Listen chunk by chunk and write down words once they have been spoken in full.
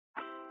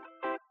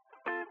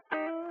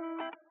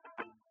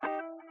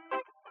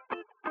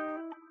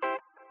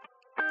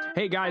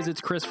Hey guys,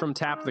 it's Chris from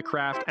Tap the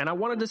Craft, and I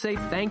wanted to say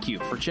thank you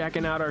for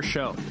checking out our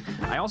show.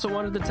 I also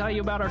wanted to tell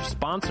you about our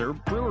sponsor,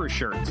 Brewer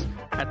Shirts.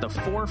 At the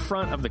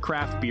forefront of the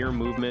craft beer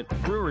movement,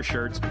 Brewer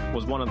Shirts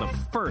was one of the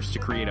first to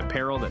create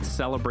apparel that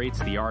celebrates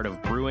the art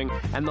of brewing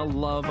and the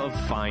love of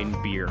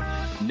fine beer.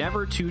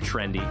 Never too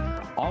trendy,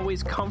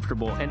 always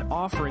comfortable, and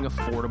offering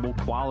affordable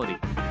quality.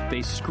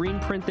 They screen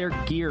print their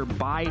gear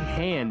by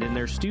hand in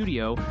their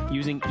studio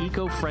using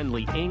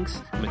eco-friendly inks,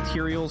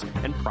 materials,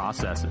 and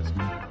processes.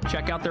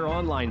 Check out their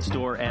online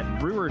store at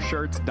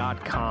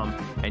brewershirts.com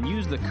and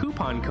use the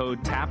coupon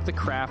code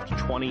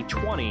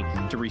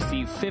TAPTHECRAFT2020 to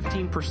receive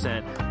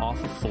 15%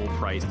 off of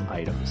full-priced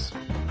items.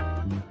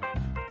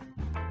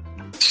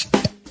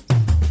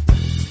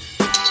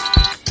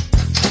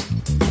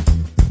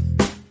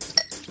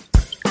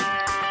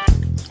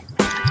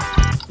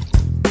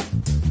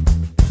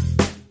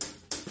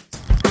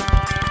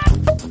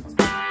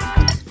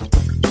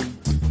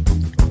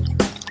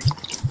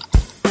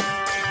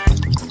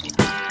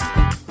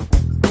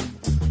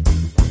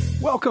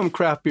 Welcome,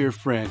 craft beer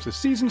friends, to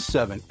Season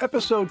 7,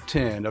 Episode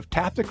 10 of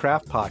Tap the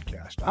Craft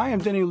Podcast. I am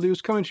Denny Luce,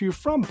 coming to you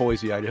from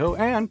Boise, Idaho,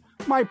 and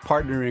my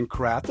partner in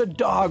craft, the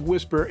dog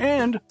whisperer,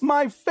 and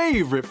my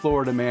favorite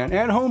Florida man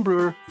and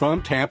homebrewer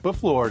from Tampa,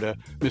 Florida,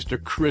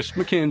 Mr. Chris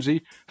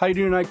McKenzie. How you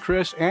doing tonight,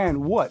 Chris?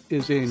 And what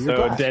is in your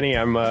glass? So, Denny,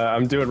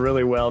 I'm doing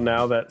really well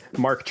now that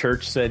Mark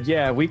Church said,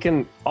 yeah, we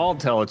can all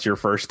tell it's your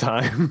first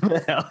time.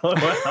 But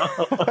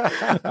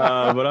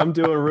I'm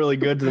doing really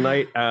good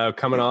tonight,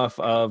 coming off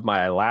of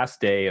my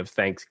last day of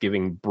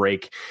Thanksgiving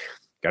break.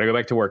 Got to go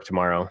back to work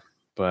tomorrow,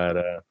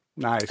 but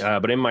nice.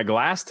 But in my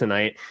glass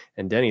tonight,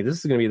 and Denny, this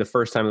is going to be the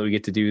first time that we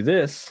get to do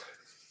this.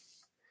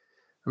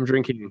 I'm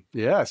drinking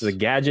the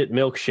Gadget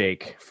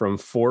Milkshake from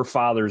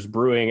Forefathers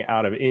Brewing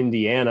out of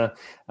Indiana.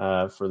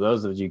 For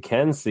those of you who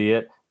can see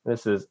it,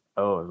 this is,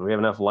 do we have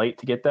enough light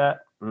to get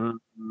that?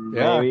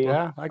 Maybe.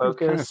 Yeah, I can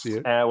kind of see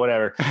it.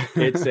 Whatever.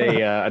 It's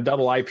a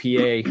double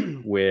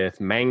IPA with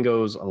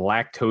mangoes,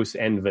 lactose,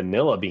 and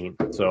vanilla bean.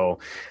 So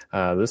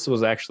this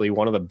was actually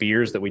one of the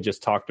beers that we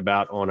just talked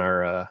about on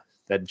our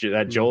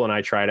that Joel and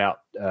I tried out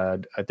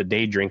at the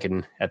day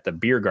drinking at the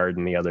beer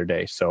garden the other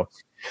day. So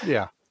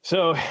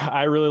So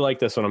I really like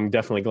this one. I'm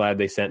definitely glad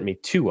they sent me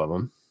two of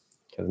them,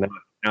 because now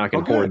I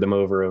can hoard them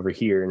over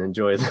here and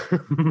enjoy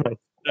them.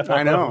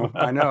 I know.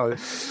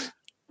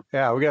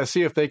 Yeah, we got to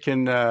see if they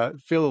can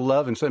feel the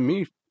love and send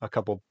me a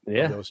couple of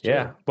those too.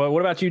 Yeah. But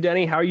what about you,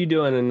 Denny? How are you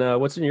doing? And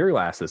what's in your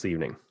glass this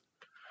evening?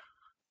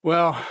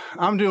 Well,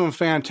 I'm doing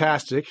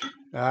fantastic.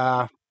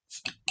 I'm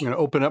going to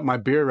open up my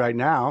beer right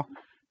now.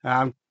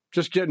 I'm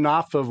just getting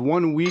off of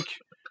 1 week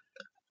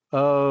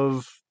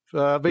of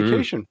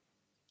vacation.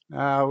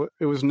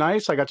 It was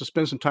nice. I got to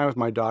spend some time with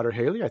my daughter,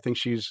 Haley. I think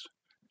she's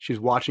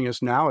watching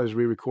us now as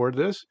we record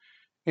this.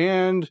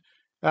 And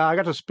I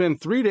got to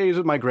spend 3 days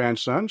with my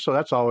grandson, so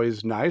that's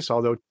always nice,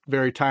 although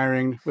very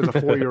tiring with a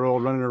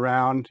 4-year-old running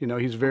around. You know,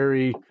 he's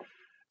very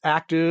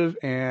active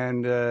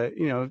and,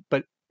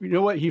 but you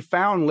know what? He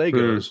found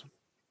Legos.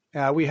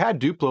 We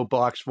had Duplo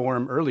blocks for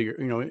him earlier,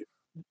 in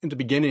the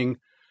beginning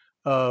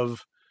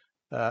of,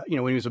 when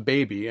he was a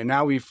baby. And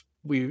now he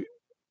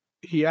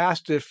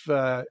asked if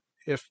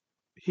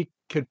he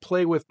could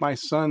play with my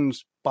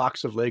son's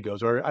box of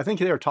Legos, or I think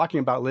they were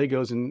talking about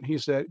Legos, and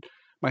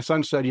my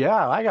son said,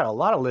 yeah, I got a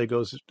lot of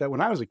Legos that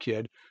when I was a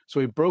kid. So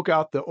he broke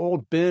out the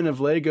old bin of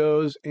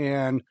Legos,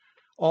 and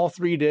all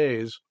 3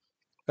 days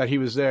that he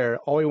was there,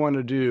 all he wanted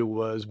to do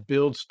was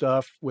build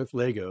stuff with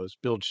Legos,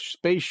 build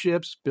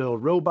spaceships,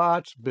 build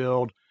robots,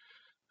 build,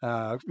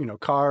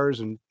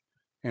 cars and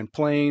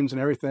planes and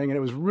everything. And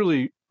it was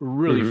really,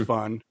 really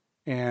fun.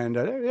 And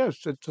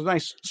it's a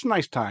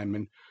nice time.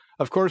 And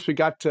of course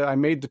I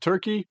made the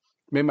turkey.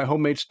 Made my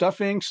homemade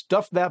stuffing,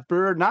 stuffed that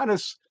bird, not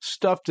as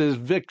stuffed as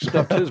Vic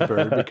stuffed his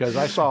bird, because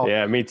I saw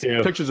me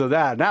too. pictures of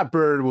that. And that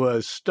bird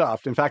was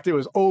stuffed. In fact, it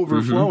was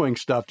overflowing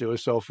stuffed. It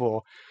was so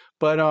full.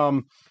 But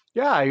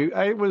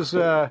it was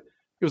a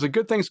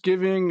good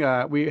Thanksgiving.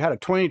 We had a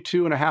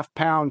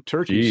 22.5-pound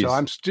turkey, so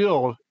I'm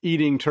still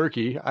eating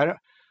turkey.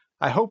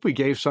 I hope we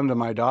gave some to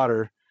my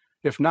daughter.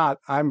 If not,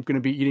 I'm going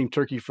to be eating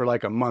turkey for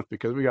like a month,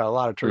 because we got a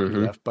lot of turkey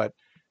left. But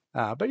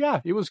yeah,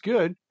 it was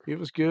good. It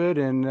was good.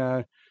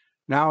 And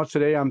now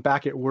today I'm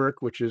back at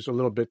work, which is a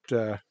little bit,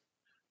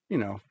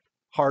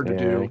 hard to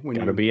do when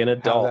you be an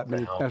adult have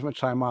that much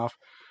time off.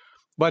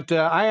 But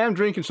I am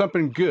drinking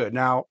something good.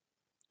 Now,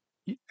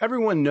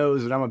 everyone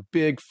knows that I'm a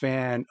big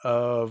fan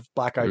of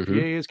black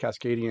IPAs,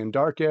 Cascadian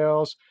dark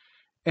ales,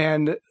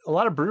 and a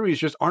lot of breweries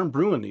just aren't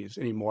brewing these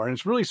anymore. And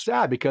it's really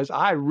sad, because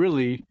I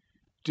really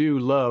do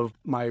love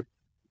my,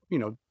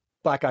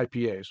 black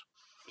IPAs.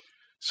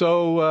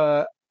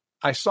 So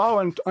I saw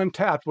on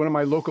Untappd, one of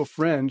my local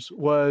friends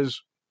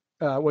was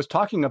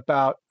talking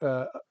about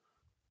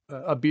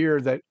a beer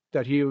that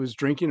he was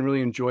drinking and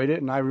really enjoyed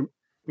it. And I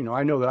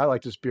know that I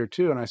like this beer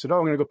too. And I said,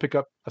 I'm going to go pick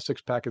up a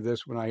 6-pack of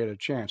this when I get a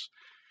chance.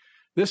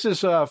 This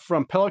is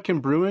from Pelican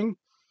Brewing.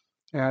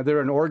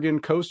 They're an Oregon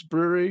Coast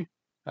brewery.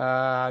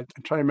 I'm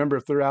trying to remember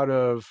if they're out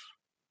of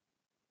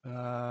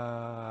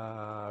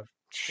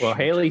Well,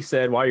 Haley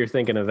said, while you're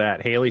thinking of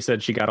that, Haley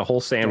said she got a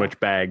whole sandwich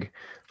bag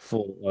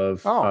full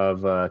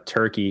of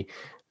turkey.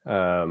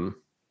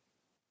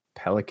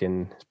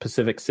 Pelican,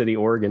 Pacific City,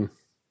 Oregon.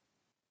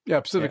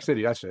 Yeah, Pacific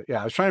City. That's it.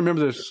 Yeah, I was trying to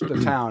remember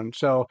the town.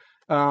 So,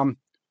 for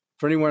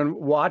anyone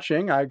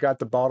watching, I got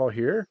the bottle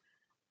here.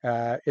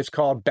 It's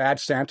called Bad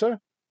Santa,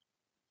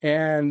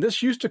 and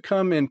this used to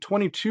come in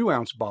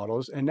 22-ounce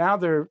bottles, and now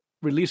they're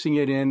releasing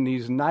it in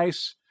these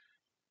nice,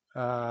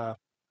 nice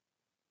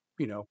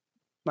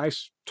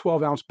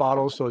 12-ounce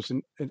bottles. So it's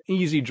an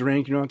easy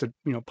drink. You don't have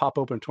to, pop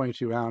open a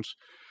 22-ounce.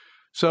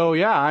 So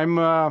yeah, I'm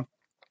going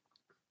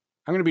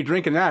to be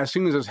drinking that as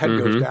soon as his head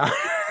goes down.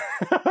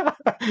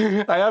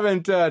 I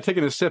haven't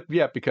taken a sip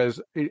yet because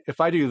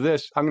if I do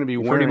this, I'm going to be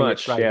wearing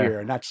it right here,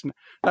 and that's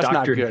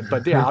not good.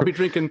 But yeah, I'll be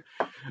drinking.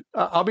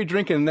 I'll be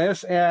drinking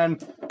this,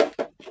 and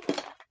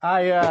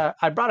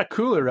I brought a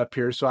cooler up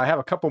here, so I have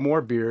a couple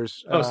more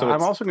beers. So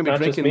I'm also going to be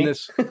drinking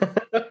this.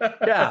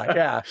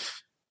 Yeah,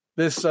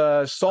 this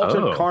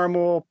salted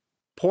caramel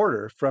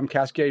porter from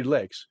Cascade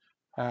Lakes.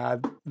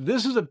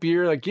 This is a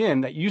beer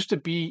again that used to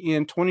be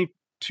in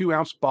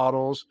 22-ounce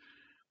bottles.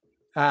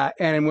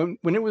 And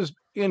when it was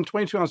in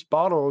 22-ounce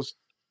bottles,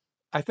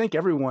 I think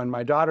everyone,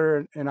 my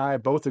daughter and I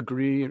both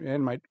agree,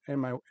 and my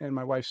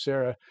wife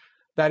Sarah,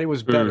 that it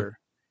was better.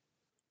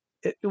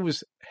 It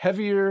was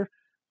heavier,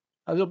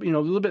 a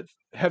little bit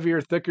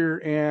heavier, thicker,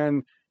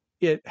 and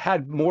it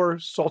had more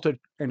salted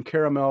and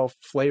caramel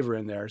flavor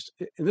in there.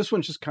 And this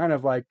one's just kind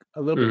of like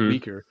a little bit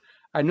weaker.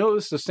 I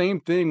noticed the same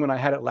thing when I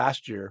had it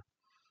last year.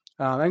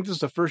 I think this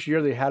is the first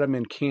year they had them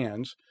in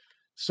cans,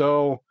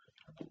 so.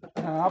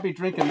 I'll be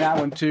drinking that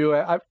one too.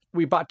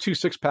 We bought 2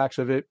 6-packs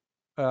of it,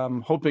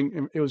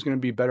 hoping it was going to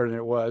be better than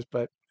it was,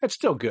 but it's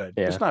still good.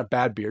 Yeah. It's not a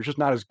bad beer. It's just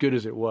not as good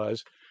as it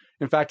was.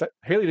 In fact,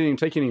 Haley didn't even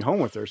take any home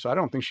with her, so I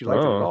don't think she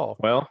liked it at all.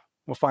 Well,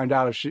 we'll find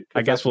out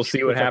I guess we'll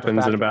see what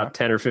happens in about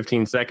 10 or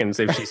 15 seconds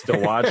if she's still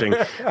watching.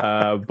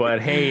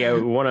 But hey, I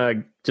want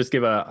to just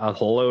give a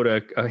hello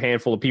to a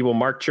handful of people.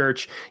 Mark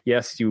Church,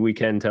 yes, we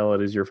can tell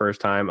it is your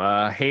first time.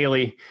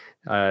 Haley,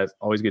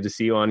 always good to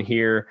see you on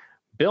here.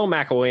 Bill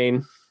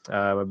McElwain,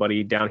 my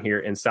buddy down here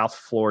in South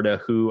Florida,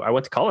 who I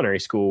went to culinary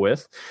school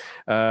with.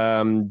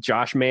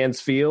 Josh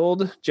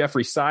Mansfield,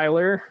 Jeffrey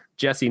Seiler,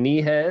 Jesse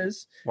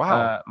Niehez.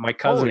 Wow. My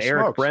cousin Holy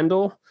Eric smokes.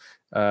 Brendel.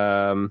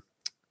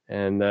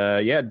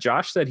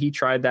 Josh said he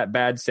tried that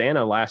Bad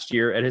Santa last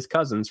year at his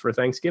cousin's for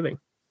Thanksgiving.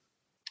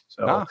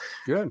 So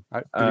good.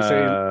 Did he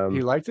say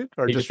he liked it,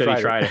 or he just said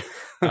tried he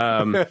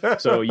tried it?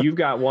 So you've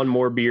got one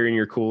more beer in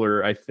your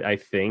cooler, I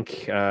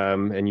think,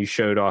 and you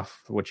showed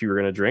off what you were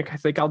going to drink. I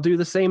think I'll do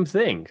the same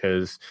thing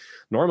because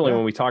normally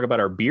when we talk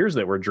about our beers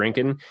that we're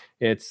drinking,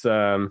 it's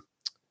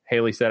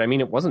Haley said,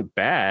 it wasn't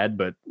bad,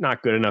 but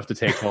not good enough to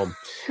take home.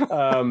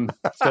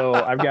 So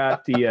I've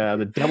got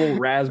the double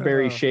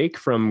raspberry shake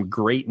from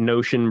Great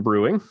Notion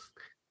Brewing.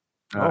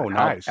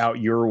 Nice. Out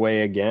your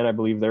way again. I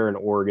believe they're in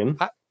Oregon.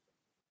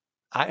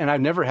 And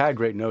I've never had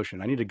Great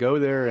Notion. I need to go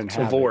there and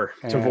have Tavor.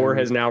 it. Tavor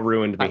has now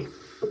ruined me.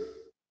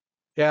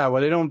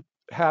 They don't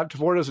have,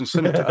 Tavor doesn't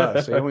send it to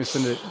us. They only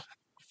send it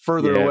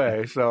further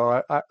away.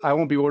 So I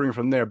won't be ordering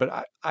from there.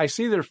 But I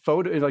see their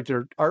photo, like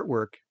their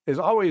artwork is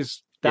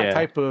always that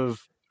type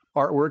of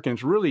artwork, and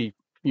it's really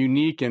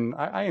unique, and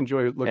I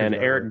enjoy looking at it.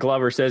 And Eric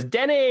Glover says,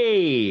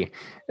 Denny!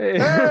 Hey,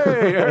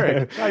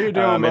 Eric. How you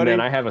doing, buddy? And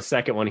then I have a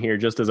second one here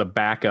just as a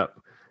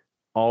backup.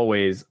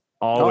 Always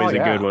a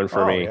good one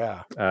for me.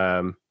 Yeah.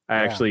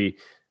 I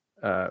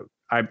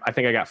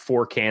think I got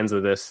 4 cans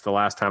of this the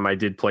last time I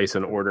did place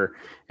an order,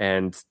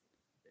 and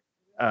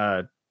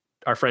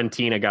our friend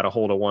Tina got a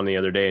hold of one the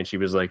other day, and she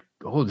was like,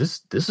 "Oh,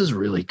 this is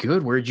really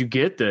good. Where'd you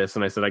get this?"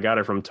 And I said, "I got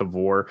it from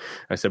Tavor."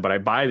 I said, "But I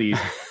buy these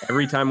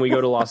every time we go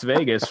to Las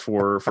Vegas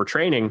for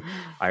training.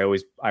 I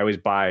always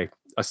buy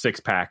a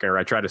 6-pack, or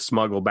I try to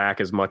smuggle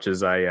back as much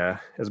as I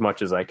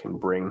can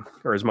bring,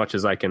 or as much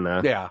as I can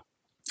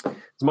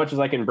as much as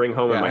I can bring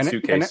home in my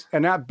suitcase."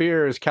 And that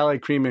beer is Cali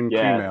Cream and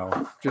Cream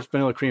Ale, just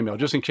vanilla cream ale,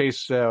 just in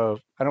case. I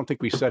don't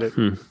think we said it.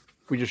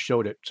 We just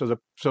showed it.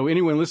 So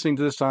anyone listening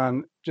to this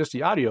on just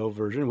the audio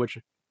version, which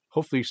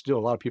hopefully still a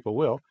lot of people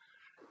will,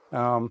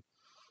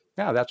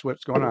 that's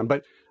what's going on.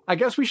 But I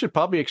guess we should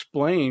probably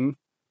explain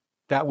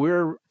that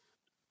we're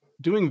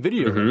doing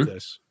video of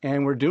this,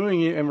 and we're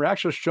doing it, and we're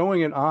actually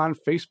showing it on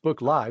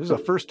Facebook Live. This is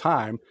the first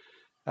time.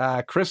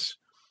 Chris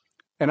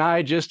and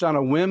I, just on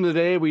a whim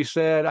today,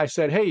 I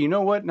said, hey, you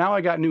know what? Now I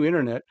got new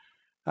internet.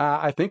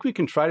 I think we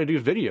can try to do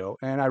video.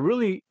 And I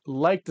really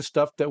like the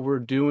stuff that we're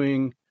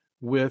doing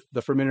with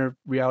the Fermented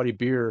Reality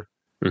Beer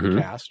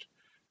cast.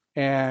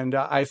 And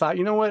I thought,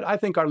 you know what? I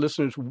think our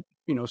listeners,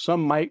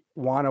 some might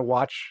want to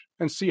watch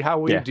and see how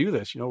we do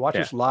this, watch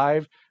us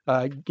live,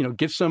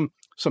 get some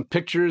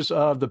pictures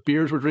of the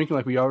beers we're drinking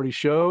like we already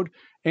showed.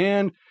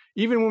 And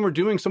even when we're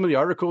doing some of the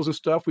articles and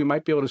stuff, we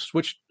might be able to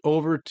switch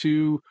over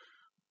to,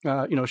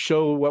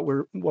 show what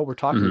we're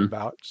talking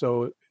about.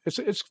 So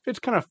it's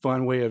kind of a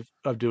fun way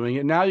of doing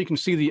it. Now you can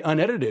see the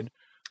unedited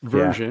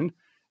version.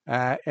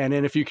 And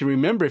then if you can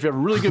remember, if you have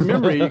a really good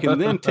memory, you can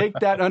then take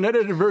that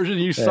unedited version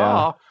you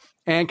saw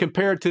and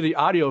compare it to the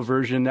audio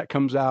version that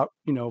comes out,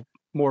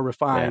 more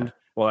refined. Yeah.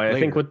 Well, I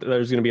think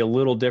there's going to be a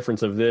little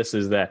difference of this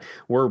is that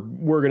we're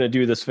going to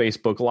do this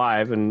Facebook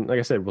Live, and like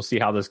I said, we'll see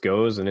how this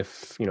goes, and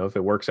if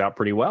it works out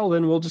pretty well,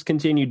 then we'll just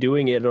continue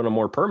doing it on a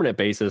more permanent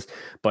basis.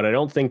 But I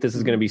don't think this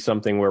is going to be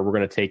something where we're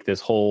going to take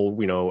this whole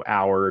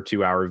hour or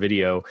 2 hour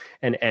video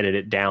and edit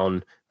it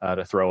down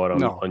to throw it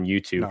on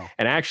YouTube. No.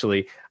 And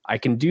actually, I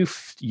can do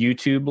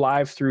YouTube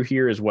Live through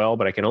here as well,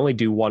 but I can only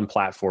do one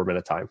platform at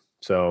a time.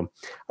 So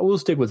I will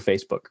stick with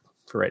Facebook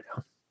for right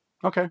now.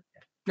 Okay.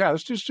 Yeah,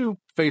 let's just do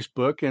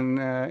Facebook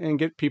and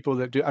get people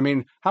that do. I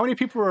mean, how many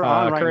people are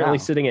on right currently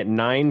now? Sitting at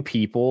 9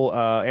 people.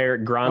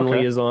 Eric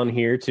Gronley is on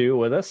here too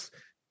with us.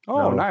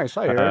 Oh, nice.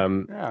 Hi,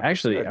 Eric.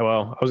 Actually, good.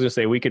 Well, I was going to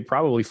say we could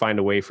probably find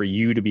a way for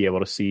you to be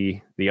able to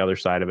see the other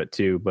side of it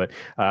too. But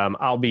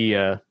I'll be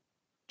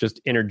just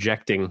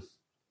interjecting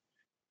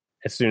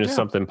as soon as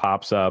something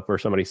pops up or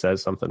somebody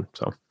says something.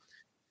 So,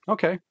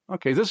 okay.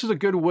 This is a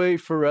good way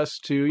for us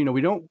to,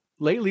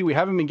 we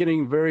haven't been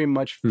getting very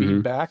much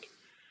feedback.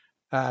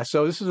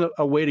 So this is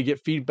a way to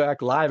get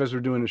feedback live as we're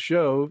doing the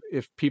show.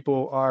 If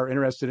people are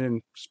interested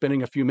in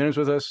spending a few minutes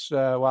with us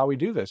while we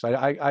do this,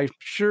 I'm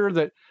sure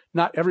that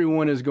not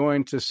everyone is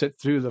going to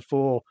sit through the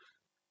full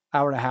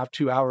hour and a half,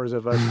 2 hours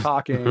of us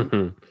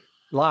talking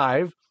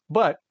live,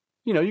 but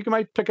you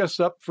might pick us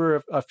up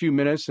for a few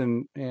minutes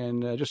and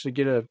just to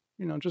get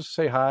just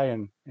say hi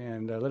and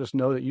let us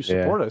know that you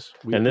support us.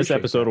 And this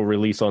episode will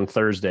release on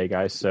Thursday,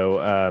 guys. So,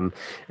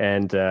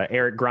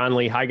 Eric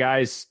Gronley, hi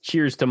guys.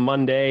 Cheers to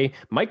Monday.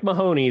 Mike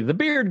Mahoney, the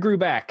beard grew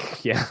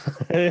back. Yeah.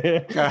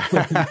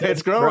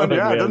 It's growing.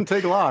 Yeah. It doesn't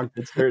take long.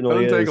 It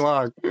certainly doesn't take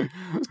long.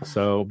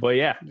 So, but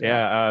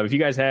if you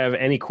guys have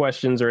any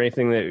questions or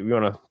anything that you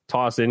want to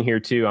toss in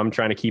here too, I'm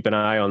trying to keep an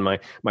eye on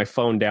my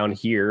phone down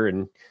here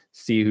and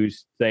see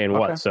who's saying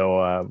what.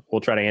 So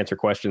we'll try to answer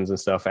questions and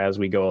stuff as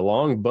we go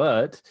along.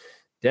 But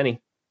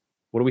Denny,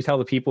 what do we tell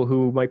the people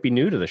who might be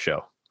new to the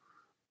show?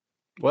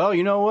 Well,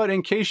 you know what?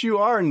 In case you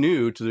are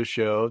new to the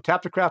show,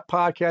 Tap the Craft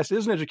Podcast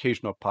is an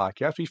educational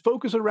podcast. We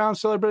focus around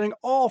celebrating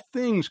all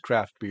things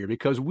craft beer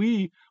because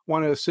we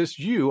want to assist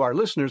you, our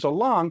listeners,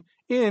 along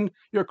in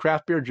your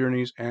craft beer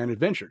journeys and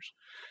adventures.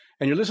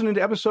 And you're listening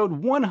to episode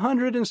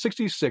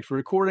 166. We're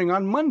recording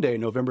on Monday,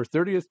 November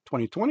 30th,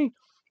 2020.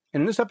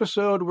 And in this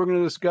episode, we're going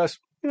to discuss,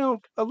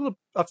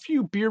 a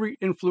few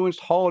beer-influenced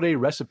holiday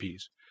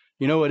recipes.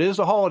 It is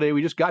a holiday.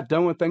 We just got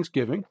done with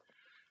Thanksgiving.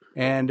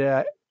 And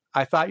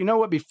I thought,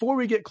 before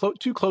we get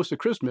too close to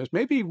Christmas,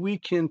 maybe we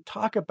can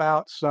talk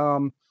about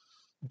some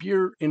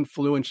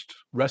beer-influenced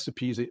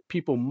recipes that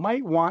people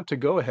might want to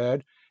go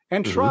ahead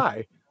and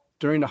try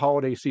during the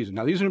holiday season.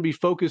 Now, these are going to be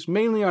focused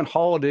mainly on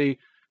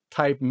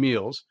holiday-type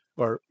meals,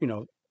 or,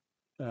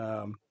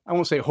 I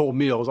won't say whole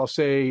meals. I'll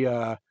say...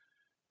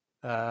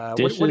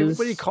 dishes, what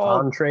do you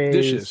call entrees,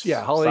 dishes?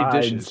 Yeah, holiday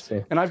sides.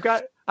 Dishes. And I've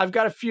got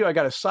a few. I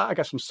got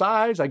some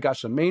sides. I got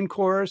some main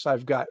course.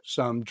 I've got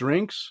some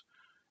drinks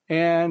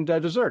and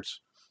desserts.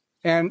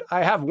 And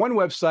I have one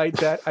website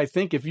that I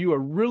think if you are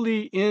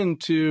really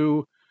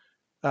into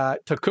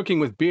to cooking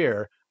with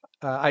beer,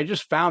 I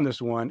just found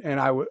this one and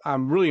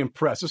I'm really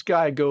impressed. This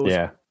guy goes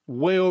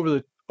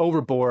way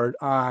overboard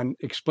on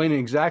explaining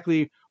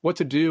exactly what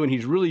to do, and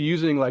he's really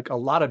using like a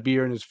lot of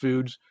beer in his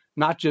foods.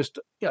 Not just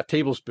a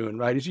tablespoon,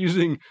 right?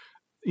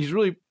 He's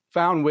really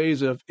found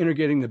ways of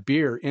integrating the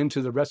beer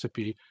into the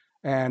recipe.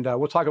 And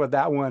we'll talk about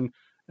that one,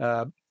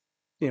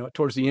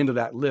 towards the end of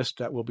that list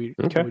that we'll be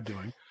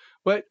doing.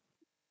 But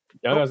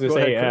I was going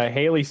to say,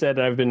 Haley said,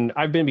 I've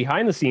been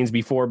behind the scenes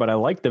before, but I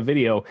like the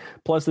video.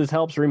 Plus this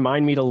helps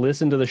remind me to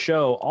listen to the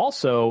show.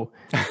 Also,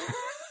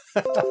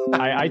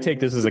 I take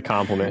this as a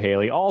compliment,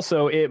 Haley.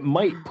 Also, it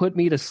might put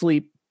me to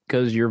sleep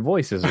because your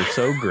voices are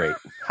so great.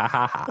 Ha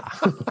ha ha.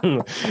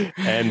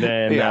 And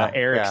then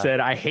Eric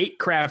said, I hate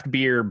craft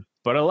beer,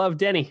 but I love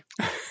Denny.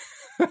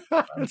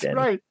 That's Denny.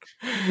 Right.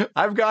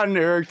 I've gotten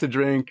Eric to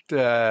drink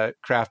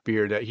craft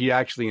beer that he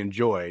actually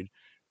enjoyed.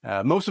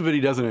 Most of it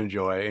he doesn't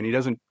enjoy, and he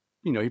doesn't,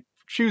 he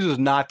chooses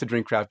not to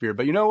drink craft beer.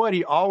 But you know what?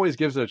 He always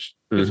gives it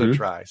a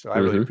try. So I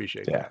really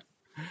appreciate that.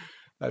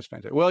 That's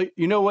fantastic. Well,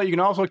 you know what? You can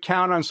also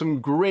count on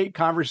some great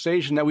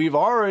conversation that we've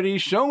already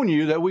shown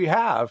you that we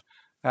have.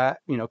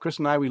 Chris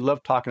and I, we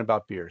love talking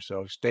about beer,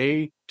 so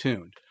stay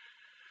tuned.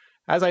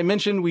 As I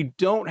mentioned, we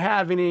don't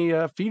have any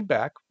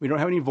feedback. We don't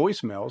have any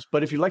voicemails,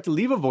 but if you'd like to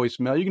leave a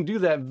voicemail, you can do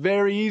that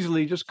very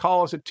easily. Just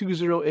call us at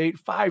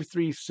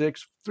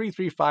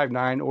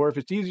 208-536-3359, or if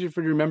it's easier for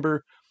you to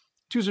remember,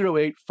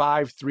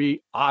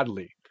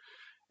 208-53-ODDLY.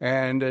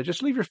 And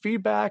just leave your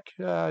feedback.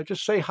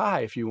 Just say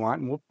hi if you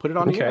want, and we'll put it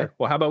on the air.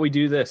 Well, how about we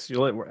do this?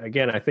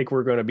 Again, I think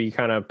we're going to be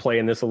kind of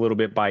playing this a little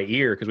bit by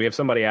ear because we have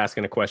somebody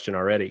asking a question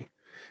already.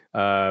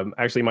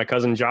 Actually, my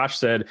cousin Josh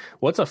said,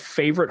 what's a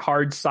favorite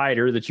hard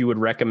cider that you would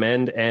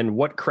recommend, and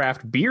what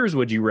craft beers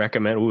would you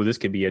recommend? Ooh, this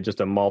could be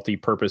just a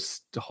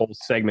multi-purpose whole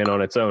segment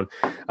on its own.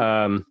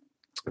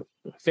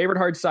 Favorite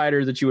hard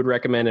cider that you would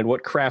recommend, and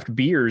what craft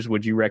beers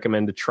would you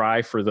recommend to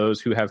try for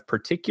those who have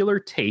particular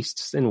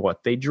tastes in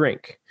what they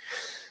drink?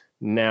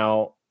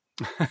 Now,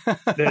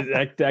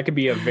 that could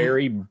be a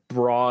very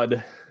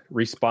broad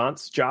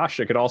response, Josh.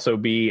 It could also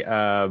be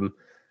a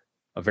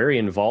very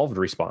involved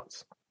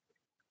response,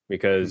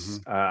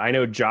 because I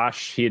know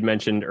Josh, he had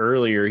mentioned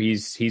earlier,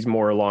 he's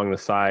more along the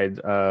side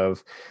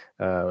of,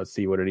 let's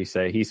see, what did he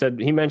say?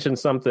 He mentioned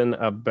something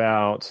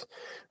about,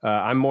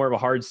 I'm more of a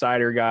hard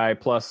cider guy,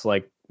 plus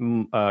like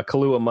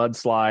Kahlua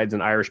mudslides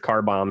and Irish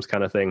car bombs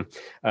kind of thing.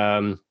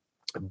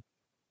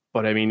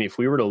 But I mean, if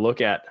we were to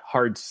look at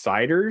hard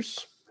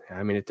ciders,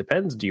 I mean, it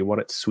depends. Do you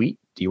want it sweet?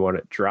 Do you want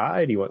it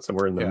dry? Do you want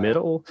somewhere in the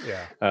middle?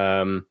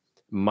 Yeah.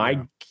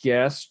 My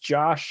guess,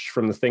 Josh,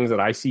 from the things that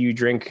I see you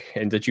drink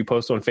and that you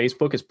post on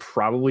Facebook, is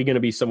probably going to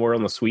be somewhere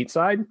on the sweet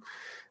side.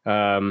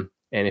 And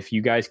if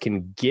you guys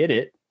can get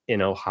it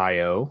in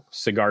Ohio,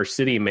 Cigar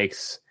City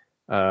makes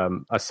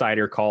a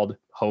cider called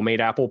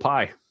Homemade Apple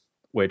Pie,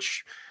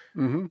 which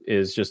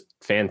is just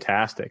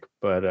fantastic.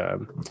 But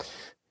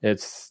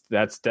that's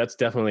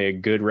definitely a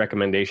good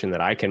recommendation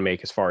that I can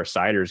make as far as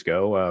ciders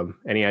go.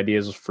 Any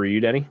ideas for you,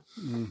 Denny?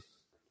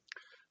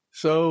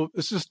 So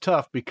this is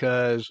tough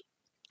because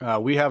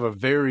we have a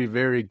very,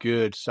 very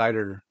good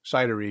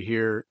cidery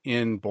here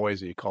in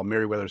Boise called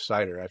Merriweather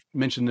Cider. I've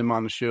mentioned them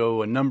on the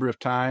show a number of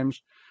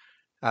times.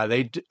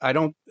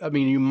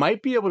 You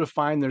might be able to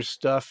find their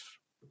stuff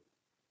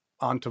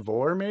on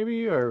Tavour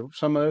maybe, or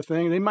some other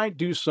thing. They might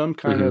do some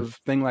kind of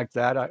thing like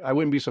that. I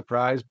wouldn't be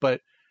surprised,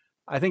 but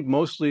I think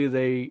mostly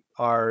they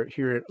are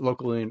here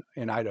locally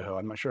in Idaho.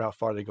 I'm not sure how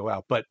far they go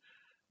out, but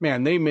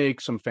man, they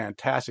make some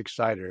fantastic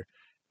cider.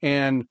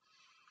 And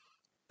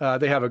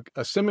they have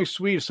a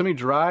semi-sweet, a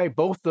semi-dry.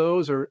 Both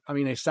those are,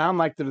 they sound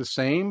like they're the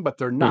same, but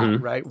they're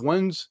not, right?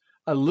 One's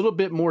a little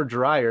bit more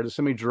drier. The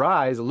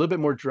semi-dry is a little bit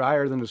more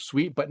drier than the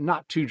sweet, but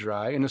not too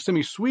dry. And the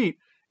semi-sweet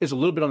is a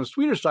little bit on the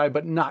sweeter side,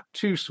 but not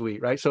too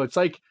sweet, right? So it's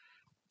like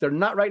they're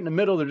not right in the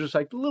middle. They're just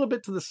like a little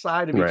bit to the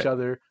side of each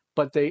other,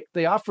 but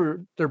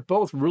they're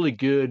both really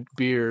good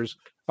beers.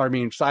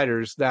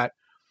 Ciders that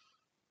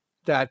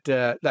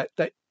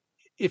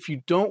if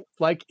you don't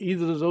like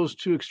either of those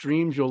two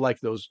extremes, you'll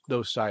like those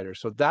ciders.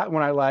 So that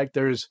one I like.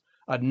 There's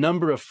a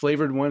number of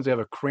flavored ones. They have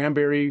a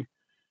cranberry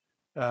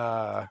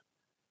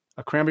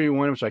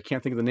one, which I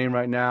can't think of the name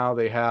right now.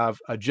 They have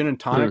a gin and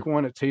tonic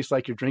one. It tastes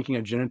like you're drinking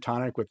a gin and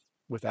tonic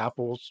with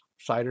apples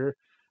cider.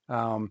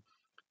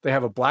 They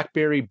have a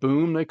blackberry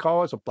boom, they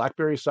call it. It's a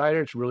blackberry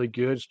cider. It's really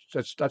good.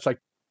 That's like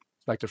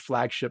their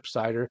flagship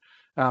cider.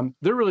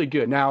 They're really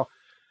good. Now,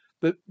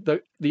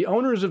 the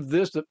owners of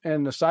this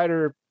and the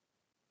cider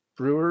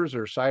brewers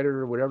or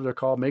cider, whatever they're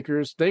called,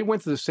 makers, they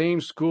went to the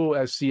same school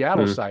as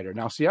Seattle cider.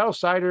 Now, Seattle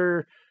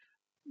cider,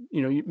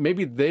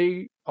 maybe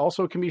they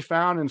also can be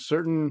found in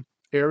certain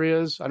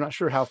areas. I'm not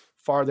sure how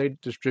far they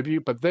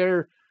distribute, but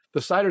the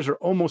ciders are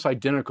almost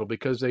identical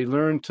because they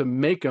learned to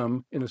make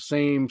them in the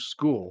same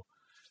school,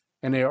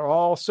 and they are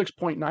all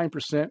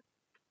 6.9%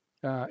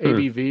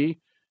 ABV.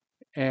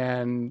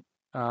 And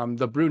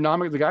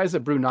the guys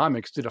at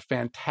Brewnomics did a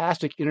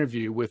fantastic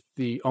interview with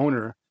the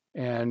owner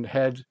and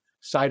head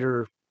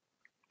cider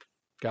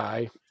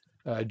guy,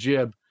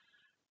 Jib,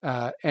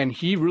 and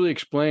he really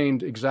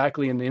explained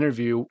exactly in the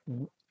interview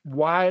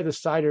why the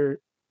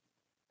cider,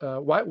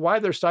 why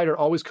their cider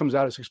always comes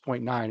out at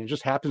 6.9. It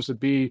just happens to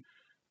be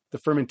the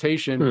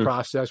fermentation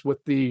process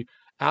with the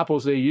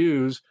apples they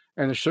use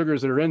and the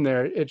sugars that are in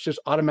there. It just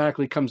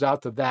automatically comes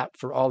out to that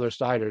for all their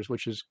ciders,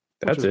 which is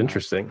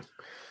interesting. Nice.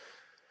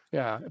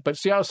 Yeah, but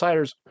Seattle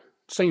cider's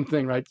same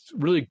thing, right? It's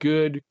really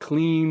good,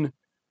 clean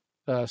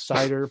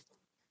cider.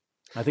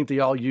 I think they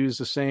all use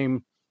the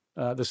same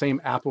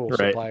apple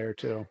supplier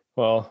too.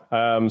 Well,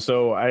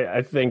 so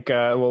I think,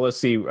 let's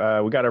see. We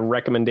got a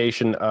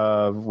recommendation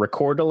of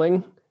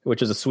Rekordeling,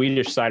 which is a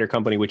Swedish cider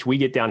company, which we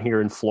get down here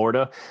in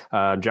Florida.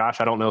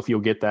 Josh, I don't know if you'll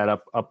get that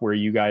up where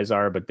you guys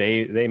are, but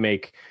they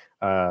make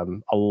a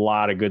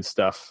lot of good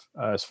stuff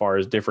as far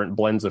as different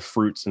blends of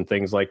fruits and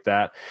things like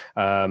that.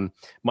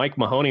 Mike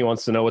Mahoney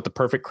wants to know what the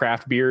perfect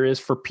craft beer is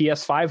for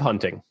PS5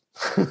 hunting.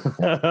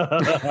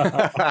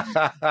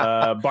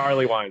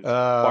 Barley wine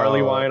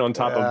on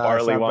top of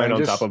barley wine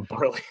on top of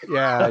barley.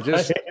 Yeah,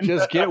 just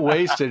get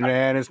wasted,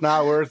 man. It's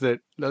not worth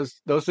it.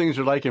 Those things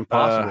are like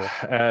impossible.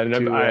 And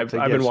I've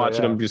been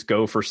watching them just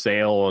go for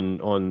sale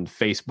on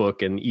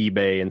Facebook and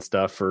eBay and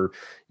stuff for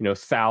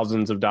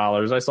thousands of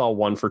dollars. I saw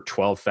one for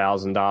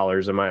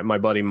 $12,000, and my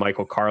buddy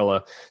Michael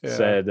Carla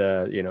said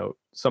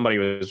somebody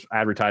was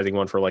advertising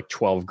one for like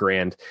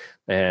 $12,000,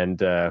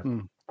 and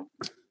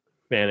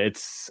man,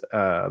 it's,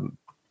 I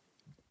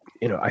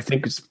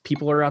think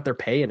people are out there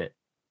paying it.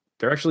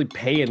 They're actually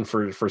paying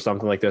for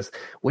something like this.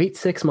 Wait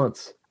 6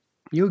 months.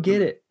 You'll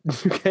get it.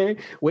 Okay.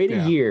 Wait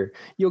a year.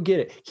 You'll get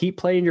it. Keep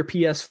playing your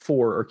PS4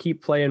 or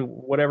keep playing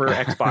whatever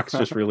Xbox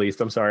just released.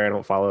 I'm sorry, I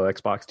don't follow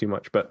Xbox too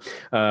much, but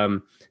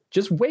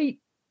just wait.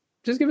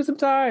 Just give it some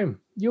time.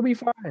 You'll be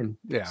fine.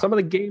 Yeah. Some of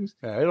the games.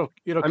 Yeah, it'll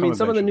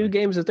some of the new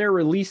games that they're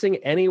releasing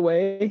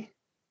anyway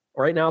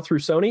right now through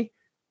Sony,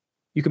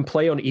 you can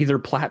play on either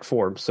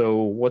platform.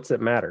 So what's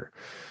it matter?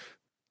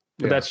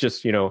 But that's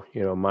just,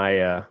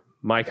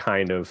 my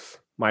kind of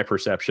my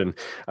perception.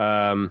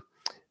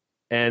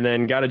 And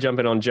then got to jump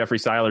in on Jeffrey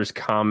Seiler's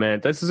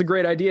comment. This is a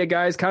great idea,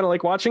 guys. Kind of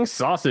like watching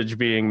sausage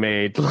being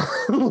made.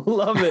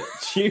 Love it.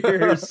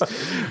 Cheers.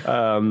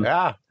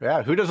 Yeah.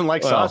 Who doesn't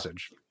like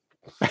sausage?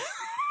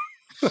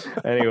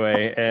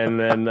 Anyway, and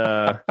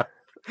then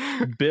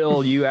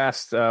Bill, you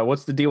asked,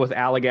 what's the deal with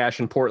Allagash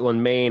in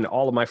Portland, Maine?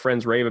 All of my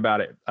friends rave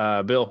about it.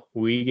 Bill,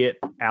 we get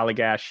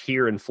Allagash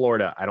here in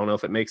Florida. I don't know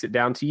if it makes it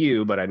down to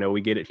you, but I know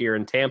we get it here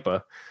in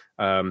Tampa.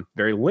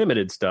 Very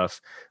limited stuff,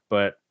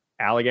 but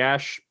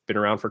Allagash been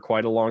around for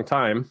quite a long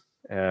time.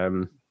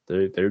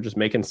 They're just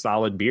making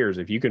solid beers.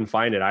 If you can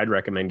find it, I'd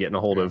recommend getting a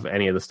hold of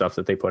any of the stuff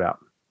that they put out.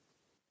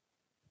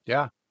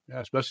 Yeah,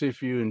 especially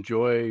if you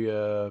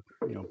enjoy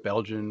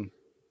Belgian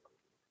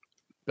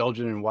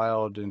and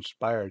wild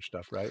inspired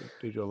stuff, right?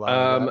 They do a lot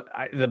of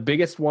that. The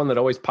biggest one that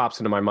always pops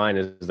into my mind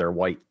is their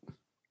white,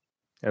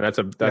 and that's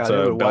a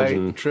Belgian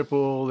Belgian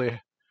triple.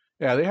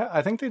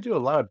 I think they do a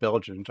lot of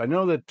Belgians. I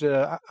know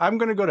that I'm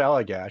going to go to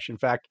Allagash. In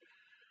fact,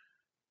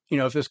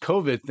 if this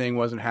COVID thing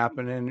wasn't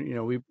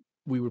happening,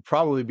 we would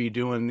probably be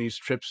doing these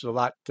trips a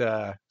lot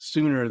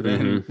sooner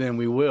than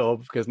we will,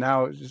 because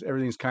now it's just,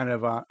 everything's kind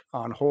of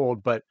on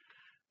hold. But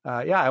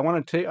I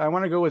want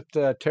to go with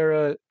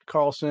Tara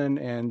Carlson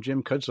and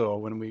Jim Kudzall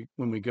when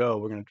we go.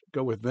 We're going to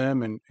go with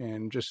them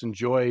and just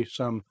enjoy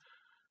some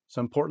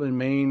Portland,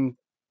 Maine.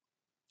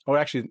 Oh,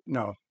 actually,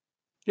 no.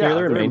 Yeah,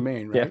 they're in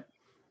Maine, right?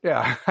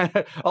 Yeah.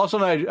 All of a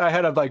sudden, I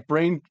had a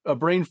brain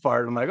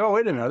fart. I'm like, oh,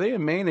 wait a minute, are they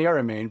in Maine? They are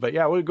in Maine. But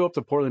yeah, we'll go up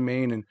to Portland,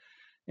 Maine,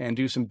 and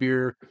do some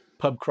beer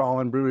pub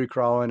crawling, brewery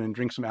crawling, and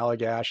drink some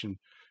Allagash. And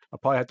I'll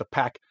probably have to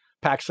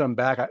pack some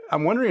back.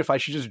 I'm wondering if I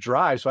should just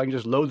drive so I can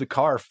just load the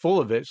car full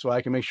of it so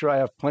I can make sure I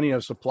have plenty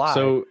of supply.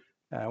 So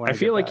I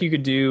feel like you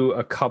could do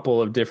a couple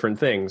of different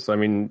things. I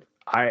mean,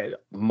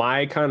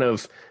 my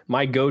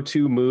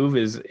go-to move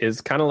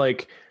is kind of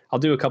like, I'll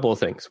do a couple of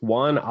things.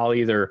 One, I'll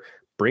either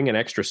bring an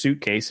extra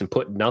suitcase and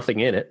put nothing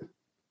in it.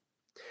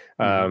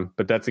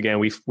 But that's, again,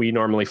 we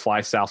normally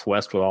fly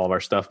Southwest with all of our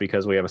stuff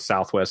because we have a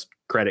Southwest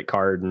credit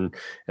card and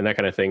that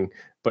kind of thing.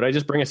 But I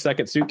just bring a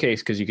second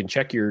suitcase because you can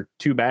check your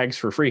 2 bags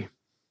for free.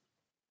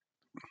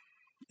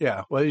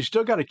 Yeah. Well, you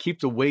still got to keep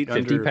the weight 50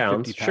 under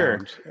pounds, 50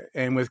 pounds. Sure.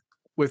 And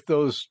with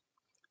those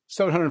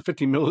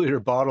 750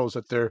 milliliter bottles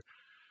that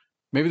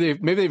maybe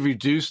they've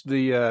reduced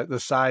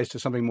the size to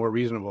something more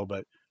reasonable,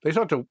 but they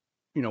start to,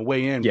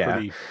 weigh in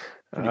pretty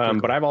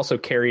but I've also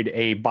carried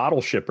a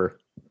bottle shipper.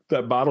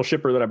 That bottle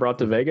shipper that I brought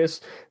to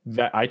Vegas,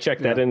 that I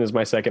checked that in as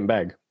my second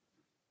bag.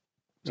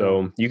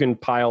 So you can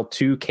pile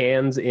 2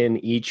 cans in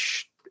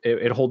each.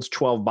 It holds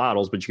 12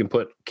 bottles, but you can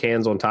put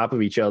cans on top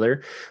of each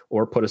other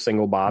or put a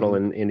single bottle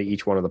into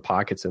each one of the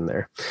pockets in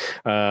there.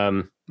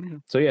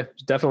 So yeah,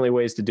 definitely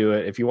ways to do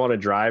it. If you want to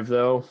drive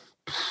though,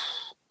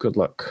 good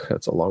luck.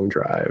 That's a long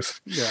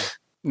drive. Yeah.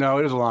 No,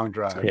 it is a long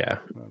drive. Yeah.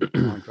 A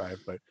long drive,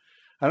 but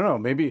I don't know.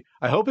 Maybe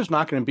I hope it's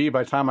not going to be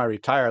by the time I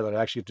retire that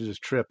I actually do this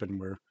trip and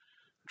we're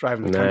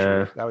driving the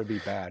country. That would be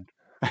bad.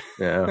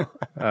 Yeah.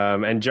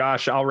 And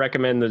Josh, I'll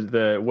recommend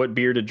the what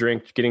beer to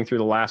drink getting through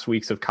the last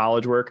weeks of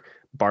college work.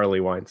 Barley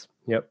wines.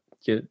 Yep.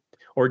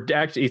 Or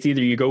actually, it's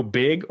either you go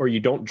big or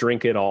you don't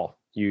drink at all.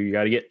 You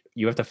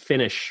have to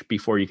finish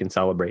before you can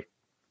celebrate.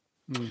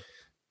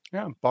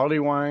 Yeah. Barley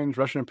wines,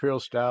 Russian Imperial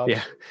Stout.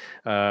 Yeah.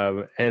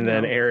 And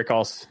then Eric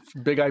also,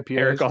 big IPAs.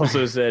 Eric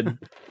also said,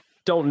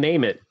 don't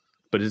name it,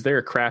 but is there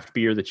a craft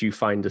beer that you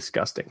find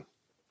disgusting?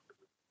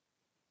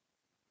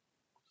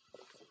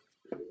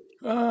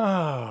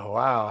 Oh,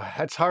 wow.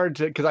 That's hard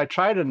because I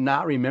try to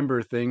not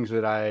remember things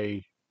that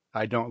I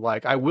don't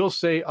like. I'll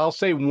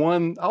say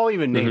one. I'll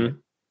even name it.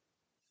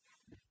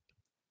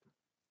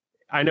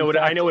 I know what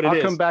it is.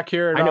 I'll come back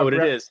here. And I know what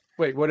it is.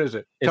 Wait, what is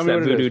it? It's that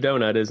Voodoo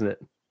Donut, isn't it?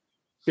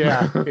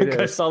 Yeah, it is.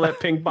 I saw that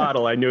pink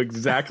bottle. I knew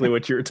exactly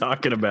what you were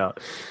talking about.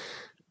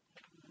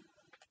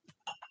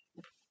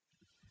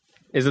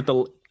 Is it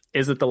the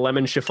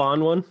lemon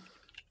chiffon one?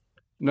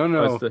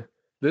 No.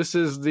 This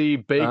is the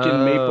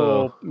bacon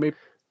maple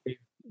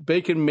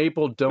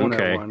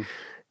donut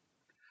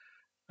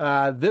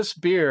one. This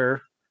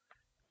beer,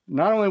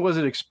 not only was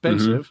it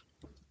expensive,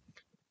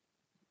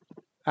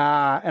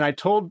 and I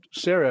told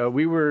Sarah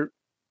we were.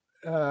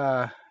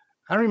 I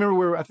don't remember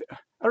where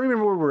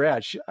we were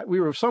at. We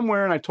were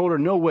somewhere, and I told her,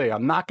 "No way,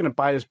 I'm not going to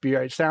buy this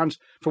beer." It sounds,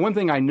 for one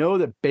thing, I know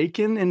that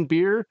bacon in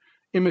beer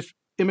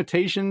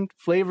imitation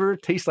flavor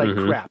tastes like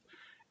crap,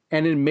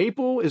 and in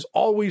maple is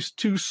always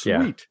too sweet.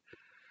 Yeah.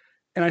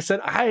 And I said,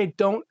 I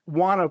don't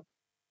want to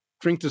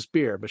drink this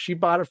beer, but she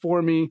bought it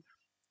for me.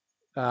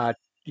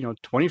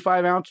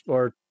 25 ounce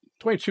or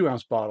 22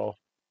 ounce bottle,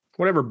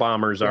 whatever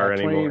bombers are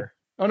anymore.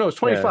 Oh no, it's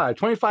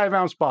 25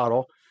 ounce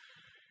bottle.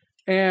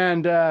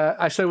 And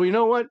I said, well, you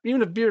know what?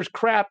 Even if beer's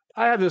crap,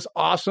 I have this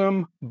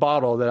awesome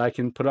bottle that I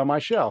can put on my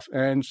shelf.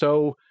 And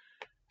so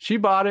she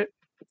bought it,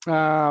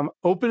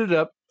 opened it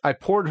up. I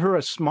poured her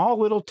a small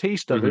little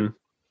taste of it,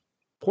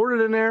 poured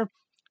it in there.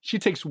 She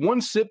takes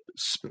one sip,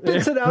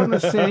 spits it out in the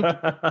sink,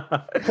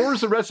 pours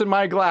the rest in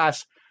my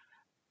glass,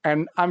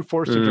 and I'm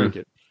forced to drink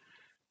it.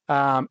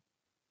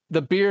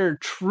 The beer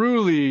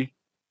truly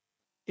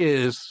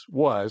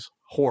was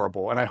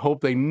horrible. And I hope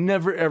they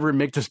never, ever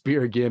make this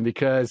beer again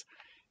because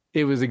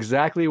it was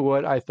exactly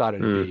what I thought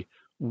it'd be.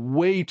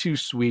 Way too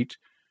sweet.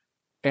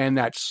 And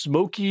that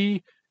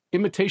smoky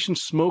imitation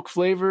smoke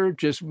flavor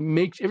just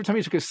makes, every time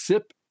you took a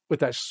sip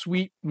with that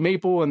sweet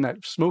maple and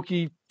that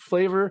smoky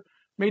flavor,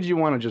 made you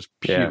want to just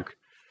puke.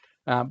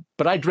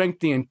 But I drank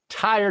the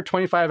entire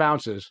 25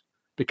 ounces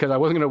because I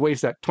wasn't going to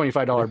waste that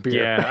 $25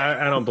 beer. Yeah,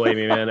 I don't blame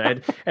you, man.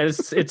 And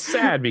it's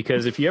sad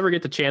because if you ever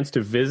get the chance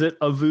to visit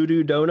a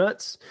Voodoo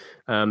Donuts,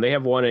 they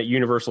have one at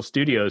Universal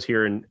Studios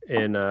here in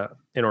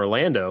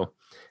Orlando.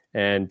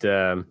 And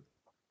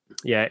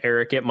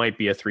Eric, it might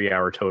be a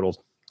 3-hour total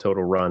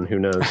run. Who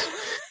knows?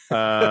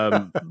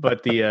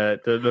 But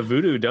the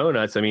Voodoo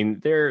Donuts, I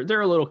mean, they're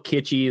a little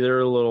kitschy.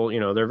 They're a little,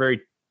 they're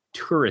very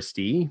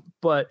touristy,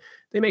 but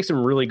they make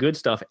some really good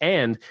stuff.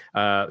 And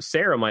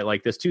Sarah might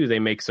like this too. They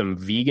make some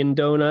vegan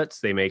donuts.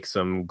 They make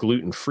some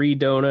gluten-free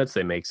donuts.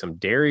 They make some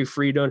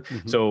dairy-free donuts.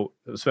 Mm-hmm. So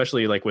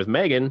especially like with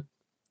Megan,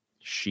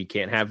 she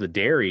can't have the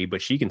dairy,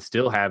 but she can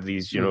still have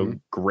these,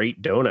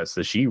 great donuts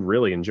that she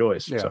really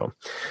enjoys. Yeah. So,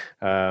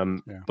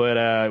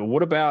 but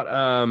what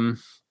about,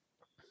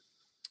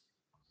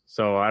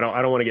 so I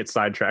don't want to get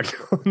sidetracked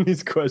on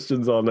these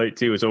questions all night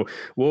too. So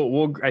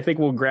I think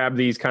we'll grab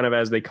these kind of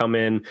as they come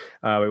in.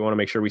 We want to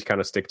make sure we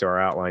kind of stick to our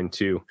outline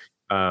too.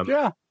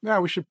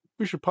 We should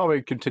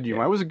probably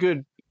continue. It was a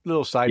good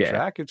little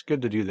sidetrack. It's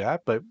good to do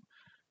that, but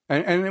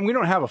and we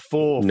don't have a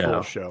full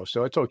show,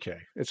 so it's okay.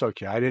 It's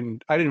okay. I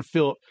didn't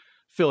feel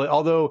it.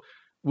 Although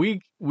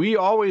we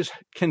always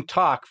can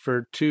talk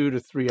for 2 to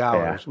 3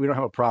 hours. We don't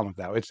have a problem with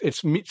that.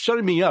 It's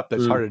shutting me up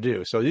that's hard to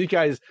do. So these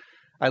guys.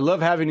 I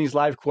love having these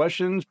live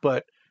questions,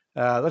 but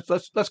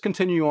let's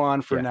continue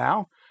on for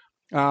now.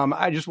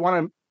 I just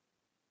want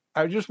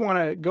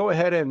to go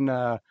ahead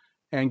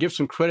and give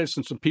some credits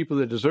and some people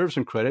that deserve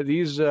some credit.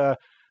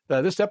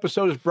 This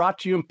episode is brought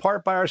to you in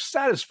part by our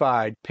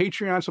satisfied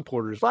Patreon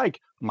supporters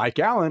like Mike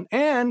Allen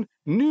and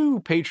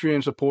new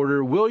Patreon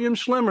supporter William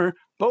Schlimmer.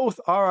 Both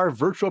are our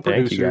virtual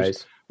producers. Thank you,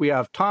 guys. We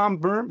have Tom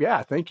Byrne.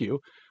 Yeah, thank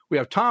you. We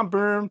have Tom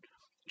Byrne,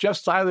 Jeff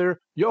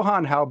Seiler,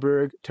 Johan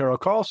Halberg, Taro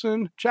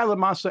Carlson, Chad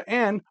Lamassa,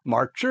 and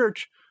Mark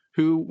Church,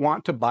 who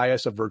want to buy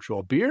us a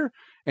virtual beer.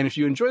 And if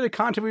you enjoy the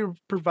content we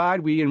provide,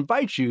 we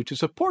invite you to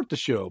support the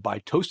show by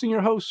toasting your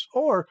hosts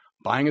or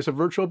buying us a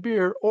virtual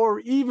beer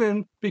or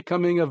even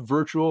becoming a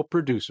virtual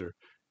producer.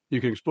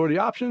 You can explore the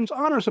options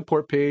on our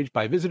support page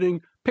by visiting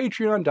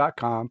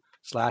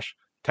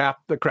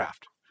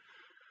patreon.com/tapthecraft.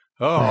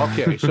 Oh,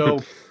 okay. So,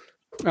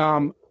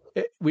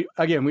 we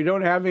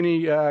don't have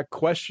any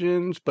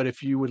questions, but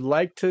if you would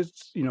like to,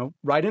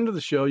 write into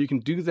the show, you can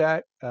do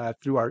that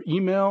through our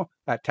email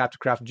at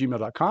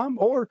tapthecraft@gmail.com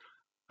or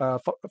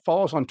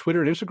follow us on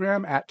Twitter and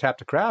Instagram at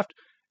tapthecraft.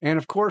 And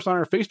of course, on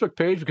our Facebook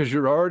page, because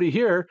you're already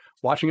here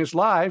watching us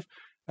live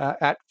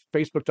at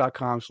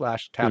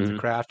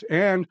facebook.com/tapthecraft.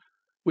 And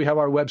we have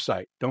our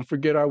website. Don't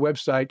forget our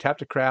website,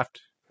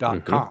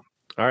 tapthecraft.com.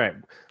 All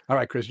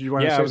right, Chris, you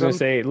want to say something? I was going to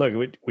say, look,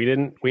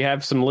 we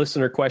have some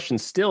listener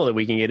questions still that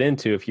we can get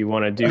into if you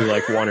want to do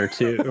like one or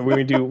two.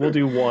 We'll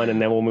do one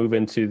and then we'll move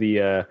into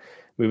the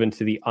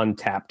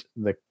Untapped,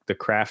 the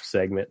craft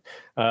segment.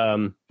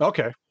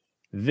 Okay.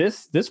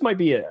 This might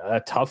be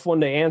a tough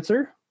one to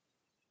answer.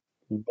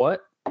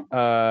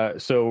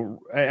 So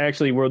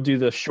actually we'll do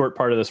the short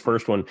part of this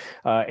first one.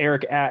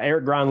 Eric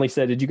Gronley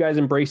said, did you guys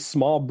embrace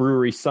Small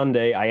Brewery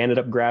Sunday? I ended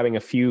up grabbing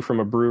a few from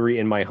a brewery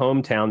in my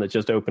hometown that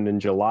just opened in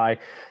July,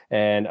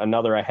 and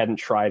another I hadn't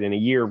tried in a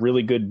year.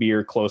 Really good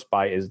beer close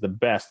by is the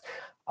best.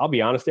 I'll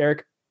be honest,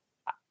 Eric,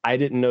 I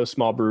didn't know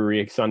Small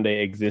Brewery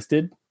Sunday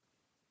existed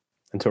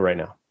until right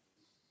now.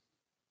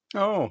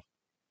 Oh,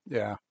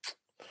 yeah.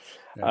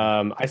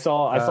 I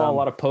saw a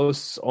lot of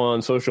posts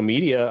on social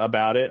media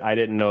about it. I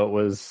didn't know it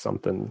was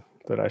something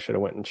that I should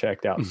have went and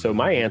checked out. So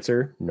my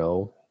answer,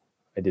 no,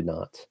 I did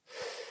not.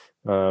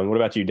 What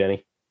about you,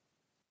 Denny?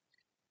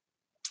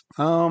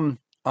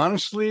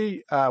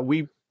 Honestly,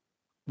 we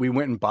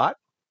went and bought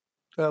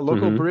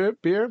local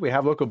beer. We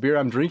have local beer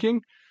I'm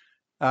drinking.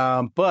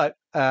 But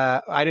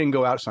I didn't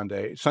go out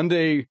Sunday.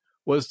 Sunday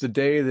was the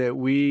day that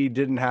we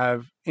didn't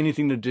have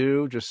anything to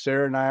do. Just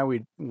Sarah and I,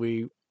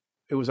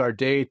 it was our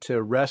day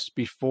to rest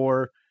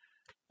before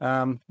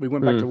we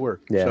went back to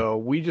work. Yeah. So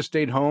we just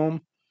stayed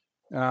home.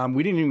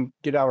 We didn't even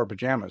get out of our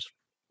pajamas.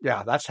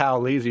 Yeah, that's how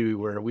lazy we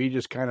were. We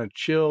just kind of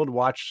chilled,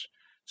 watched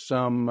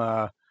some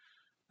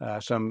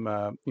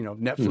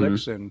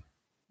Netflix and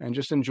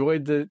just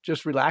enjoyed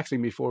just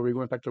relaxing before we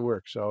went back to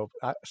work. So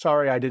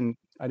sorry, I didn't.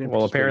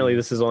 Well, apparently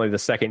this is only the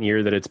second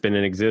year that it's been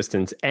in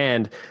existence.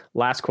 And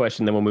last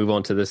question, then we'll move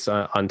on to this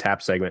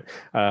Untapped segment.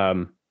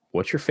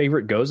 What's your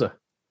favorite Goza?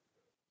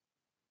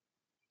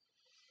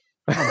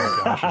 Oh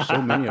my gosh, there's so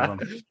many of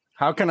them.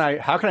 How can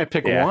I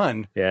pick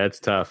one? Yeah, it's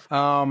tough.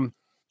 I'm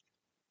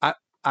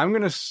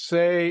gonna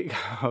say,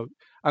 oh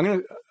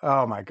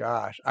my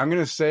gosh, I'm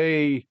gonna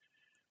say,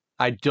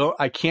 I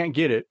can't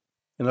get it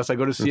unless I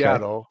go to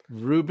Seattle.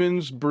 Okay.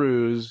 Reuben's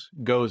Brews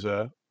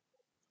Goza.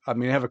 I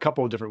mean, I have a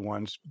couple of different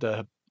ones.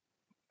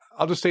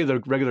 I'll just say the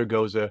regular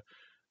Goza.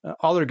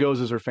 all their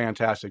Gozas are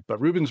fantastic, but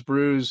Reuben's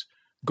Brews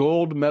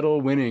gold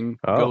medal winning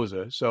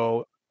Goza.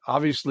 So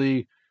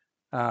obviously,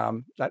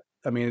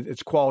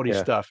 it's quality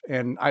stuff,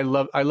 and I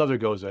love their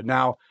Goza.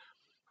 Now,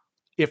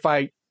 if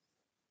I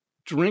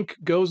drink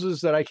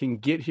Gozas that I can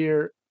get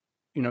here,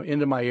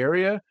 into my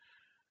area,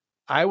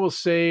 I will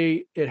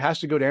say it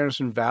has to go to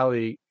Anderson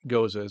Valley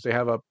Gozas. They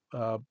have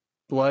a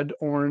blood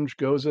orange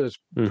Goza. It's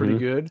pretty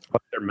good.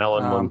 Their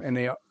melon one, and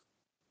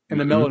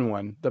the melon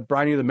one, the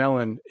briny of the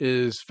melon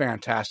is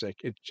fantastic.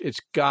 It's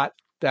got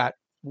that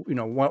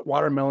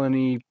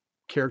watermelony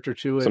character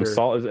to it. Some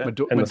salt and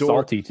the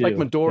salty too, like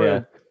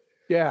Medora.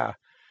 Yeah.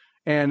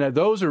 And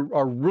those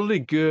are really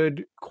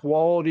good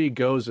quality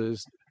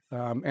Gozas.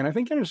 And I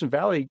think Anderson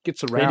Valley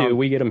gets around. They do.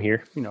 We get them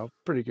here.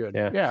 Pretty good.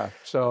 Yeah.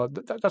 So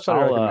that's what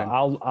I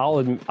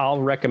recommend.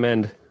 I'll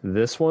recommend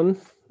this one.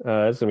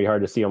 It's gonna be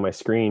hard to see on my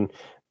screen,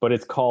 but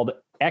it's called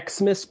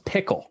Xmas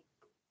Pickle.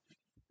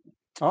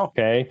 Oh,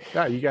 okay.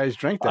 Yeah, you guys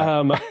drank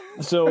that.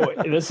 So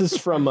this is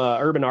from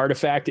Urban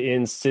Artifact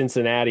in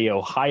Cincinnati,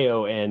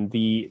 Ohio, and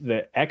the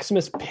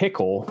Xmas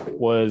Pickle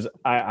was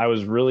I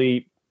was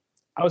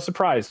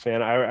surprised,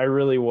 man. I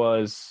really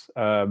was.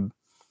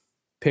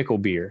 Pickle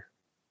beer.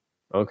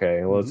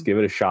 Okay, well, let's give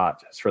it a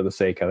shot just for the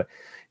sake of it.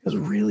 It was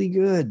really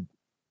good.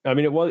 I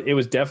mean, it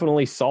was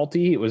definitely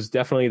salty. It was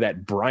definitely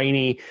that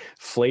briny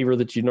flavor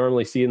that you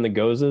normally see in the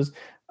Gozas.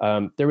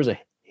 There was a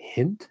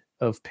hint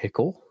of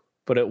pickle,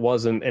 but it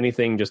wasn't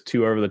anything just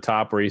too over the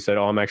top where you said,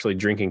 "Oh, I'm actually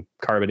drinking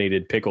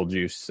carbonated pickle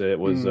juice." It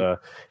was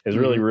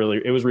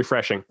really it was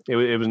refreshing.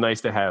 It was nice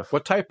to have.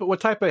 What type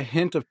of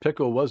hint of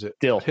pickle was it?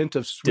 Dill. A hint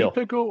of sweet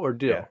pickle or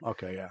dill? Yeah.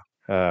 Okay, yeah.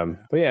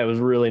 But yeah, it was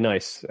really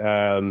nice.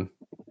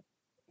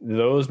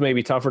 Those may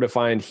be tougher to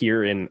find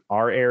here in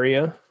our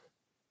area.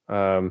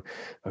 Man,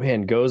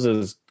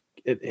 Goza's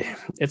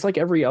it's like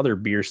every other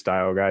beer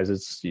style, guys.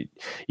 It's you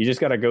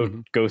just got to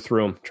go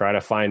through them, try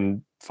to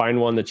find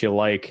one that you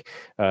like,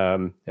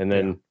 and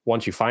then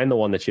once you find the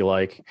one that you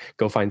like,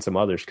 go find some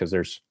others because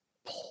there's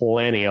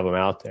plenty of them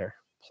out there.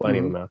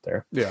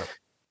 Yeah.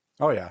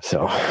 Oh yeah.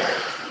 So,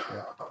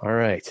 all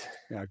right.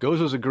 Yeah,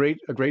 Goza's a great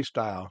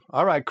style.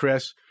 All right,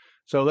 Chris.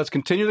 So let's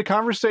continue the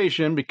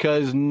conversation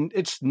because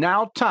it's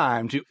now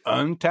time to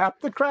untap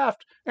the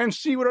craft and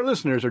see what our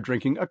listeners are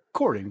drinking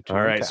according to.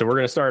 All right, so we're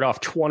going to start off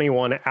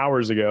 21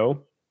 hours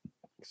ago.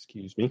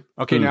 Excuse me.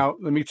 Okay, now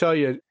let me tell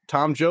you,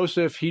 Tom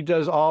Joseph, he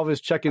does all of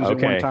his check-ins at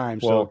one time.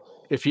 So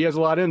if he has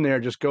a lot in there,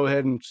 just go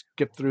ahead and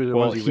skip through the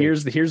ones he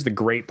here's the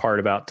great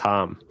part about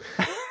Tom.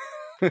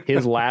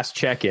 His last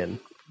check-in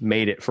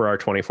made it for our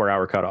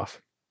 24-hour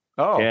cutoff.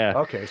 Oh, yeah.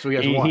 Okay. So he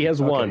has one. He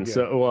has one.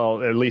 So,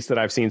 well, at least that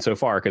I've seen so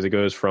far, because it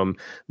goes from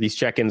these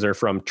check-ins are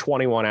from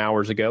 21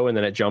 hours ago, and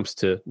then it jumps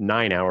to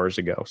 9 hours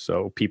ago.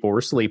 So people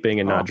were sleeping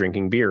and not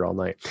drinking beer all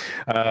night.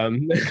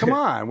 Come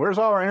on, where's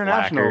all our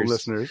international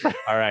listeners?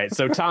 All right.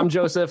 So Tom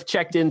Joseph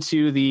checked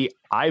into the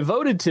I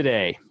Voted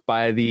Today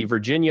by the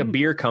Virginia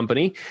Beer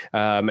Company,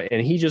 and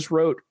he just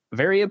wrote,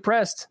 "Very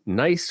impressed.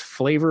 Nice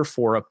flavor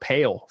for a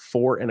pale,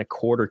 4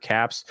 1/4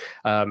 caps."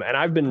 And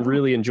I've been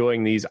really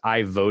enjoying these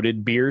I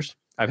Voted beers.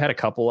 I've had a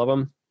couple of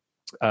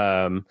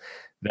them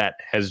that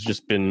has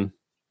just been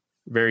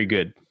very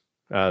good.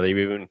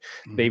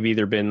 They've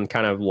either been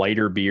kind of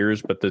lighter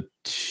beers, but the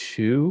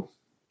two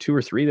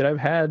or three that I've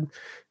had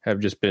have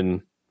just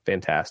been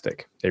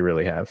fantastic. They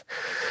really have.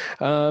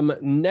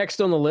 Next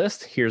on the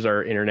list, here's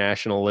our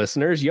international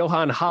listeners.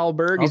 Johan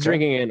Hallberg is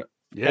drinking an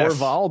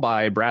Orval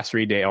by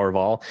Brasserie des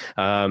Orval.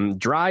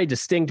 Dry,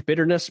 distinct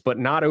bitterness, but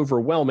not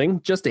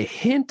overwhelming. Just a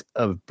hint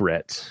of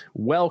Brett.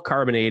 Well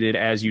carbonated,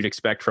 as you'd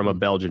expect from a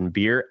Belgian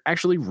beer.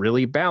 Actually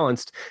really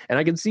balanced, and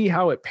I can see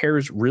how it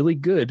pairs really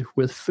good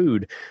with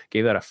food.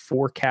 Gave that a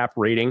 4 cap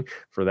rating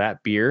for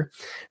that beer.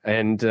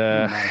 And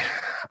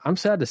I'm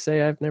sad to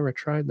say I've never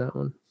tried that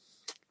one.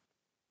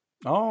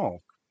 Oh,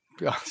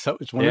 so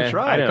it's one to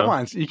try. Come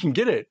on, you can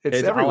get it. It's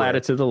everywhere. I'll add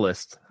it to the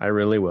list. I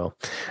really will.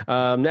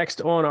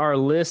 Next on our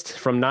list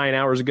from 9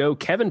 hours ago,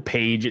 Kevin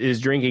Page is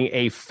drinking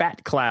a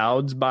Fat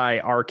Clouds by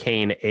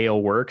Arcane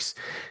Ale Works.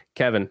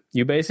 Kevin,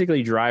 you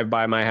basically drive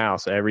by my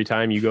house every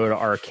time you go to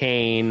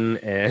Arcane,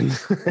 and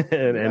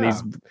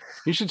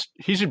he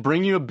should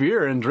bring you a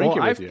beer and drink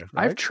it with you.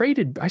 Right?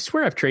 I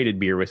swear I've traded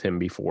beer with him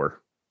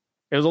before.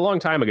 It was a long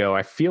time ago.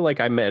 I feel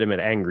like I met him at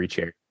Angry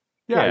Chair.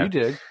 Yeah,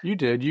 you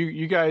did.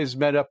 You guys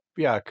met up,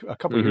 a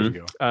couple of years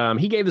ago.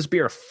 He gave this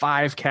beer a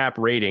 5 cap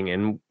rating,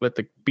 and with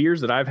the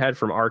beers that I've had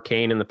from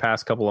Arcane in the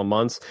past couple of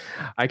months,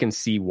 I can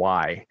see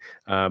why.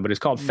 But it's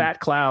called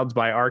Fat Clouds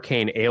by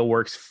Arcane Ale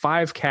Works,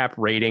 5 cap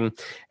rating,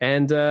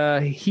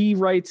 and he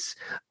writes,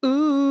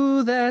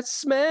 "Ooh, that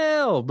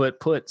smell," but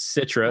put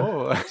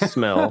Citra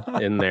smell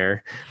in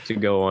there to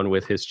go on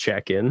with his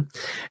check-in.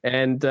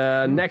 And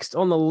next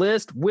on the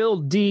list, Will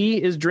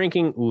D is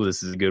drinking. Ooh,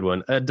 this is a good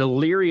one. A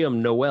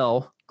Delirium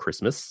Noel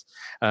Christmas.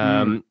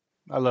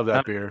 I love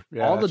that beer.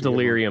 Yeah, all the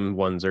Delirium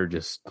ones are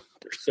they're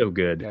so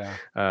good.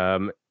 Yeah.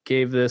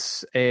 Gave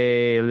this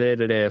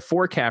a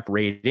 4 cap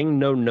rating.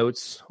 No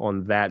notes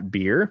on that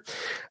beer.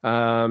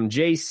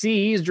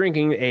 JC is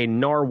drinking a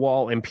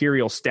Narwhal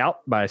Imperial Stout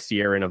by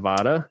Sierra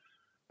Nevada.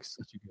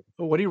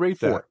 What do you rate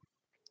that?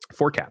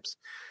 4 caps.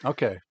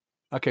 Okay.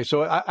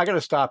 So I got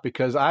to stop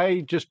because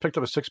I just picked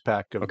up a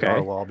 6-pack of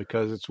Narwhal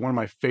because it's one of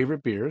my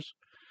favorite beers.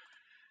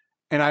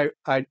 And I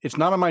it's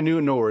not on my new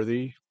and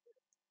noteworthy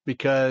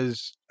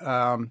because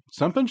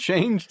something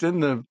changed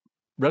in the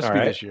recipe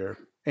this year.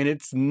 And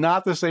it's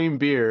not the same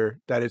beer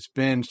that it's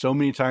been so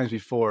many times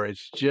before.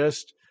 It's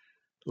just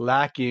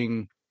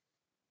lacking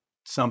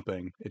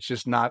something. It's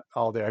just not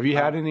all there. Have you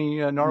had any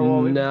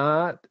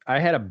Narwhal? I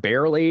had a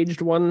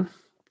barrel-aged one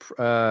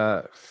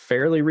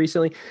fairly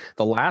recently.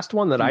 The last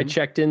one that I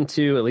checked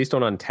into, at least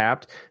on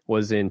Untapped,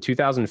 was in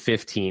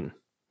 2015.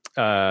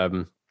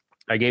 I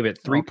gave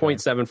it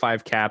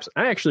 3.75 caps.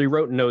 I actually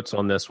wrote notes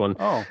on this one.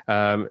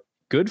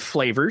 Good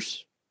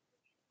flavors,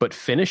 but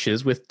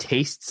finishes with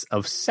tastes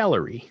of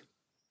celery.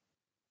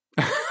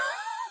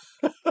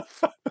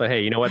 But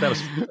hey, you know what? That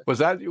was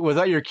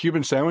that your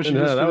Cuban sandwich?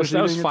 No, that was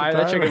 5.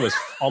 That chicken was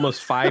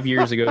almost 5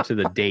 years ago to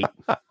the date.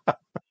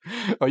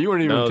 Oh, you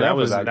weren't even. No, that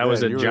was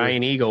a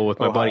Giant Eagle with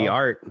my buddy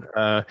Art,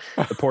 the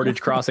Portage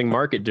Crossing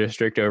Market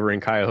District over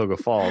in Cuyahoga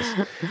Falls.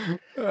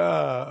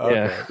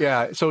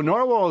 Yeah. So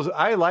Narwhals,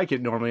 I like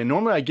it normally, and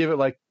normally I give it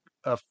like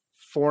a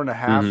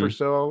 4.5 or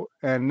so,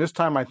 and this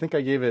time I think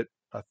I gave it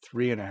a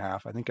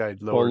 3.5. I think I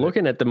lowered. Well,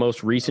 looking at the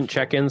most recent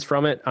check-ins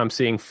from it, I'm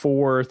seeing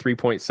 4,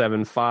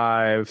 3.75,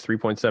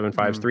 3.75,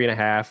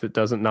 3.5. It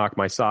doesn't knock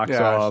my socks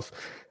off.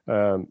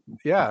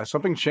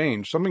 Something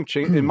changed.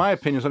 In my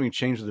opinion, something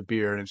changed with the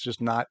beer, and it's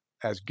just not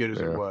as good as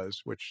it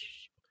was,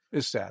 which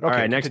is sad. Okay, all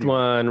right, next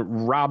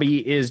one. Robbie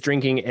is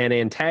drinking an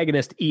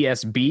Antagonist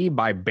ESB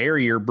by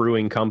Barrier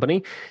Brewing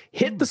Company.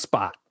 Hit the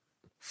spot.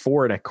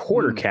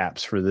 4.25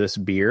 caps for this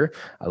beer.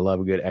 I love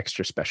a good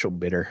extra special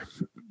bitter.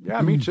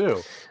 Yeah, me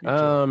too.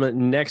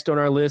 Next on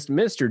our list,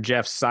 Mr.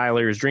 Jeff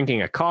Seiler is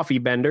drinking a Coffee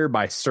Bender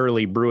by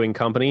Surly Brewing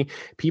Company.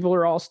 People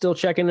are all still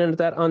checking in at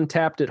that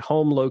Untapped at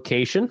home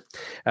location.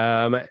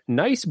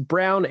 Nice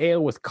brown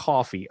ale with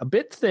coffee, a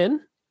bit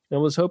thin. I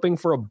was hoping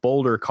for a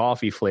bolder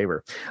coffee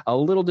flavor. A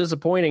little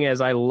disappointing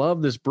as I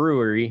love this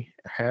brewery,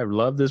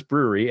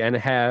 and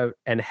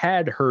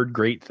had heard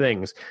great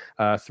things.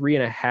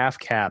 3.5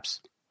 caps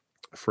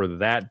for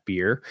that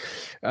beer.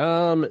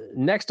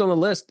 Next on the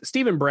list,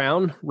 Stephen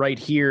Brown, right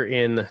here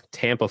in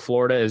Tampa,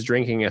 Florida, is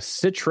drinking a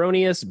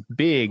Citronius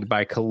Big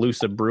by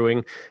Calusa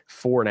Brewing.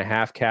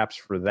 4.5 caps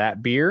for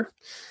that beer.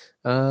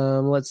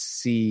 Let's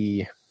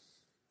see.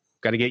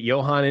 Got to get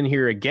Johan in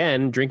here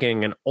again,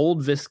 drinking an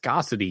Old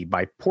Viscosity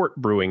by Port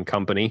Brewing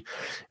Company.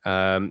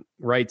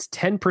 Writes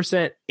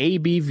 10%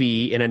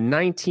 ABV in a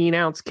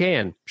 19-ounce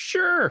can.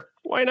 Sure,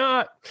 why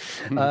not?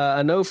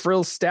 A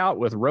no-frills stout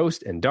with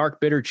roast and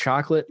dark bitter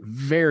chocolate.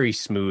 Very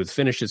smooth.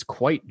 Finishes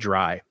quite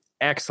dry.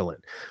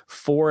 Excellent.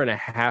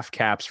 4.5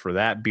 caps for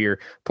that beer.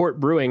 Port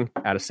Brewing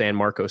out of San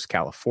Marcos,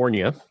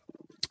 California.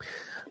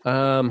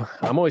 I'm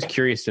always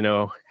curious to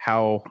know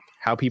how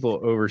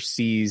people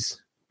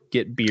overseas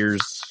get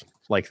beers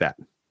like that.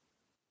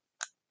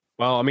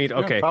 Well, I mean,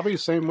 okay, probably the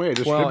same way.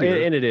 Well,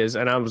 and it is.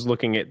 And I was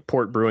looking at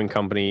Port Brewing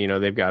Company. You know,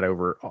 they've got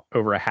over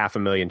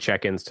 500,000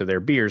 check-ins to their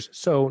beers.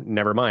 So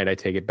never mind, I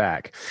take it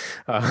back.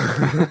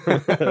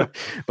 But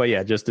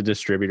yeah, just a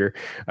distributor.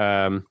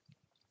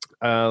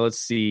 Let's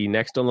see.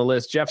 Next on the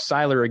list, Jeff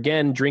Seiler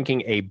again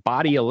drinking a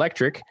Body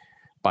Electric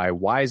by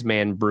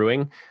Wiseman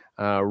Brewing.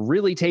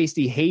 Really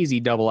tasty,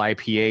 hazy double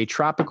IPA,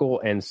 tropical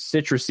and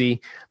citrusy.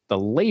 The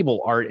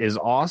label art is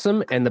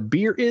awesome, and the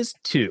beer is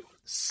too.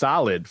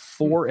 Solid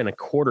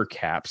 4.25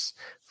 caps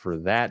for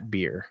that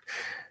beer.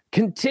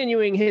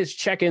 Continuing his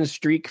check-in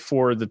streak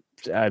for the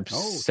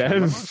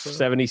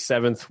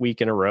 77th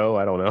week in a row.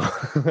 I don't know.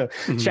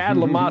 Chad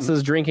Lamassa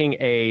is drinking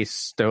a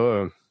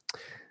Stone.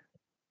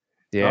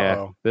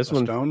 Yeah, this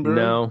one. Stone brew?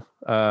 No.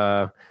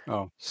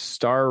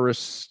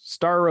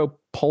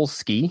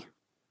 Staropolsky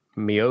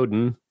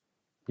Mioden.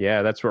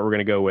 Yeah, that's what we're going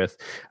to go with.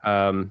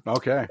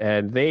 Okay.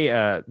 And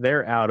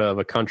they're out of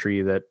a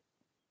country that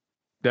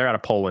they're out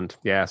of Poland.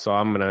 Yeah, so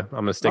I'm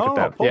gonna stick with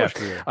that. Polish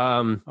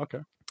yeah. Okay.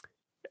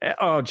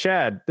 Oh,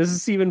 Chad, this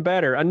is even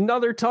better.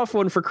 Another tough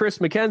one for Chris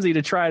McKenzie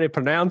to try to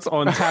pronounce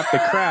on Tap the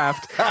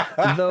Craft,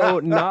 though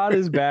not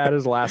as bad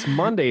as last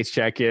Monday's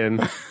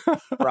check-in.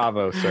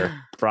 Bravo, sir.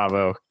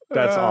 Bravo.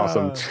 That's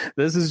awesome.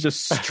 This is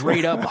just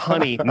straight up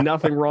honey.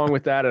 Nothing wrong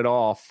with that at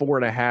all.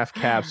 4.5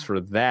 caps for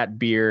that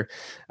beer.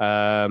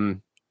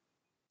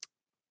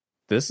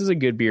 This is a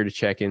good beer to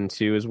check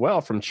into as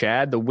well from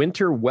Chad. The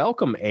Winter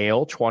Welcome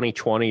Ale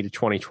 2020 to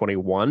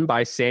 2021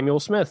 by Samuel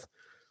Smith.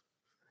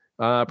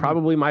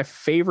 Probably my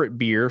favorite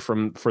beer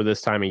for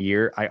this time of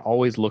year. I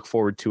always look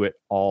forward to it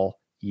all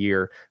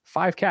year.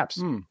 5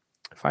 caps.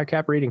 5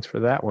 cap ratings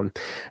for that one.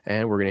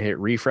 And we're going to hit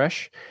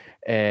refresh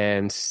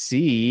and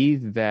see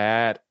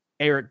that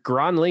Eric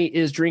Gronley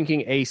is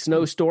drinking a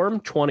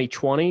Snowstorm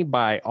 2020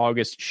 by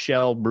August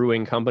Shell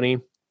Brewing Company.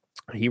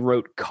 He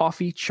wrote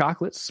coffee,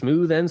 chocolate,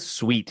 smooth and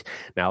sweet.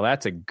 Now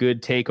that's a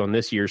good take on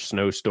this year's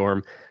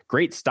Snowstorm.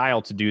 Great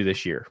style to do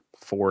this year.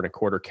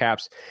 4.25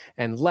 caps.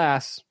 And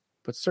last,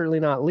 but certainly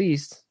not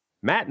least,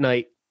 Matt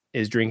Knight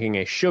is drinking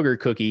a sugar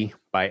cookie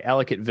by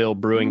Ellicottville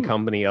Brewing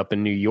Company up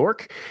in New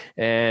York.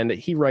 And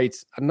he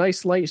writes, a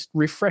nice, light,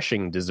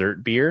 refreshing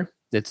dessert beer.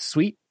 It's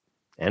sweet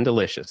and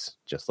delicious,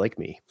 just like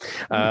me.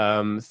 3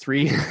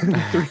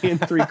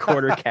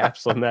 3/4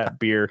 caps on that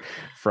beer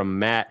from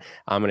Matt.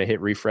 I'm going to hit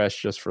refresh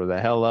just for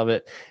the hell of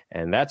it.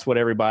 And that's what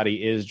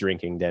everybody is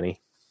drinking, Denny.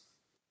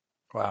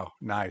 Wow.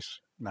 Nice.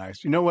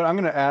 You know what? I'm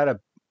going to add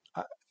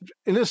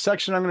in this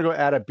section, I'm going to go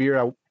add a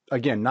beer.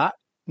 Again, not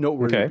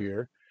noteworthy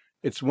beer.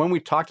 It's one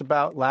we talked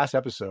about last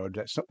episode.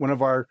 That's one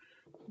of our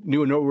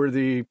new and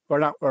noteworthy,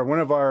 or one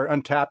of our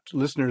untapped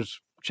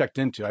listeners checked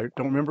into. I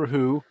don't remember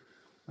who.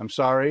 I'm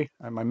sorry.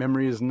 My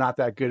memory is not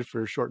that good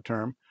for short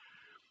term.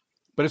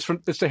 But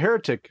it's the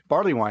Heretic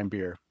barley wine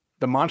beer,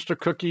 the Monster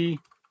Cookie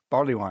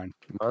barley wine.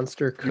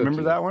 Monster Cookie. You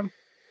remember that one?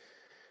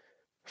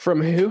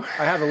 From who?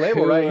 I have a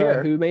label right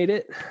here. Who made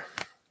it?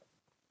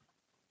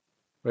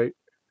 Wait,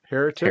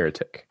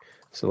 Heretic.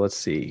 So let's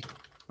see.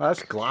 Oh,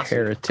 that's glossy.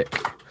 Heretic.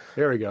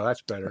 There we go.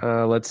 That's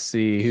better. Let's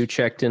see who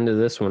checked into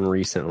this one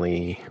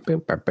recently.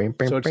 So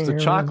it's the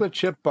chocolate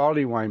chip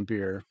barley wine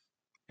beer.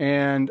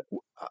 And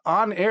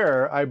on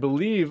air, I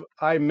believe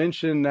I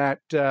mentioned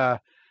that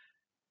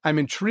I'm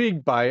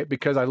intrigued by it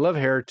because I love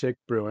Heretic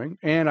Brewing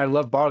and I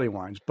love barley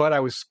wines. But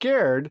I was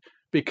scared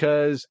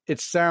because it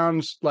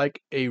sounds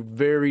like a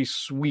very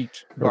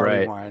sweet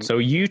barley wine. So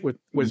you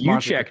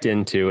checked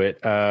into it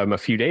a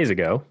few days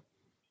ago.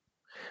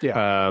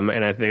 Yeah.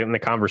 And I think the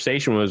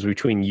conversation was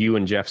between you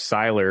and Jeff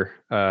Seiler.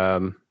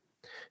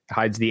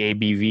 Hides the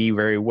ABV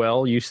very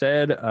well, you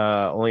said.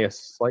 Only a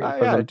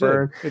slight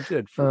burn. It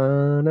did.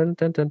 For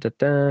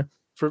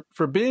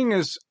being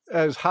as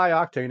high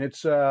octane,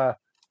 it's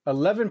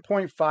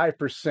 11.5%,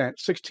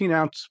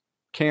 16-ounce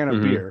can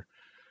of beer.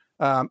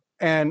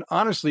 And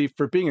honestly,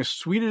 for being as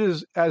sweet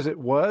as it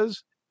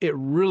was, it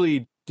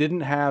really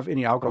didn't have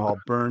any alcohol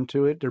burn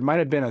to it. There might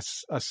have been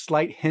a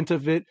slight hint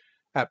of it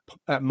at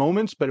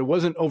moments, but it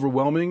wasn't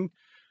overwhelming.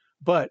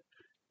 But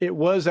it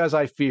was as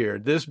I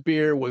feared. This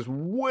beer was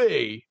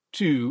way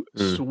too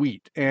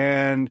sweet.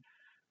 And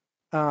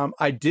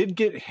I did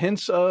get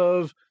hints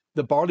of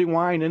the barley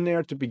wine in there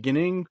at the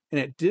beginning, and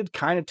it did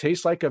kind of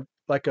taste like a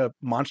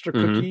Monster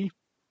Cookie,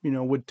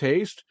 would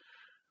taste.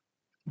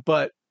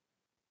 But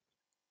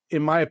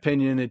in my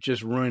opinion, it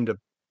just ruined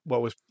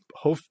what was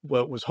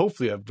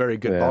hopefully a very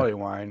good barley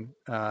wine,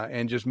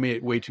 and just made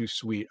it way too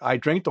sweet. I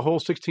drank the whole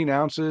 16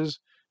 ounces.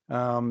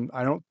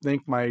 I don't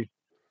think my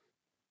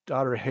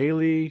daughter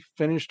Haley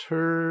finished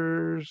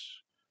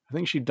hers. I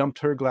think she dumped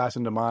her glass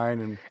into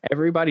mine, and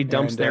everybody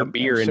dumps their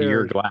beer into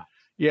your glass.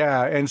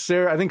 Yeah, and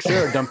I think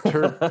Sarah dumped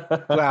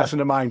her glass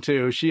into mine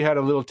too. She had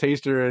a little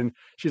taster, and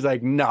she's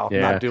like, "No,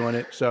 not doing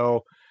it."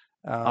 So,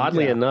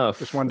 oddly enough,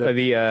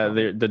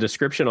 the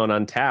description on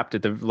Untapped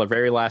at the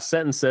very last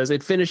sentence says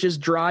it finishes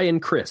dry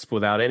and crisp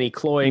without any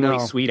cloyingly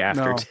sweet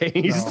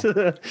aftertaste.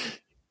 No.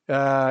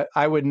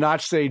 I would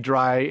not say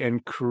dry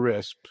and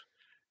crisp.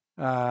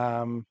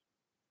 I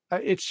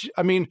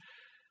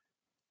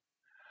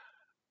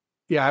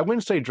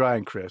wouldn't say dry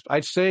and crisp.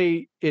 I'd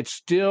say it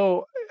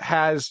still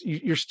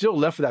you're still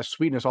left with that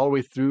sweetness all the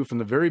way through from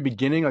the very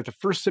beginning. Like the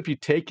first sip you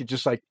take, it's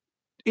just like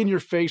in your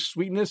face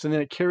sweetness, and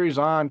then it carries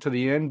on to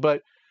the end.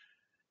 But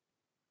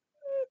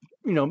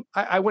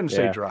I wouldn't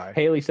say dry.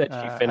 Haley said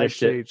she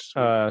finished it.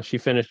 She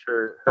finished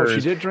hers. Oh,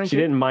 she did drink it? She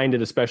didn't mind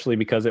it, especially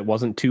because it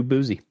wasn't too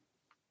boozy.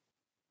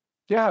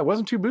 Yeah, it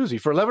wasn't too boozy.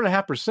 For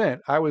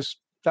 11.5%,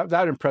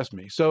 that impressed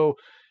me. So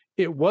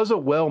it was a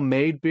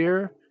well-made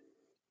beer.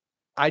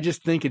 I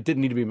just think it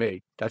didn't need to be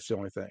made. That's the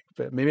only thing.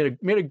 But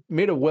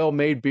made a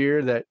well-made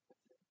beer that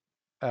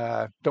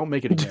don't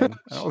make it again.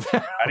 How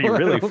do you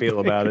really feel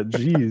about it?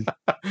 Jeez.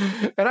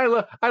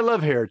 And I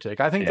love Heretic.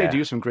 I think they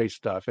do some great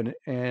stuff.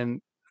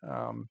 And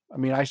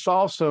I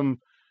saw some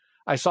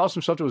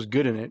stuff that was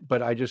good in it,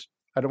 but I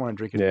don't want to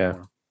drink it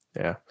anymore.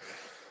 Yeah.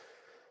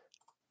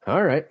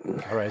 All right.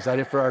 Is that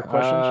it for our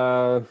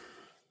questions?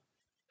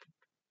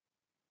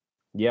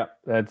 Yeah,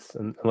 that's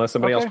unless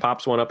somebody else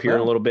pops one up here in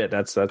a little bit.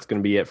 That's going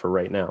to be it for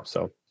right now.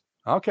 So,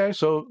 okay,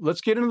 so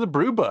let's get into the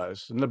Brew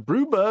Buzz. And the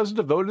Brew Buzz is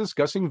devoted to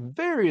discussing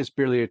various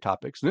beer-related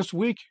topics. And this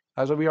week,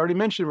 as we already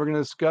mentioned, we're going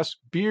to discuss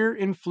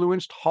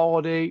beer-influenced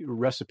holiday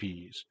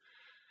recipes.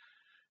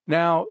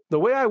 Now, the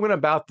way I went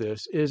about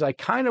this is I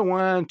kind of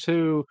wanted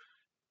to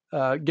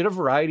get a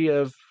variety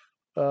of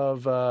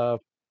what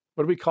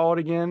do we call it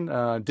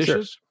again?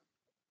 Dishes.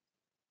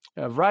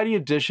 Sure. A variety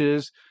of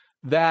dishes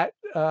that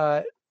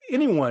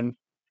anyone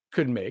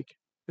could make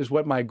is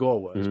what my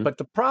goal was. But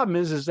the problem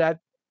is that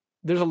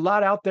there's a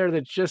lot out there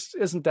that just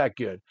isn't that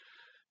good.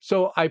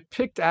 So I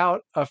picked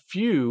out a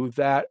few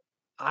that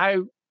I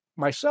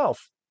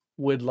myself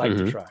would like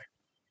to try.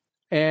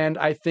 And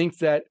I think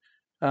that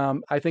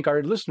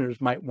our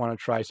listeners might want to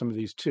try some of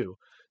these too.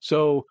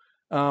 So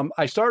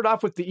I started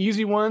off with the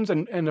easy ones,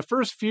 and the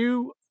first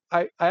few,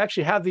 I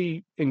actually have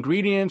the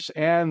ingredients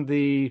and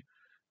the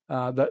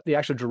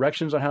actual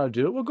directions on how to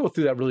do it. We'll go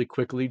through that really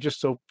quickly just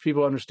so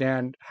people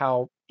understand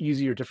how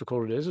easy or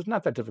difficult it is. It's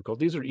not that difficult.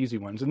 These are easy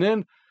ones. And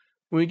then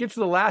when we get to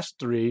the last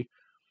three,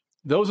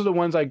 those are the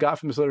ones I got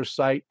from this other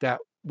site that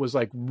was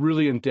like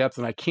really in depth,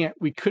 and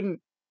we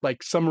couldn't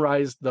like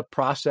summarize the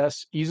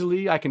process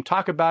easily. I can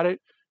talk about it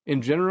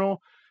in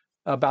general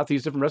about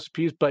these different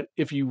recipes, but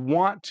if you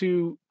want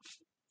to,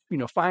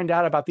 find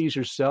out about these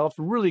yourself,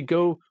 really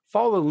go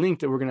follow the link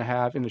that we're going to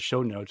have in the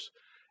show notes,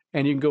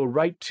 and you can go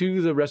right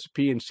to the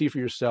recipe and see for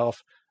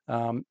yourself.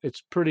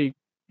 It's pretty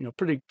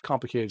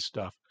complicated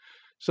stuff.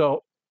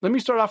 So let me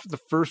start off with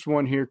the first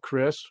one here,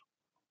 Chris.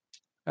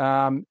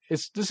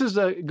 This is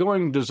a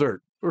going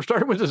dessert. We're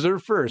starting with dessert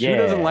first. Yeah. Who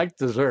doesn't like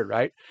dessert,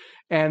 right?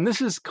 And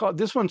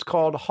this one's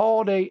called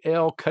Holiday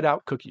Ale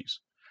Cutout Cookies.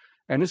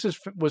 And this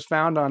was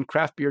found on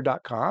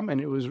craftbeer.com, and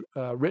it was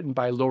written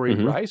by Lori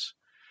Rice.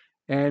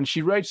 And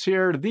she writes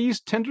here, these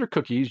tender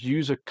cookies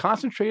use a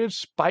concentrated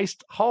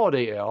spiced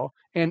holiday ale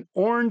and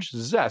orange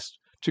zest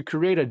to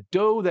create a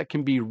dough that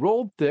can be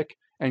rolled thick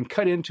and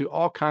cut into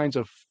all kinds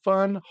of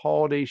fun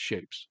holiday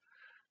shapes.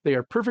 They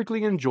are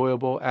perfectly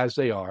enjoyable as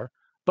they are,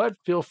 but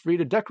feel free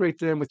to decorate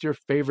them with your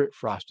favorite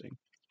frosting.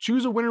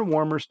 Choose a winter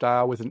warmer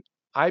style with an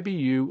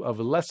IBU of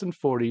less than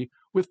 40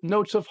 with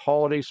notes of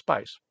holiday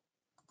spice.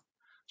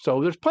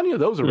 So there's plenty of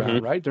those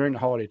around, right, during the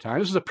holiday time.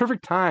 This is a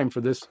perfect time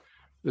for this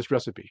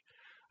recipe.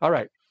 All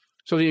right.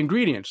 So the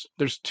ingredients,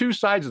 there's two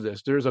sides of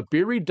this. There's a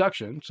beer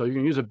reduction. So you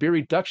can use a beer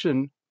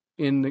reduction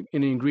in the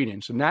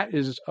ingredients, and that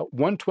is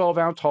one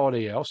 12-ounce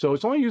holiday ale. So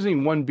it's only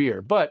using one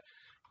beer, but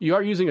you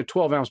are using a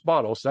 12-ounce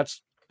bottle. So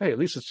that's, hey, at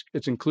least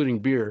it's including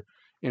beer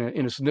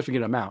in a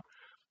significant amount.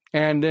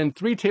 And then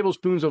 3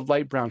 tablespoons of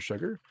light brown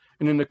sugar.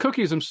 And then the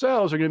cookies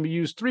themselves are going to be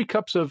used 3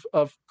 cups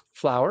of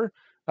flour,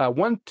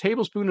 1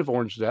 tablespoon of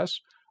orange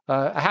zest,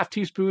 a half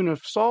teaspoon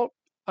of salt,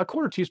 a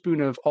quarter teaspoon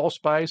of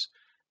allspice,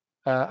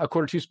 a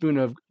quarter teaspoon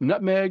of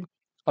nutmeg,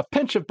 a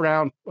pinch of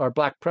brown or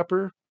black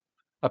pepper,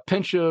 a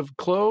pinch of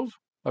clove,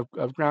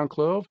 of ground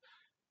clove.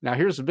 Now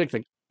here's the big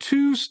thing: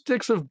 2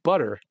 sticks of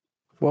butter.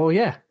 Well,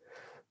 yeah.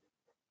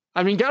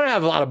 I mean, you got to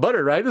have a lot of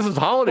butter, right? This is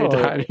holiday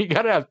time. You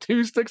got to have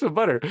 2 sticks of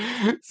butter.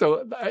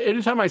 So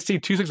anytime I see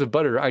 2 sticks of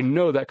butter, I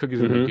know that cookie's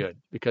going to be good,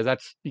 because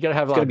you got to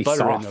have a lot of butter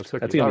soft. in those cookies.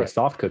 That's going to be a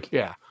soft cookie.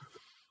 Yeah.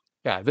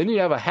 Yeah. Then you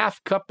have a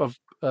half cup of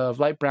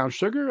light brown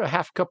sugar, a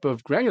half cup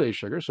of granulated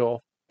sugar.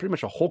 So pretty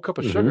much a whole cup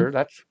of sugar.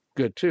 That's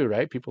good too,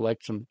 right? People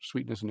like some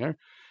sweetness in there.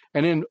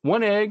 And then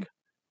 1 egg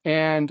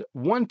and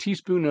 1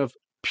 teaspoon of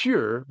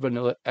pure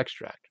vanilla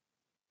extract.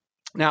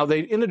 Now,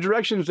 in the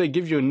directions, they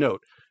give you a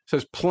note. It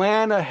says,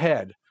 plan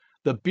ahead.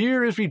 The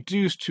beer is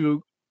reduced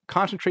to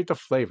concentrate the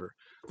flavor.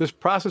 This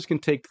process can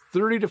take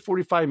 30 to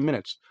 45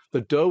 minutes.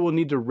 The dough will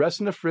need to rest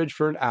in the fridge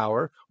for an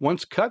hour.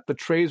 Once cut, the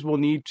trays will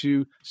need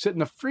to sit in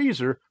the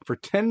freezer for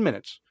 10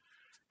 minutes.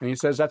 And he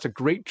says that's a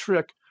great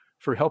trick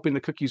for helping the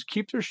cookies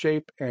keep their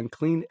shape and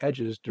clean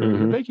edges during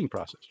the baking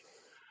process.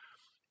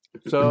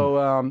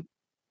 So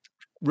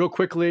real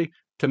quickly,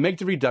 to make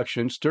the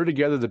reduction, stir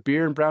together the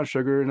beer and brown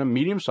sugar in a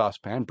medium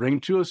saucepan, bring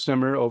to a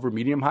simmer over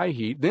medium-high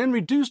heat, then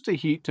reduce the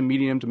heat to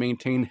medium to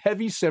maintain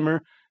heavy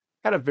simmer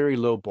at a very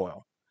low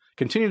boil.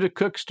 Continue to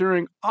cook,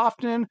 stirring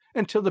often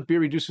until the beer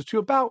reduces to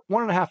about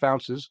 1.5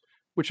 ounces,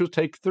 which will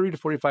take 30 to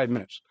 45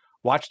 minutes.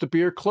 Watch the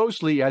beer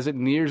closely as it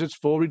nears its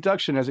full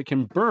reduction, as it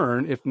can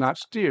burn if not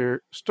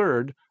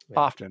stirred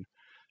often.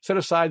 Set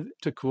aside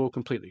to cool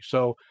completely.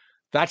 So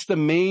that's the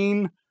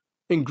main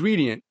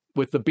ingredient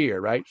with the beer,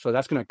 right? So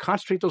that's going to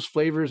concentrate those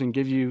flavors and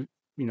give you,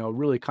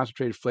 really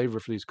concentrated flavor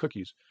for these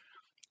cookies.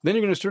 Then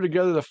you're going to stir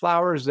together the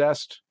flour,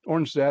 zest,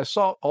 orange zest,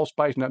 salt,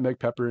 allspice, nutmeg,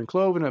 pepper, and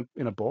clove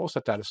in a bowl.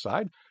 Set that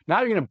aside. Now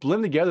you're going to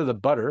blend together the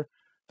butter,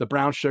 the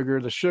brown sugar,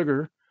 the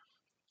sugar,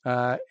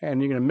 and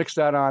you're going to mix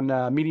that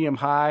on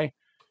medium-high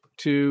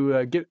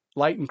to get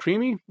light and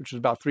creamy, which is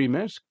about 3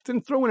 minutes.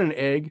 Then throw in an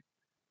egg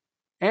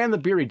and the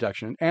beer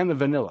reduction and the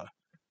vanilla.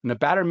 And the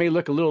batter may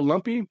look a little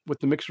lumpy. With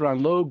the mixer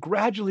on low,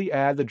 gradually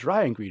add the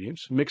dry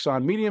ingredients. Mix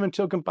on medium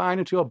until combined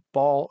into a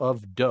ball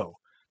of dough.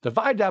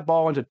 Divide that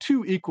ball into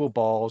 2 equal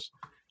balls.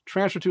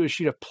 Transfer to a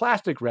sheet of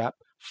plastic wrap.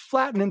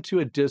 Flatten into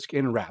a disc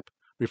and wrap.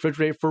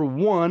 Refrigerate for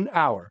 1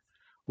 hour.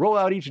 Roll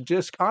out each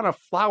disc on a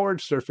floured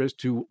surface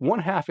to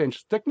 1/2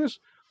 inch thickness.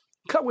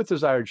 Cut with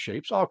desired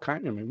shapes.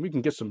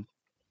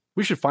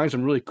 We should find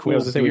some really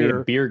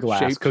cool beer glass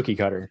shapes. Cookie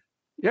cutter.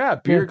 Yeah,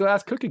 beer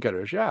glass cookie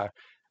cutters. Yeah.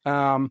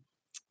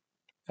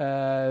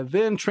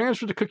 Then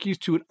transfer the cookies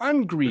to an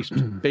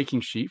ungreased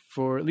baking sheet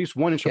for at least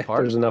 1 inch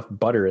apart. There's enough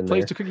butter in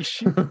Place there. the cookie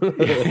sheet.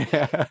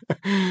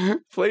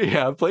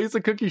 Place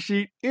the cookie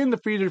sheet in the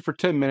freezer for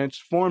 10 minutes.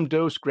 Form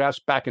dough scraps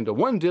back into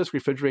 1 disc.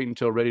 Refrigerate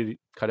until ready to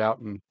cut out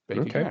and bake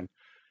again.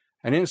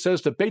 And then it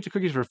says to bake the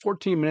cookies for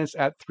 14 minutes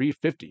at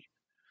 350.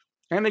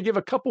 And they give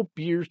a couple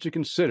beers to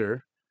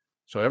consider.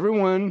 So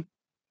everyone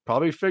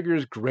probably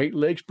figures Great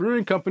Lakes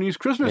Brewing Company's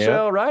Christmas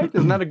Ale, right?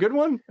 Isn't that a good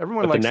one?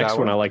 Everyone likes that one. The next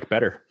one I like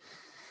better.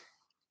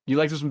 You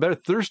like this one better?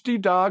 Thirsty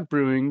Dog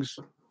Brewing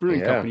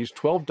Company's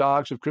 12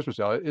 Dogs of Christmas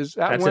Ale. Is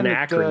that That's one in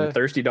Akron.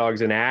 Thirsty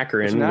Dog's in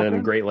Akron, and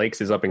then Great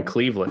Lakes is up in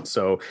Cleveland.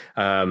 So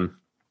I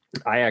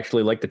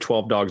actually like the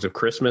 12 Dogs of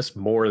Christmas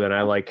more than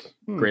I like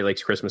Great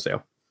Lakes Christmas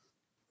Ale.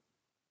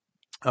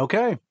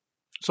 Okay.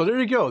 So there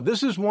you go.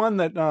 This is one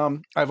that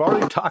I've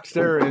already talked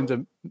Sarah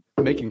into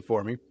making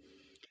for me.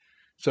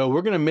 So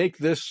we're going to make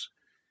this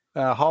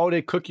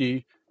holiday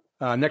cookie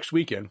next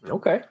weekend.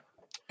 Okay.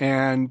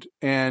 And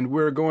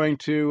we're going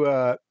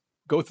to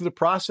go through the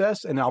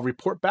process, and I'll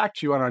report back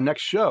to you on our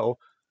next show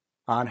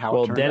on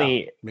how it turned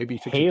Denny, out. Maybe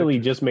Haley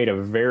just made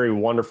a very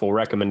wonderful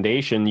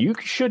recommendation. You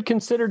should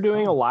consider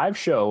doing a live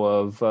show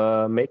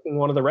of making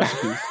one of the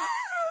recipes.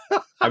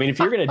 I mean, if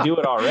you're going to do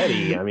it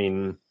already, I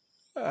mean...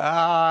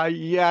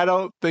 I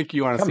don't think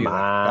you want to see that.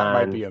 That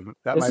might be a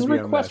this is a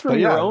request from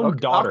your own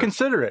daughter. I'll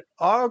consider it.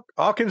 I'll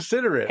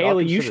consider it.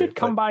 Haley, you should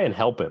come by and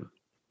help him.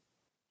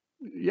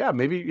 Yeah,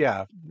 maybe.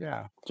 Yeah.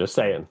 Just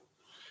saying.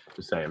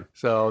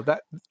 So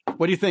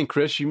what do you think,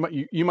 Chris? You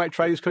might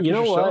try these cookies. You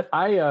know yourself? what?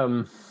 I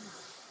don't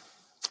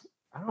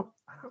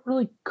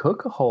really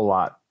cook a whole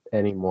lot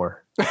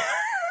anymore.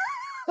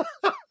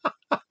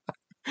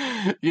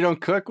 You don't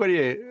cook? What do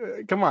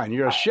you? Come on,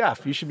 you're a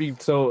chef. You should be.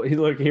 So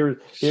look here.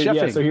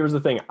 Yeah. So here's the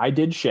thing. I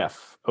did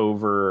chef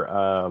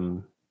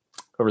over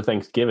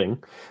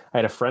Thanksgiving. I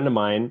had a friend of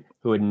mine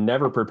who had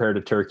never prepared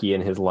a turkey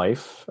in his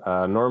life.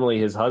 Normally,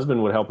 his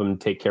husband would help him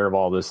take care of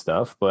all this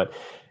stuff, but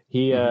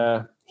he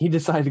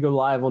decided to go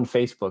live on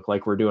Facebook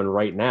like we're doing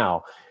right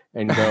now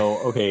and go,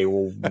 okay,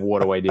 well,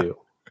 what do I do?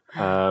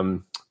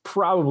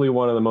 Probably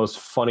one of the most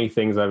funny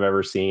things I've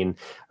ever seen.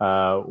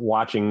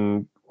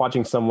 Watching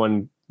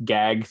someone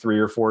gag 3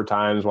 or 4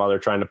 times while they're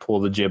trying to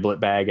pull the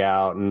giblet bag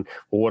out, and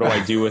well, what do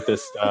I do with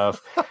this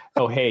stuff?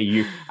 Oh,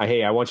 I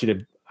want you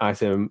to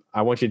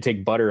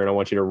take butter and I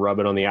want you to rub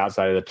it on the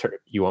outside of the turkey.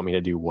 You want me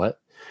to do what?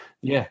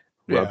 Yeah,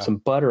 rub some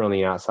butter on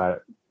the outside.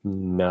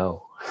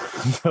 No.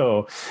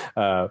 So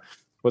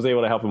was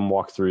able to help him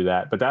walk through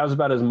that, but that was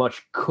about as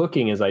much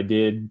cooking as I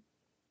did.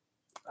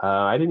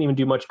 I didn't even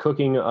do much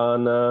cooking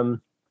on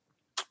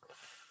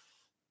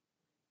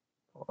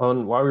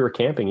while we were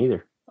camping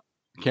either.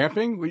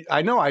 Camping?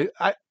 I know. I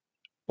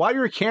while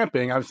you were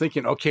camping, I was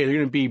thinking, okay, they're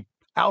going to be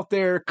out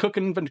there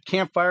cooking the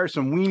campfire,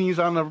 some weenies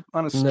on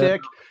a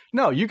stick.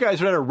 No, you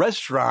guys are at a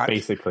restaurant,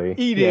 basically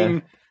eating.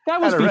 Yeah. That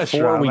was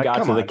before we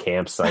got to the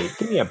campsite.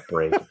 Give me a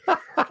break.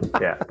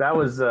 Yeah, that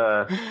was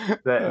So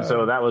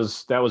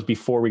that was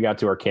before we got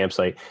to our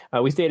campsite.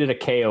 We stayed at a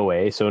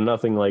KOA, so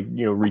nothing like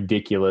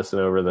ridiculous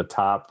and over the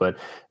top. But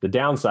the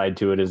downside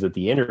to it is that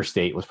the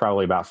interstate was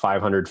probably about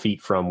 500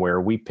 feet from where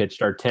we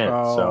pitched our tent.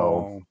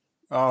 So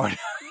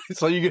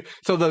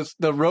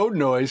the road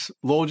noise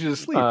lulled you to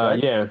sleep,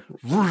 right? Yeah.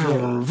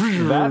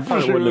 That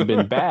part wouldn't have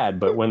been bad,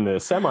 but when the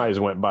semis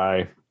went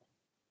by,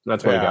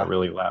 that's when it got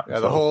really loud.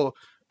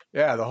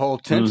 Yeah, the whole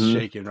tent's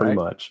shaking, right? Pretty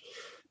much.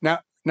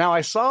 Now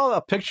I saw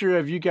a picture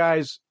of you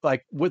guys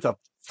like with a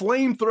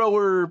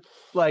flamethrower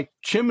like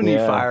chimney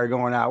fire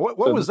going out.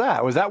 What was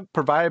that? Was that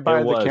provided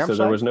by the campsite? So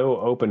there was no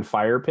open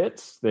fire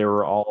pits. They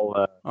were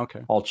all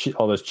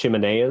all those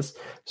chimeneas.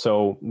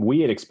 So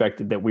we had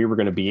expected that we were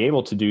going to be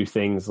able to do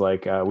things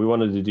like we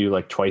wanted to do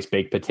like twice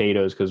baked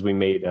potatoes because we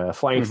made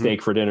flank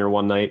steak for dinner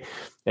one night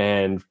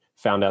and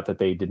found out that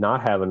they did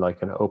not have an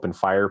open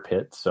fire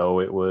pit. So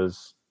it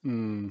was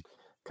kind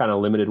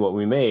of limited what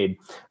we made.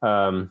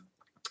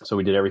 So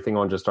we did everything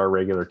on just our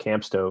regular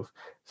camp stove.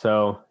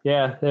 So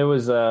yeah, it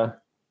was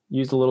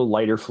used a little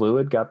lighter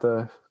fluid, got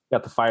the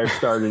fire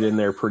started in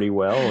there pretty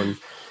well,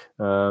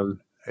 and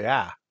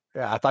yeah.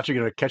 I thought you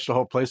were going to catch the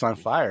whole place on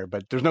fire,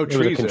 but there's no trees.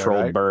 It was a controlled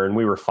there, right? burn.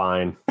 We were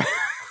fine.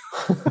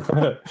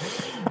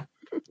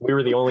 We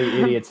were the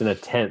only idiots in a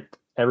tent.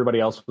 Everybody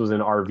else was in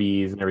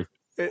RVs and everything.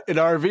 In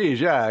RVs,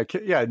 yeah.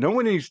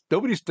 Nobody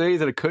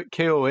stays at a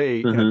KOA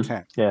in a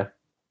tent. Yeah,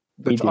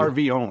 that's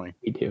RV only.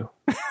 We do.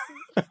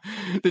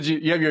 Did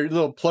you have your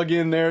little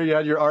plug-in there? You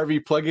had your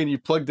RV plug-in. You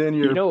plugged in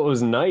your. It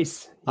was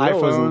nice.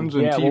 iPhones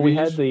and TVs. Well, we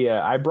had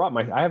I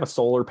have a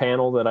solar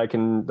panel that I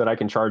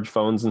can charge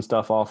phones and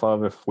stuff off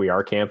of if we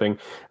are camping.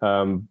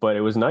 But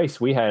it was nice.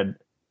 We had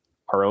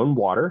our own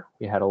water.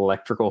 We had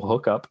electrical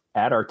hookup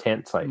at our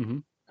tent site.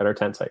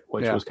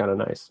 Which was kind of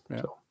nice.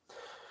 Yeah. So.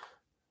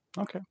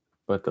 Okay.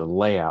 But the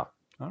layout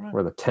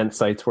where the tent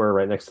sites were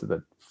right next to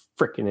the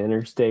freaking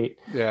interstate.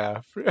 Yeah.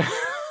 Right.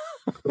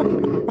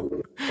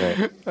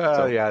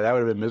 That would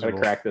have been miserable.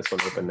 I'm gonna crack this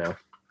one open now.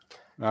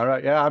 All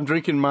right. Yeah, I'm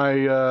drinking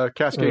my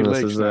Cascade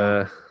Lakes. This is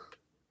a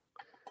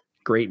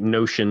great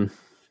notion.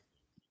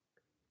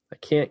 I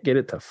can't get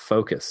it to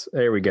focus.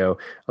 There we go.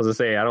 I was gonna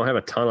say I don't have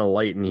a ton of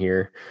light in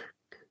here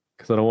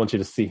because I don't want you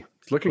to see.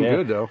 It's looking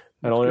good though.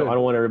 I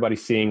don't want everybody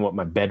seeing what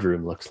my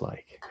bedroom looks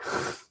like.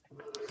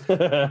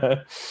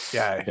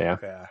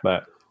 Yeah.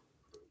 But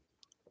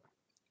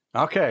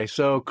okay,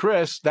 so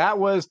Chris, that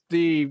was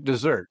the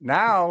dessert.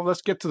 Now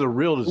let's get to the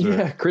real dessert.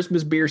 Yeah,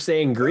 Christmas beer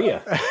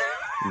sangria.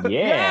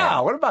 Yeah.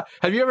 What about?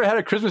 Have you ever had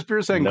a Christmas beer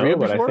sangria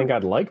before? But I think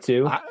I'd like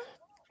to.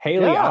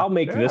 Haley, I'll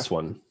make this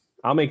one.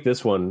 I'll make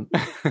this one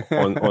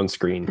on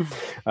screen.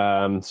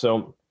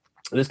 So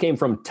this came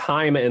from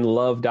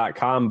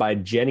timeandlove.com by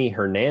Jenny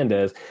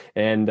Hernandez.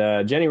 And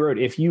Jenny wrote,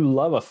 if you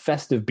love a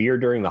festive beer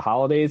during the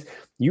holidays,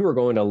 you are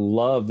going to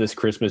love this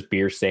Christmas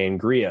beer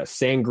sangria.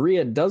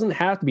 Sangria doesn't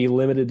have to be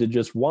limited to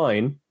just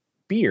wine.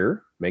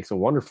 beer makes a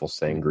wonderful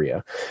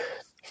sangria.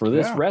 For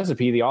this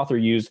recipe, the author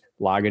used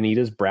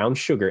Lagunitas Brown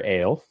Sugar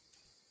Ale,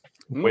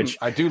 which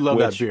I do love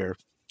that beer.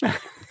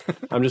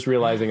 I'm just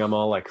realizing I'm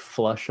all like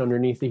flush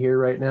underneath here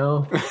right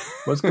now.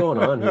 What's going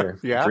on here?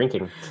 Yeah.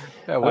 Drinking.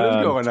 Yeah, what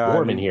is going on? It's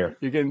warm in here.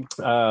 You can.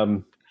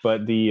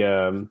 But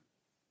the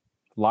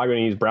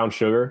Lagunitas Brown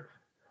Sugar,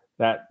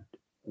 that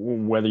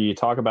whether you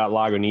talk about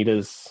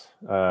Lagunitas,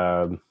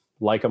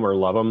 like them or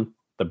love them,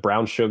 the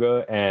brown sugar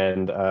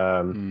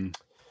and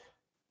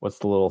what's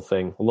the little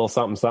thing? A little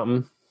something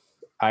something.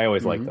 I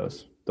always like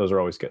those. Those are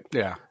always good.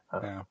 Yeah.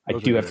 I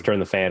do have to turn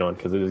the fan on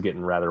because it is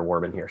getting rather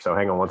warm in here. So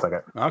hang on one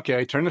second.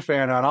 Okay, turn the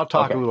fan on. I'll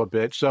talk a little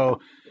bit.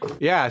 So,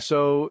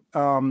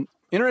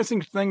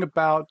 interesting thing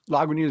about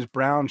Lagunitas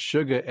Brown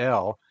Sugar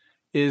Ale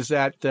is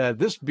that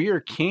this beer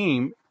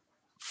came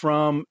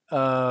from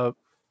a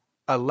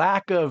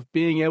lack of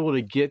being able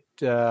to get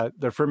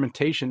their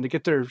fermentation, to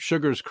get their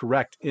sugars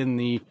correct in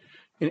the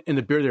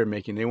beer they're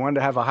making. They wanted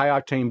to have a high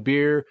octane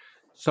beer.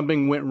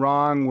 Something went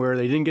wrong where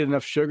they didn't get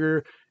enough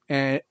sugar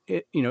and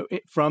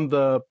from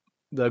the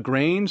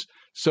grains.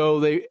 So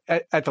they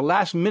at the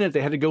last minute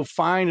they had to go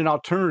find an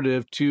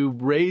alternative to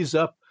raise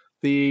up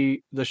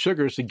the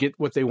sugars to get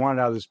what they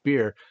wanted out of this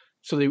beer.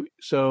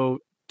 So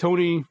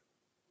Tony,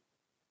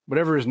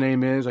 whatever his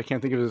name is, I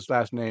can't think of his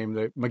last name.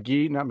 Not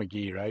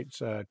McGee, right? It's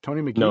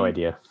Tony McGee. No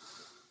idea.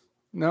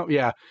 No,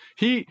 yeah.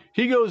 He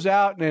goes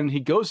out and he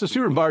goes to the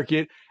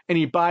supermarket and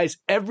he buys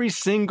every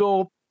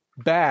single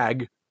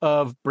bag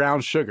of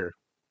brown sugar,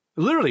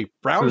 literally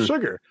brown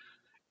sugar.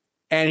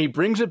 And he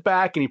brings it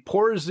back and he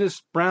pours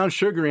this brown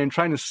sugar in,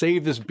 trying to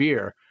save this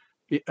beer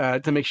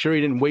to make sure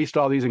he didn't waste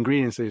all these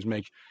ingredients that he's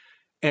making.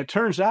 And it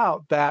turns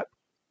out that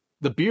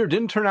the beer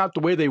didn't turn out the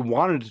way they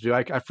wanted it to.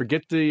 I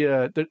forget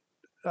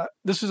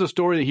this is a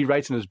story that he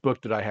writes in his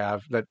book that I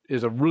have that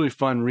is a really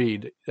fun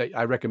read that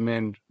I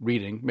recommend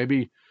reading.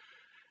 Maybe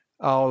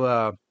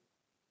I'll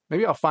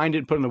find it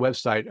and put it on the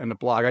website and the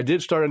blog. I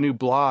did start a new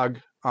blog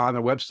on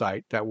the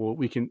website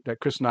that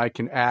Chris and I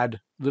can add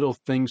little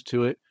things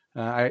to it.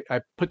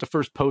 I put the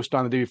first post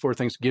on the day before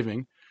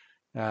Thanksgiving.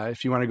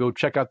 If you want to go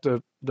check out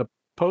the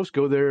post,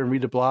 go there and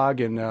read the blog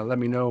and let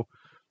me know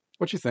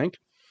what you think.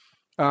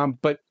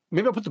 But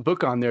maybe I'll put the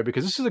book on there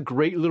because this is a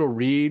great little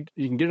read.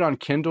 You can get it on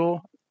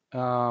Kindle.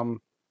 And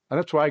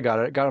that's where I got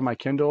it. I got it on my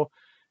Kindle.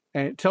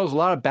 And it tells a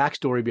lot of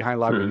backstory behind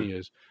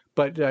Lagunitas.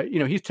 But,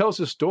 he tells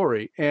this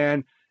story.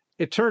 And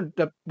it turned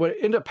up, what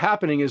ended up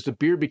happening is the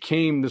beer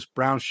became this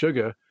brown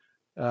sugar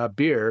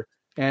beer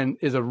and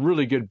is a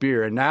really good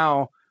beer. And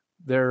now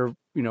they're,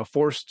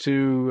 forced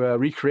to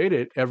recreate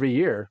it every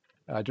year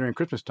during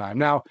Christmas time.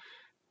 Now,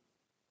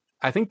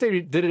 I think they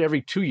did it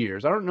every 2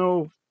 years. I don't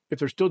know if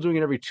they're still doing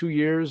it every 2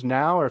 years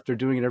now, or if they're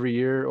doing it every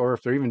year, or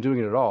if they're even doing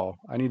it at all.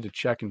 I need to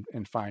check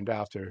and find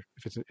out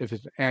if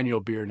it's an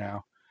annual beer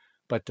now.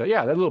 But that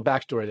little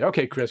backstory there.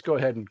 Okay, Chris, go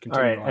ahead and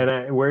continue. All right,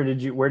 and where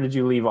did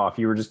you leave off?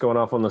 You were just going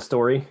off on the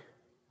story.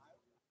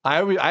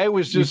 I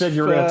was just. You said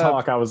you were going to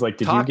talk. I was like,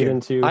 did you get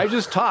into? I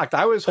just talked.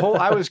 I was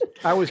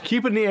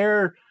keeping the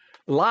air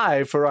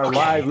live for our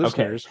live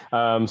listeners.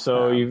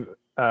 Okay.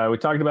 We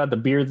talked about the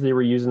beer that they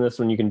were using this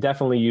one. You can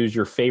definitely use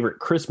your favorite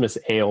Christmas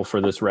ale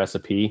for this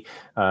recipe.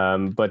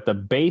 But the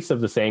base of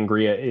the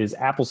sangria is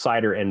apple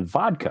cider and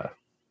vodka.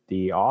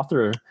 The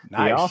author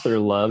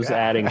loves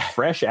adding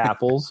fresh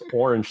apples,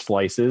 orange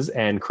slices,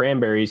 and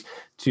cranberries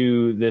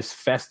to this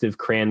festive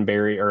Christmas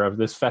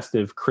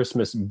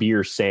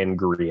beer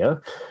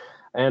sangria.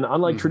 And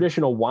unlike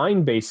traditional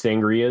wine-based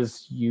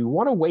sangrias, you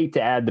want to wait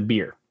to add the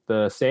beer.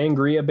 The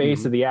sangria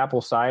base of the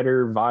apple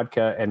cider,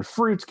 vodka, and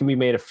fruits can be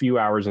made a few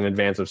hours in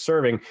advance of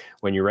serving.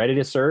 When you're ready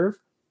to serve,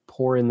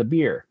 pour in the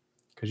beer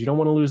because you don't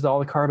want to lose all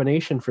the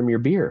carbonation from your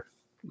beer.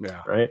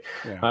 Yeah. Right.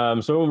 Yeah.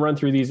 So we'll run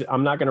through these.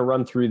 I'm not going to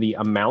run through the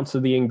amounts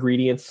of the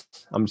ingredients.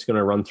 I'm just going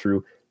to run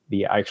through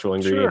the actual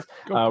ingredients.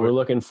 Sure. We're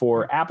looking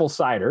for apple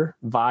cider,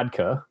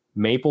 vodka,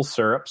 maple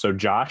syrup. So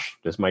Josh,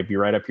 this might be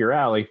right up your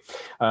alley.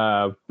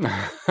 1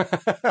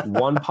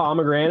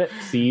 pomegranate,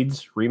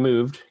 seeds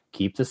removed.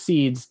 Keep the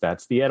seeds.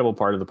 That's the edible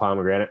part of the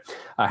pomegranate.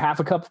 Half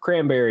a cup of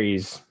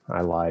cranberries.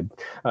 I lied.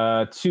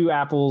 2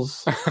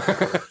 apples.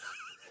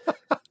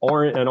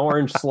 An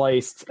orange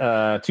sliced,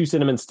 2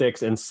 cinnamon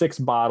sticks, and 6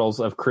 bottles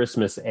of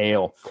Christmas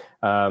ale.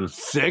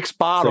 6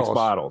 bottles? 6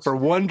 bottles. For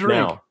one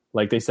drink. Now,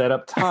 like they said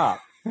up top,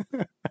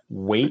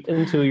 wait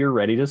until you're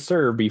ready to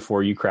serve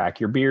before you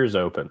crack your beers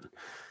open.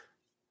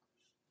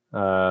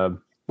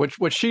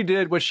 What she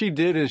did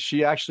is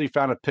she actually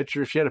found a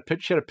pitcher. She had a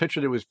pitcher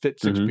that was fit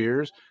 6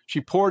 beers.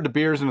 She poured the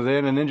beers into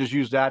them and then just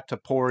used that to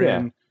pour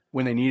in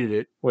when they needed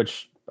it.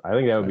 Which I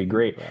think that would be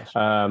great.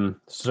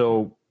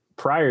 So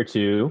prior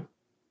to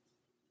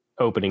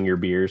opening your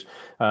beers,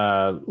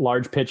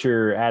 large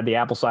pitcher, add the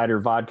apple cider,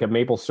 vodka,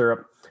 maple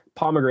syrup,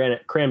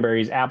 pomegranate,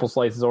 cranberries, apple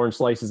slices, orange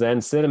slices,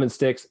 and cinnamon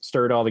sticks.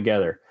 Stir it all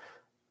together.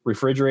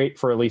 refrigerate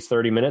for at least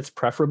 30 minutes,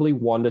 preferably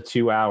 1 to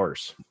 2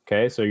 hours.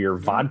 Okay. So your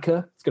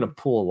vodka is going to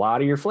pull a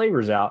lot of your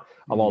flavors out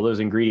of all those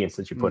ingredients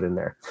that you put in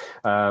there.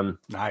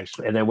 Nice.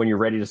 And then when you're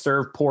ready to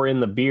serve, pour in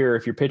the beer.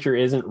 If your pitcher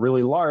isn't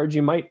really large,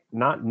 you might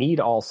not need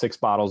all 6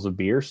 bottles of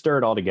beer. Stir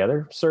it all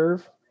together,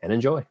 serve, and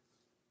enjoy.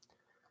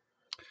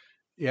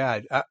 Yeah,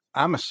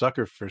 I'm a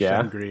sucker for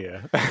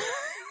sangria.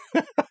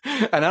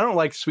 And I don't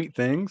like sweet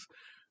things,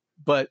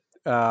 but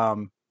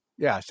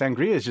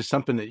sangria is just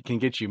something that can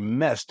get you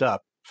messed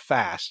up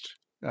fast.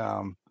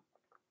 Because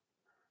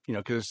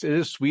it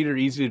is sweeter,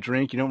 easy to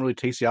drink. You don't really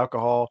taste the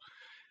alcohol.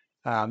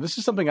 This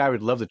is something I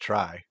would love to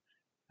try.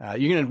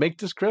 You going to make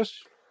this, Chris?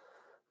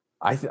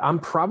 I'm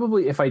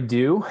probably, if I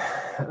do,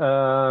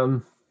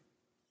 I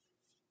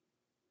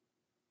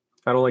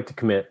don't like to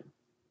commit.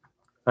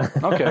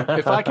 Okay.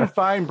 If I can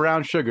find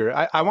brown sugar,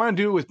 I want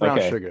to do it with brown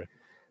sugar.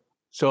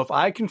 So if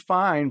I can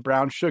find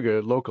brown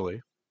sugar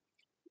locally,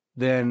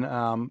 then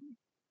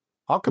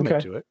I'll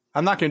commit to it.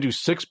 I'm not going to do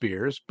 6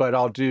 beers, but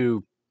I'll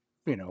do,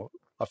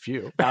 a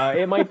few.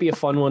 It might be a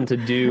fun one to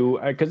do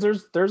because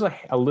there's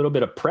a little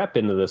bit of prep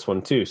into this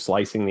one too.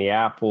 Slicing the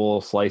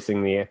apple,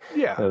 slicing the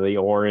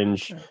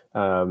orange,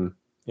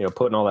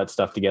 putting all that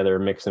stuff together,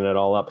 mixing it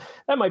all up.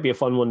 That might be a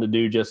fun one to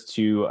do just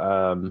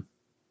to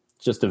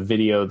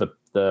video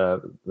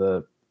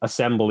the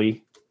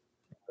assembly,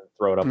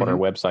 throw it up on our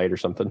website or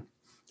something,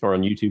 or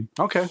on YouTube.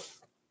 Okay.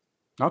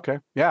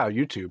 Yeah,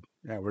 YouTube.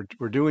 Yeah,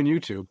 we're doing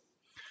YouTube.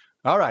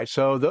 All right,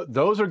 so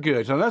those are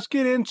good. So let's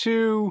get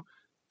into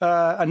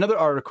another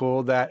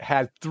article that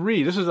had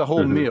 3. This is a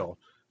whole meal.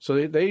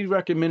 So they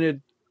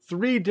recommended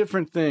 3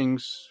 different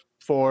things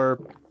for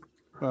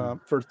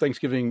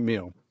Thanksgiving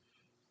meal.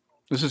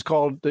 This is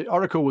called, the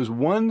article was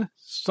One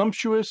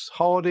Sumptuous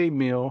Holiday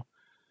Meal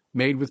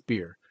Made with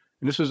Beer.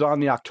 And this was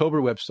on the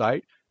October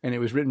website, and it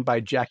was written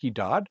by Jackie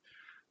Dodd.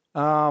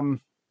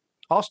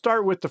 I'll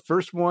start with the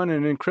first one,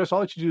 and then Chris, I'll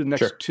let you do the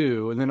next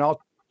 2, and then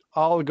I'll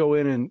go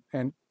in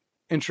and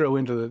intro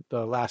into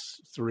the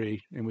last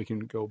 3, and we can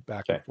go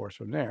back and forth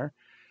from there.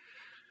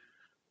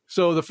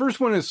 So the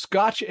first one is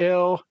Scotch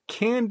Ale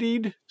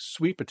Candied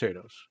Sweet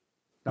Potatoes.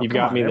 Now, You've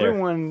got me there.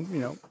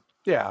 Everyone,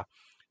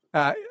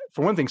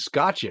 for one thing,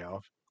 Scotch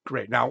Ale,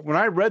 great. Now, when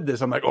I read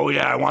this, I'm like, oh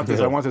yeah, I want this.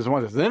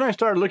 Then I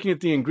started looking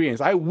at the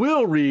ingredients. I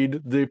will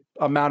read the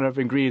amount of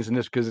ingredients in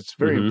this because it's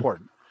very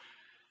important.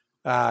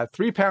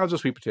 3 pounds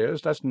of sweet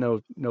potatoes. That's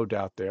no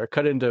doubt there.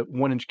 Cut into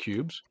 1-inch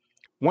cubes.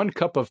 1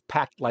 cup of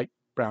packed light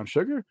brown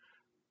sugar.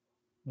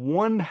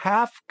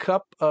 1/2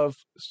 cup of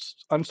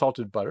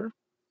unsalted butter.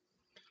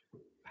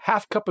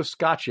 1/2 cup of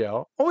Scotch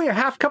Ale. Only a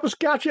 1/2 cup of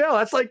Scotch Ale.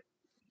 That's like,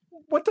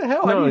 what the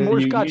hell? No, I need more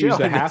Scotch Ale. You use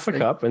the 1/2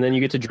 cup, and then you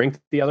get to drink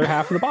the other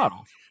half of the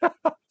bottle.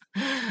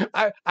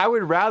 I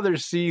would rather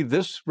see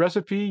this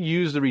recipe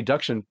use the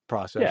reduction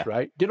process,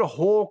 right? Get a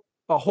whole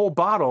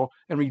bottle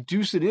and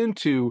reduce it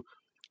into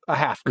a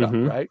 1/2 cup,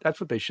 right?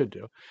 That's what they should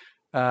do.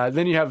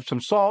 Then you have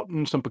some salt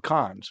and some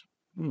pecans.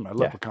 I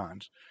love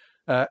pecans.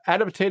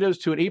 Add the potatoes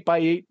to an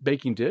 8x8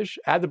 baking dish.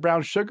 Add the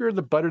brown sugar,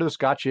 the butter to the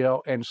Scotch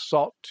Ale, and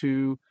salt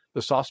to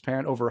the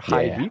saucepan over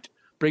high heat.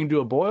 Bring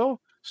to a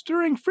boil,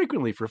 stirring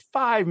frequently for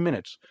 5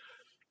 minutes.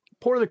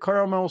 Pour the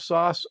caramel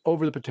sauce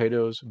over the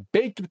potatoes.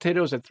 Bake the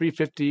potatoes at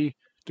 350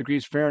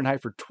 degrees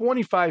Fahrenheit for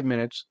 25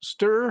 minutes.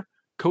 Stir,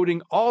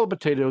 coating all the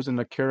potatoes in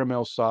the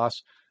caramel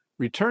sauce.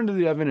 Return to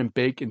the oven and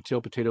bake until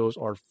potatoes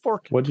are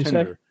fork tender. What'd you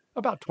say?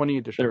 About 20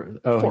 additional.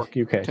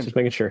 Okay. Tender. Just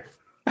making sure.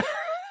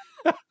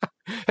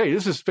 Hey,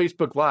 this is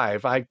Facebook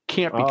Live. I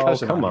can't be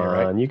cussing come on. Here,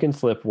 right? You can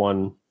slip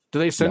one. Do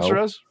they censor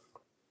us?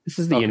 This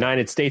is the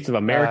United States of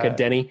America,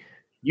 Denny.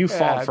 You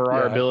fought for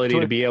our ability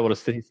to be able to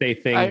say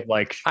things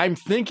like... I'm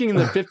thinking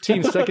the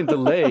 15-second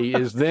delay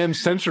is them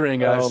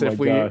censoring us if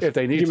they need to.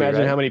 Can you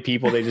imagine how many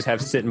people they just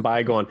have sitting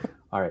by going,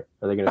 all right,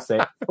 are they going to say,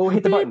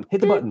 hit the button,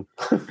 hit the button.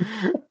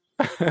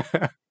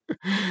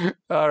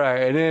 All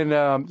right. And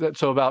then,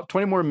 so about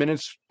 20 more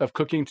minutes of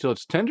cooking till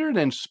it's tender.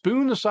 Then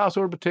spoon the sauce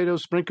over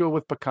potatoes, sprinkle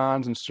with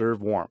pecans, and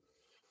serve warm.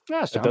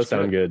 Yeah, it does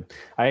sound good.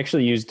 I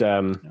actually used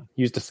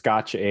a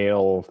Scotch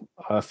Ale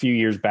a few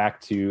years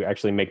back to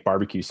actually make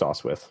barbecue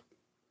sauce with.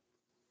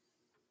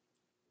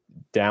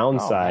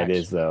 Downside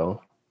is,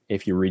 though,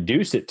 if you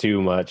reduce it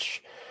too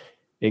much,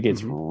 it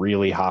gets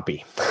really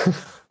hoppy.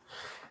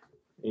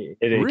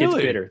 It gets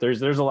bitter.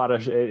 There's a lot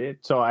of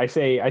so I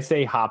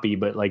say hoppy,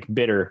 but like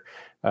bitter.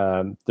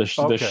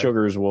 The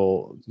sugars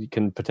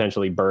can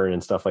potentially burn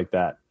and stuff like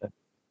that.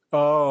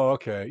 Oh,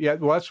 okay. Yeah,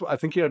 well, I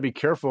think you got to be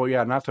careful,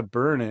 not to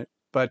burn it.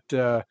 But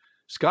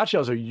Scotch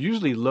ales are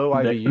usually low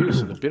IBU,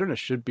 so the bitterness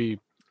should be.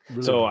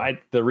 Really low.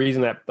 The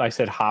reason that I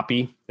said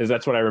hoppy is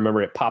that's what I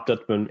remember. It popped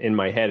up in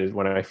my head is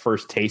when I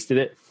first tasted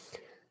it.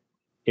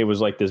 It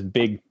was like this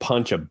big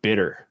punch of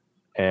bitter,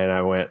 and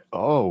I went,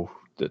 "Oh,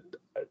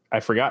 I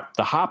forgot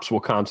the hops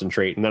will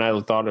concentrate." And then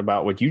I thought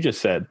about what you just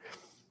said.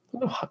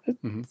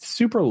 It's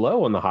super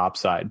low on the hop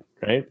side,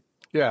 right?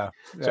 Yeah.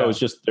 So it's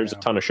just there's a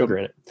ton of sugar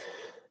in it.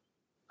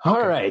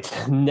 All right.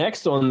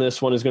 Next on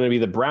this one is going to be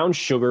the brown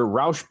sugar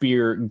Rauch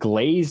beer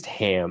glazed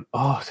ham.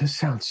 Oh, this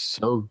sounds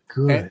so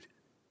good.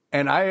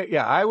 And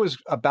I was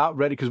about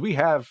ready because we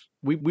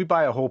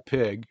buy a whole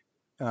pig,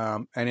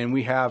 and then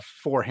we have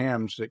 4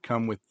 hams that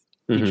come with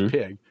each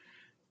pig,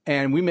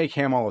 and we make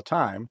ham all the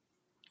time.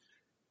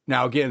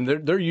 Now again,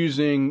 they're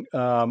using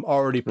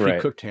already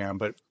pre-cooked ham,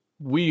 but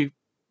we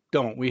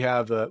don't. We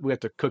have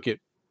to cook it.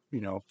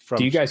 From.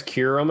 Do you guys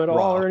cure them at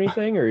all or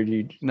anything, or do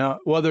you? No.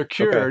 Well, they're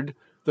cured. Okay.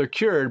 They're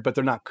cured, but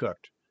they're not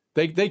cooked.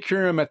 They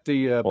cure them at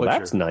the butcher. Well,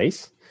 that's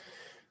nice.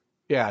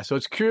 Yeah, so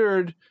it's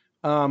cured,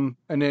 and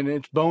then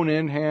it's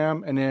bone-in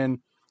ham, and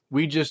then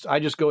I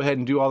just go ahead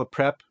and do all the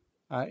prep,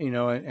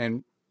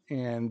 and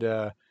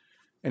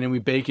then we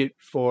bake it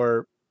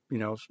for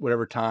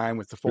whatever time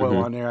with the foil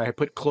on there. I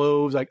put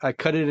cloves. I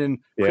cut it in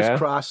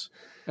crisscross,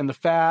 and the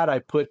fat. I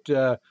put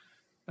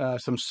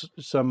some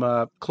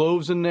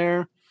cloves in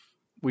there.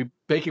 We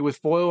bake it with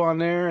foil on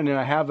there, and then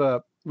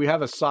we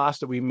have a sauce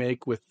that we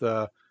make with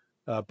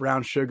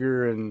brown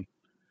sugar and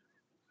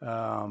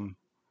I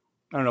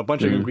don't know, a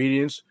bunch of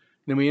ingredients.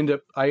 And then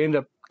I end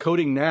up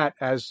coating that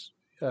as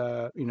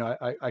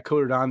I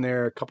coat it on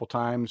there a couple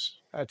times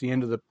at the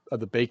end of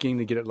the baking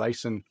to get it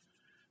nice and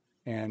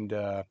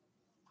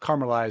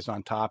caramelized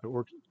on top. It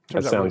works.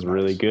 That sounds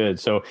really good.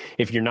 So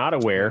if you're not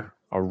aware,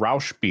 a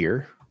Rausch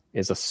beer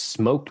is a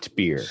smoked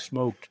beer.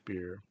 Smoked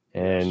beer.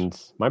 And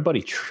my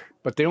buddy,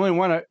 but they only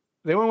want a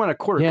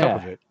quarter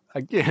cup of it.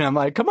 Again, I'm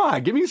like, come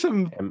on, give me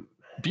some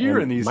beer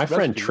in these. My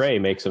friend Trey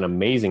makes an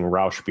amazing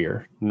Rausch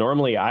beer.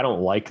 Normally, I don't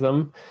like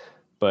them,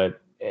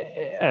 but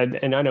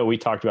and I know we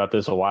talked about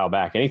this a while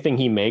back. Anything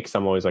he makes,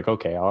 I'm always like,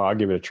 okay, I'll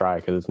give it a try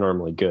because it's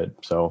normally good.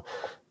 So,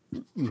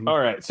 all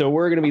right, so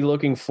we're going to be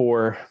looking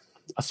for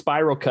a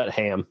spiral cut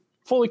ham,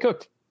 fully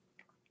cooked.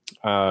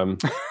 Come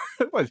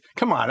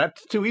on,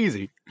 that's too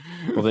easy.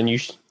 Well, then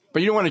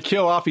But you don't want to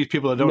kill off these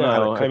people that don't know how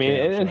to cook. I mean,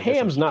 and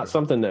ham's not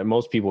something that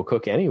most people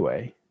cook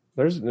anyway.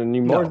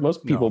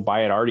 Most people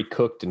buy it already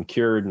cooked and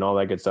cured and all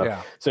that good stuff.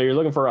 Yeah. So you're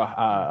looking for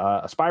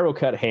a spiral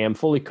cut ham,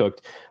 fully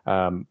cooked,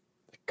 a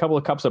couple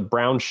of cups of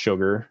brown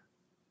sugar,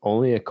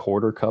 only a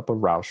quarter cup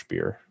of Rausch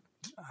beer.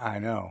 I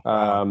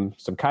know.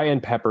 Some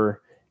cayenne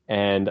pepper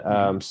and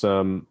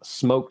some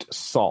smoked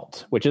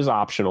salt, which is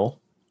optional.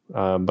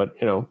 But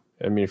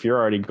if you're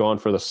already going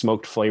for the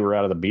smoked flavor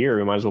out of the beer,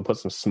 we might as well put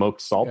some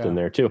smoked salt in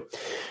there too.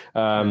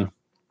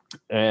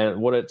 And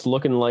what it's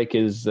looking like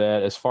is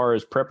that as far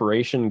as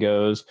preparation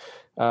goes,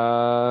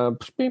 remove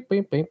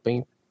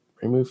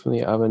from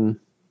the oven.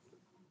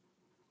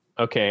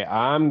 Okay,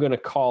 I'm going to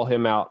call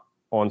him out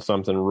on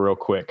something real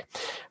quick.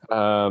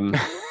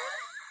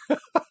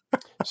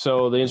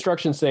 So the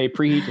instructions say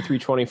preheat to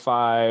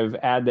 325,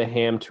 add the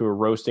ham to a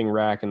roasting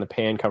rack in the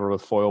pan, cover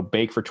with foil,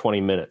 bake for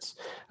 20 minutes.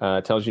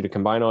 It tells you to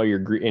combine all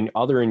your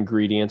other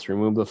ingredients,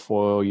 remove the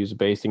foil, use a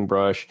basting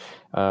brush,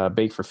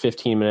 bake for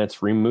 15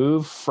 minutes,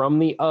 remove from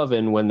the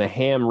oven when the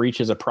ham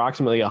reaches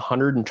approximately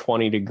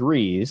 120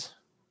 degrees.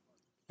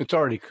 It's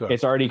already cooked.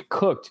 It's already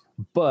cooked,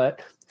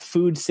 but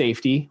food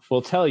safety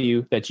will tell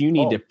you that you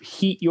need to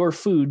heat your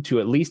food to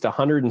at least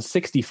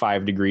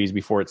 165 degrees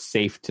before it's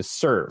safe to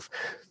serve.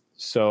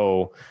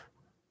 So,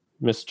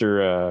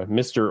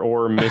 Mr.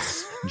 or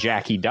Miss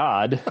Jackie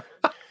Dodd,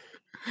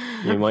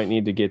 you might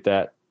need to get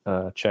that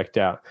checked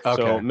out.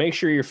 Okay. So make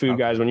sure your food,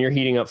 guys, when you're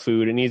heating up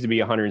food, it needs to be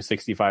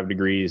 165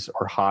 degrees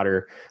or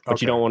hotter,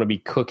 but you don't want to be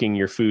cooking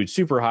your food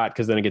super hot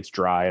because then it gets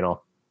dry and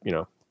all,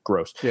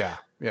 gross. Yeah.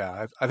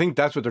 Yeah. I think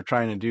that's what they're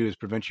trying to do is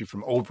prevent you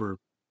from over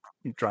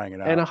drying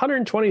it out. And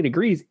 120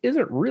 degrees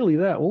isn't really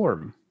that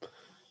warm.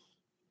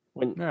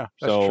 That's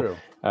true.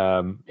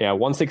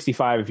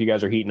 165 if you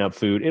guys are heating up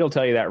food. It'll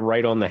tell you that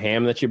right on the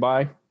ham that you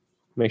buy.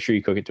 Make sure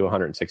you cook it to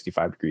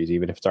 165 degrees,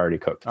 even if it's already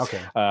cooked.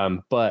 Okay.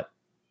 But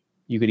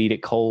you could eat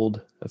it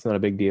cold. That's not a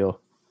big deal.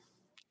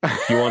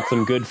 If you want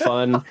some good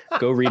fun,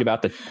 go read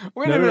about the...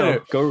 Wait a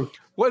minute.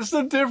 What's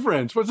the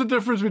difference? What's the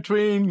difference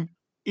between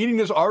eating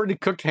this already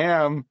cooked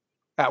ham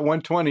at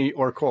 120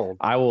 or cold?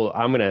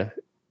 I'm going to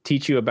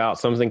teach you about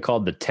something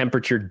called the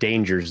temperature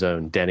danger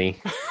zone,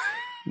 Denny.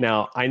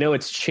 Now, I know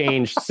it's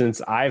changed since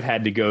I've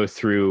had to go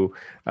through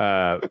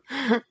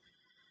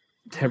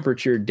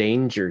temperature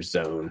danger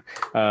zone.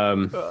 You're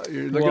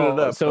looking it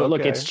up. So,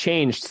 look, it's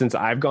changed since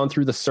I've gone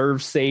through the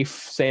Serve Safe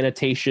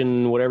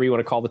sanitation, whatever you want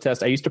to call the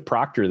test. I used to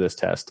proctor this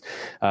test.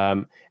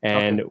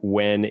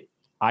 When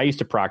I used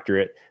to proctor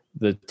it,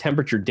 the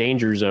temperature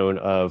danger zone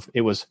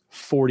it was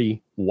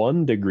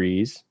 41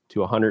 degrees to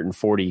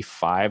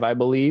 145, I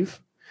believe,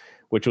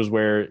 which was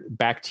where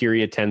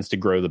bacteria tends to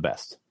grow the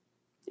best.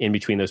 In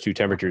between those two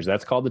temperatures.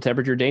 That's called the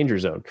temperature danger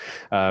zone.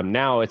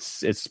 Now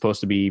it's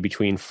supposed to be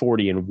between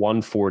 40 and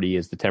 140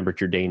 is the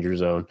temperature danger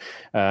zone.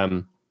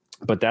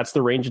 But that's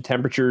the range of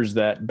temperatures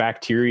that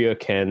bacteria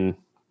can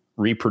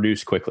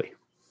reproduce quickly.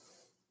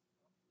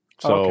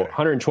 So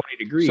 120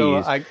 degrees,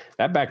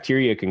 that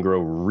bacteria can grow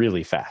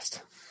really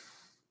fast.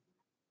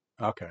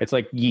 Okay. It's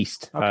like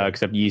yeast,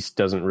 except yeast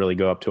doesn't really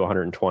go up to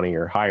 120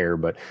 or higher,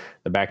 but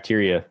the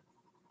bacteria,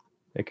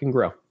 it can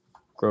grow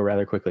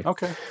rather quickly.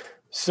 Okay.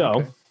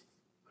 So...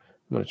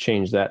 I'm going to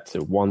change that to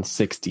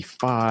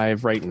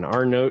 165 right in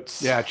our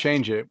notes. Yeah,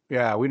 change it.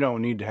 Yeah, we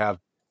don't need to have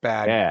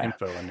bad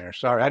info in there.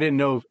 Sorry, I didn't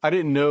know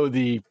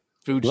the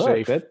food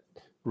safe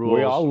rules.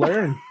 We all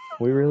learn.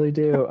 We really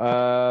do.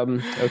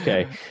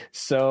 Okay.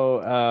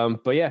 So,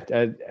 but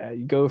yeah,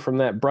 go from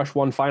that, brush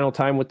one final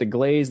time with the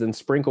glaze, then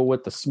sprinkle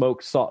with the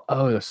smoked salt.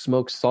 Oh, the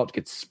smoked salt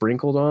gets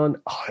sprinkled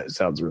on. Oh, that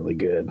sounds really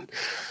good.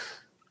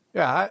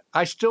 Yeah,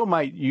 I still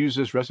might use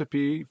this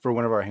recipe for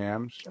one of our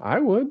hams. I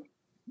would.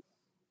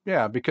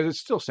 Yeah, because it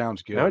still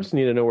sounds good. Now I just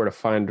need to know where to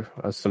find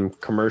some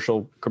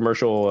commercial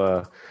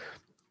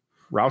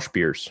Rausch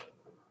beers.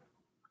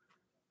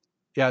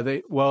 Yeah,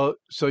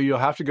 so you'll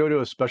have to go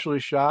to a specialty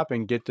shop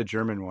and get the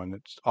German one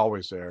that's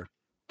always there.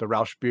 The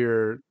Rausch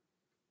beer,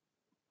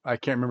 I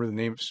can't remember the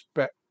name.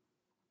 Spect.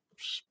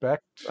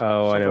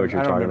 Oh, I know what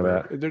you're talking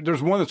about.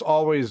 There's one that's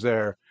always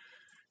there.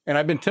 And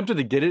I've been tempted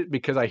to get it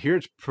because I hear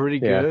it's pretty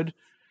good.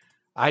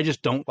 I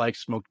just don't like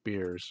smoked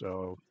beers,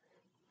 so.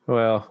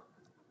 Well,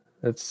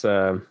 it's...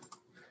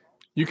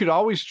 You could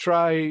always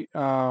try,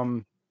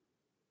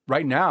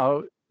 right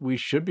now, we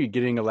should be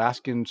getting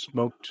Alaskan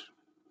smoked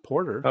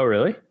porter. Oh,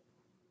 really?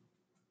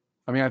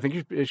 I mean, I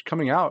think it's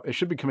coming out. It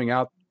should be coming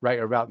out right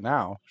about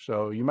now.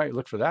 So you might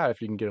look for that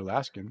if you can get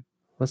Alaskan.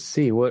 Let's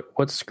see.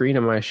 What screen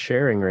am I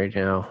sharing right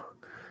now?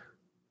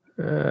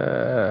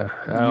 I'm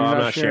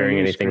not sharing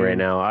anything right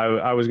now.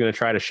 I was going to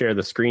try to share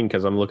the screen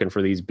because I'm looking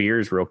for these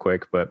beers real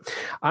quick, but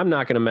I'm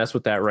not going to mess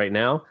with that right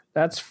now.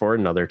 That's for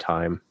another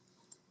time.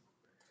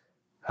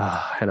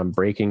 And I'm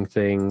breaking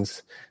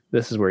things.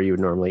 This is where you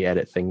would normally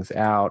edit things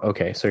out.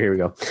 Okay, so here we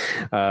go.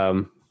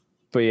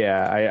 But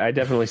yeah, I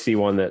definitely see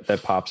one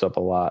that pops up a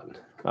lot.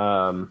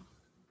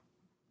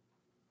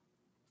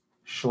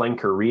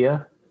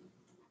 Schlenkeria.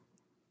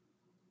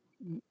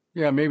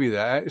 Yeah, maybe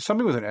that. It's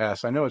something with an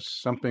S. I know it's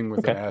something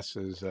with an S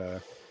is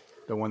the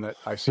one that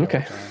I see all the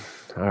time.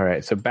 All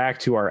right, so back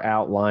to our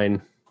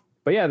outline.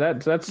 But yeah,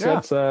 that's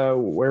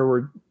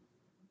where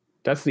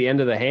that's the end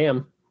of the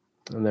ham.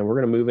 And then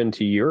we're going to move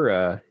into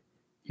your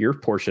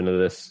portion of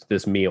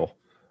this meal.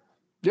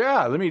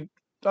 Yeah,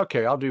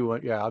 I'll do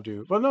one. Yeah, I'll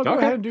do. Well, no, go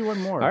ahead and do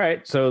one more. All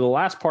right. So the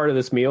last part of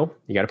this meal,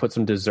 you got to put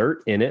some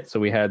dessert in it. So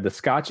we had the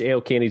Scotch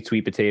ale candied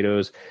sweet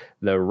potatoes,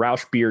 the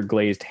Rausch beer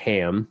glazed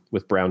ham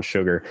with brown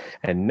sugar,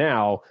 and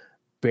now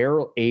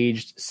barrel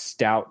aged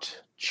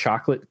stout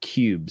chocolate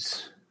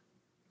cubes.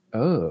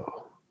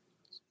 Oh,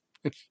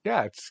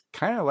 it's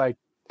kind of like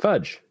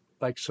fudge,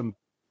 like some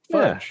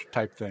fudge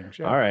type things.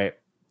 Yeah. All right.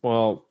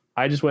 Well,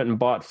 I just went and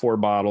bought 4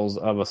 bottles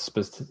of a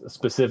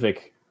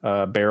specific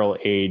barrel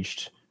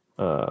aged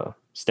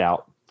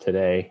stout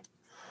today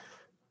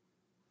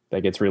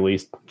that gets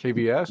released.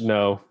 KBS?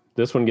 No,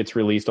 this one gets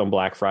released on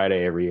Black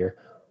Friday every year.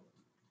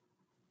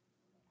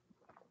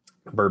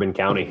 Bourbon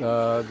County.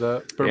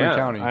 The Bourbon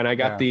County. And I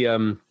got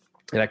the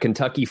that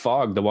Kentucky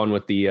Fog, the one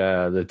with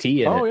the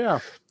tea in it. Oh, yeah.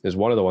 Is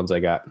one of the ones I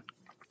got.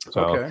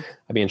 So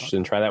I'd be interested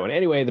in try that one.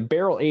 Anyway, the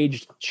barrel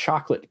aged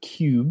chocolate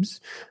cubes.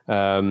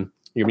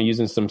 You're going to be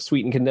using some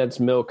sweetened condensed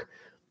milk,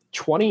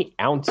 20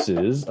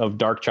 ounces of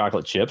dark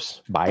chocolate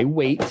chips by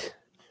weight.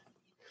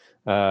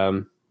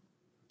 Always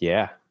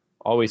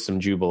some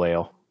Jubal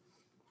Ale.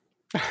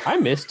 I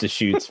miss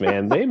Deschutes,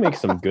 man. They make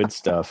some good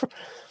stuff.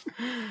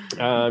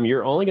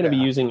 You're only going to be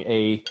using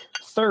a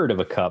third of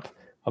a cup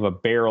of a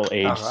barrel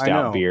aged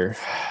stout beer.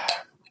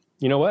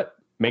 You know what?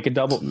 Make a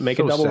double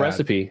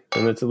recipe,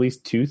 and it's at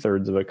least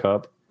 2/3 of a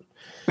cup.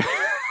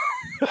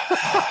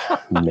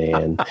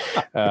 Man,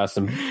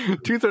 some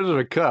 2/3 of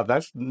a cup.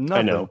 That's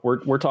nothing. I know.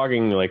 We're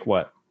talking like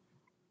what?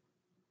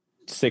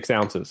 6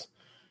 ounces.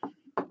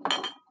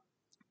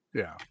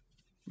 Yeah,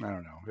 I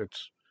don't know.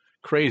 It's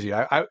crazy.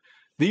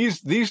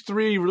 These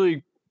 3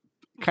 really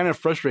kind of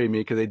frustrate me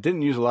because they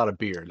didn't use a lot of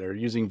beer. They're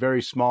using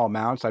very small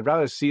amounts. I'd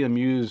rather see them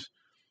use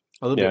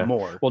a little bit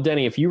more. Well,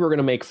 Denny, if you were going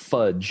to make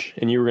fudge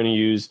and you were going to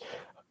use,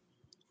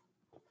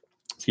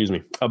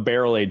 a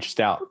barrel aged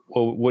stout,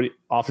 well, what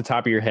off the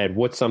top of your head,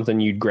 what's something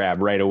you'd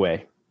grab right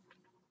away?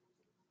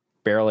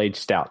 Barrel aged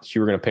stouts you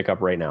were going to pick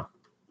up right now.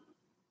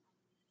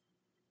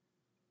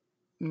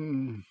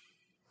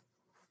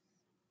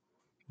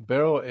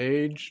 Barrel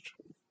aged.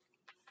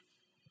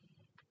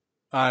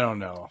 I don't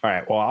know. All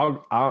right.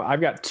 Well,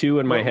 I've got 2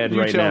 in my head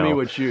right now. You tell me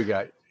what you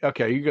got.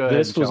 Okay, you go ahead.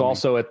 This was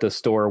also at the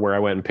store where I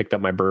went and picked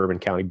up my Bourbon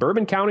County.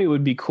 Bourbon County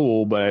would be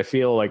cool, but I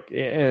feel like,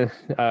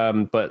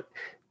 but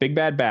Big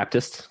Bad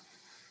Baptist.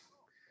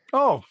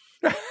 Oh,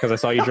 because I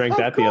saw you drank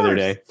that the other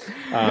day.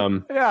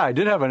 Yeah, I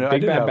did have a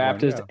Big Bad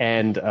Baptist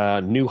and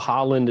New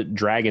Holland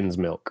Dragon's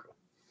Milk,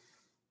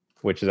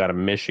 which is out of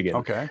Michigan.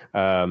 Okay.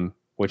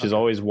 Which is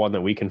always one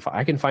that we can find.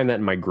 I can find that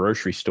in my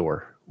grocery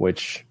store,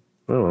 which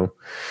I don't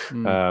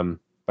know.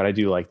 But I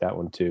do like that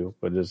one too.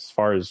 But as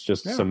far as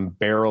just some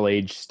barrel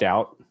aged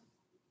stout.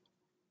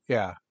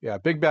 Yeah.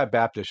 Big Bad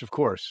Baptist, of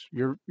course.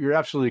 You're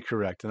absolutely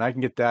correct. And I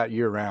can get that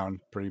year round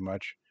pretty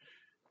much.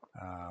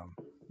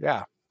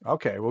 Yeah.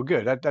 Okay. Well,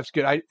 good. That's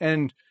good.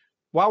 And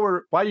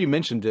while you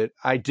mentioned it,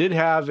 I did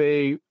have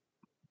a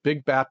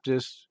Big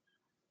Baptist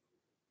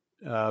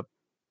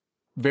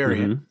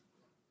variant.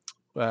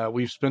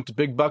 we've spent the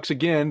big bucks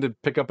again to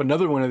pick up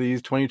another one of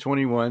these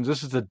 2021s.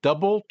 This is the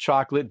double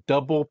chocolate,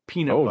 double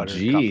peanut butter. Oh,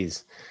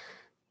 geez.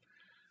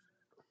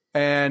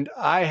 And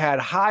I had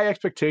high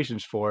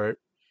expectations for it.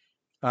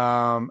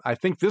 I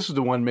think this is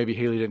the one maybe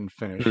Haley didn't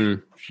finish.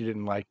 She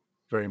didn't like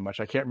very much.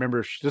 I can't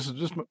remember.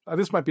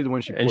 This might be the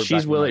one she poured. And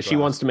she's willing. She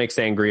wants to make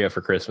sangria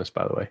for Christmas,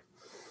 by the way.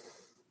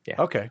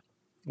 Yeah. Okay.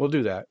 We'll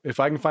do that.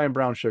 If I can find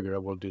brown sugar, I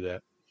will do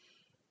that.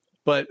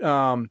 But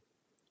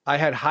I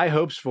had high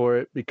hopes for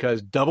it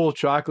because double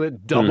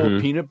chocolate, double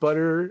peanut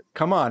butter.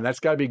 Come on, that's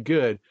got to be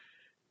good.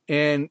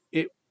 And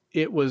it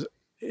was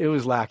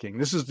lacking.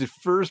 This is the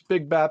first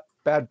big bad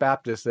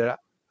Baptist that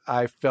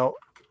I felt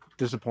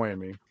disappointed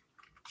me.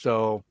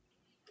 So,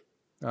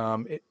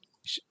 I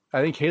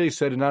think Haley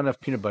said not enough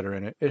peanut butter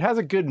in it. It has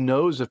a good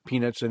nose of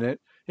peanuts in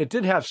it. It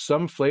did have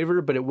some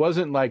flavor, but it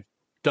wasn't like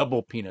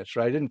double peanuts,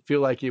 right? I didn't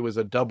feel like it was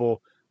a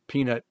double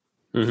peanut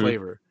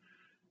flavor.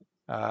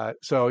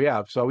 So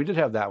we did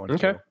have that one.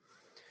 Okay. Too.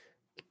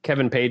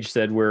 Kevin Page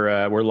said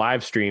we're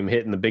live stream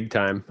hitting the big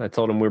time. I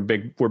told him we're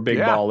big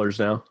ballers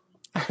now.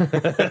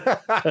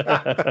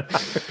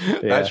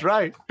 That's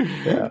right.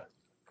 Yeah.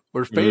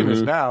 We're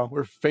famous now.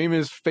 We're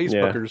famous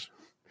Facebookers.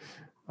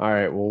 Yeah. All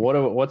right.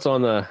 Well, what's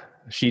on the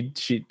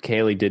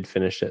Kaylee did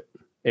finish it.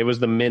 It was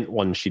the mint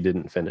one she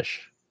didn't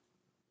finish.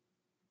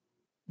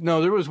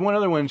 No, there was one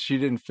other one she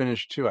didn't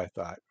finish too, I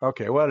thought.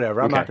 Okay,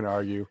 whatever. I'm not going to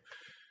argue.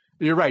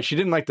 You're right. She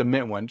didn't like the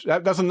mint one.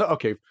 That doesn't.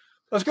 Okay,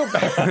 let's go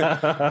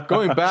back.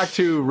 Going back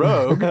to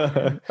Rogue.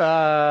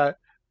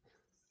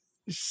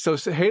 So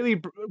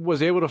Haley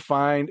was able to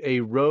find a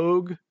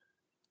Rogue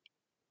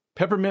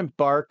peppermint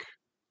bark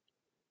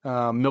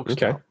milk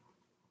stout,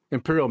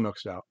 imperial milk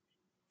stout,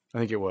 I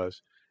think it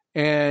was,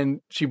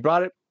 and she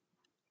brought it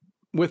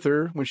with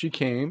her when she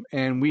came,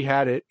 and we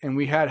had it, and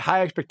we had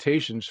high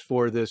expectations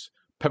for this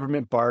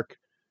peppermint bark,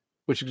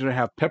 which is going to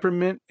have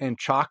peppermint and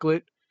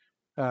chocolate,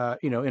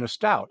 in a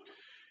stout.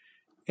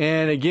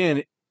 And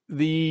again,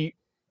 the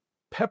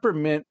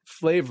peppermint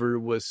flavor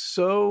was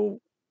so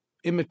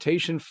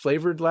imitation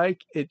flavored,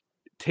 like it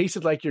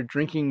tasted like you're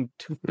drinking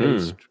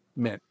toothpaste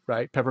mint,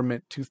 right?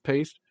 Peppermint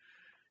toothpaste.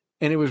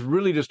 And it was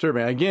really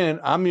disturbing.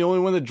 Again, I'm the only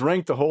one that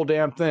drank the whole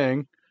damn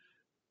thing.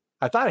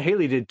 I thought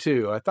Haley did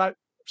too. I thought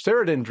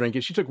Sarah didn't drink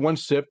it. She took one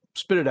sip,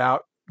 spit it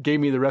out, gave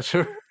me the rest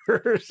of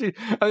her.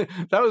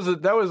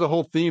 That was the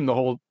whole theme the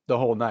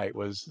whole night,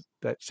 was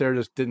that Sarah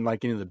just didn't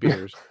like any of the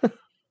beers.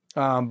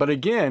 But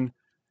again,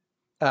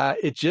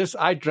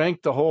 I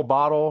drank the whole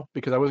bottle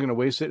because I wasn't going to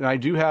waste it. And I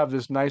do have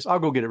this nice, I'll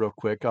go get it real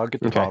quick. I'll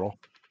get the bottle.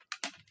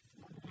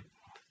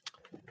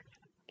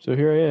 So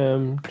here I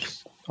am,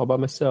 just all by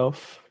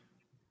myself.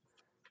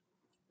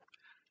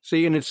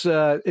 See, and it's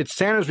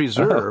Santa's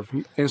Reserve.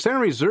 And Santa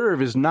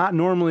Reserve is not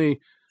normally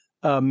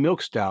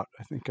milk stout.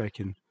 I think I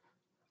can.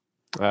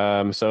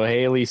 So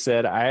Haley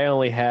said, I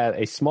only had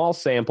a small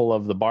sample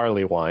of the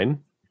barley wine.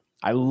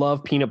 I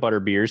love peanut butter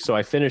beers, so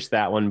I finished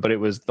that one, but it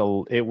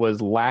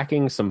was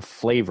lacking some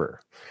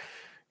flavor.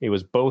 It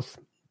was both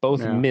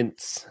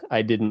mints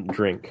I didn't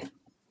drink.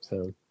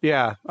 So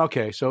yeah,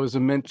 okay. So it was the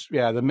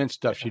mint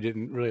stuff she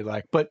didn't really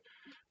like. But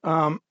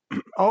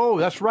oh,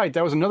 that's right.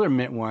 That was another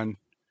mint one.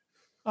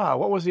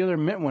 What was the other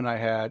mint one I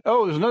had?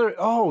 Oh, there's another.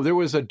 Oh, there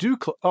was a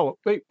Duke. Oh,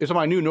 wait, it's on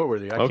my new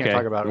Noteworthy. I can't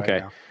talk about it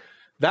right now.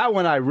 That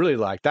one I really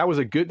liked. That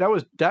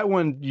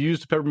one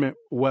used the peppermint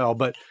well.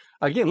 But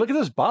again, look at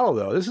this bottle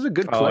though. This is a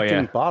good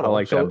collecting bottle. I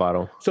like that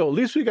bottle. So at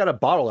least we got a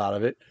bottle out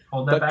of it.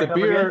 Hold that back the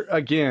beer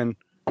again.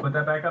 Put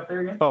that back up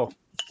there again. Oh,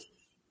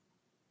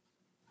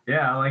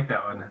 yeah, I like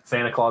that one.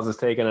 Santa Claus is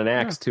taking an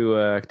axe to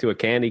a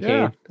candy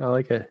cane. I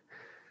like it.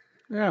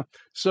 Yeah.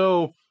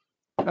 So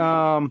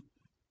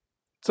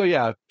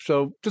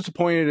So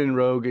disappointed in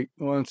Rogue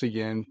once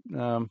again.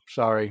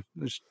 Sorry.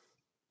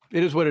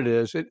 It is what it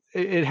is.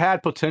 It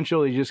had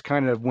potential. He just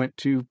kind of went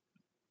too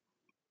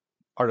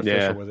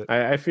artificial with it.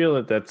 I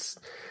feel that's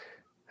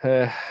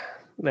we're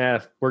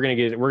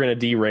gonna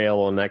derail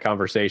on that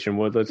conversation.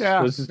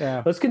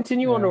 Let's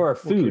continue on to our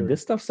food.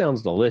 This stuff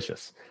sounds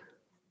delicious.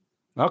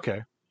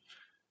 Okay.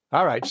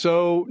 All right.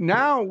 So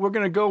now we're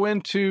going to go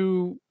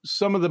into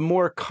some of the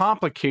more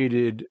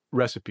complicated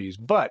recipes,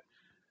 but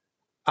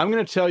I'm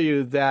going to tell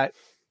you that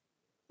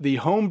the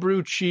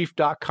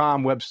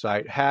homebrewchief.com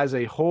website has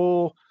a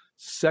whole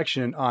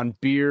section on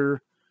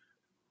beer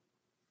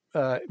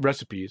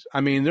recipes.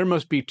 I mean, there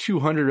must be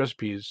 200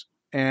 recipes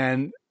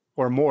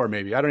or more,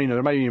 maybe. I don't even know.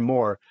 There might be even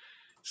more.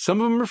 Some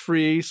of them are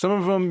free. Some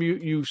of them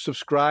you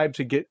subscribe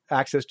to get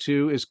access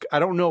to. I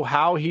don't know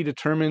how he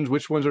determines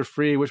which ones are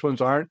free, which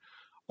ones aren't.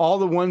 All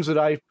the ones that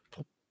I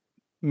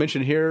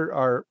mentioned here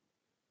are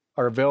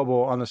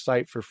available on the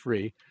site for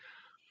free.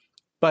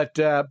 But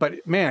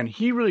man,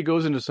 he really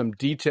goes into some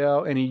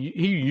detail, and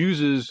he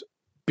uses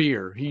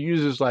beer. He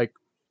uses, like,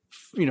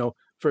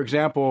 for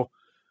example,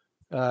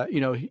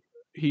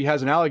 he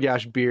has an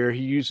Allagash beer.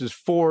 He uses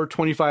 4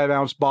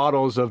 25-ounce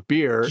bottles of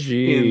beer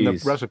in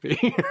the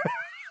recipe.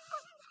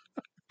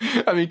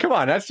 I mean, come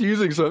on, that's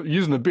using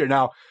the beer.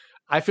 Now,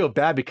 I feel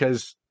bad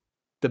because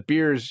the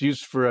beer is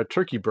used for a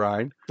turkey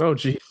brine. Oh,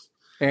 geez.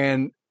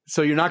 And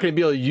so you're not going to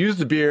be able to use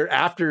the beer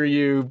after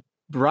you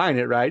brine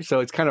it, right? So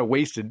it's kind of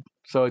wasted.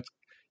 So it's,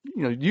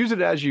 use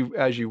it as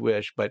you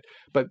wish. But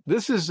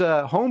this is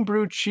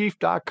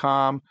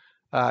homebrewchief.com.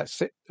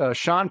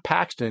 Sean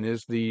Paxton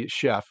is the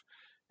chef,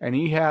 and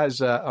he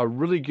has a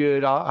really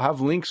good. I'll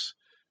have links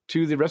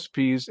to the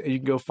recipes, and you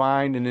can go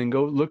find and then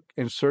go look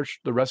and search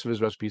the rest of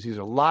his recipes. He's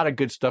a lot of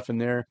good stuff in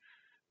there.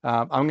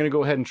 I'm going to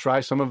go ahead and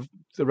try some of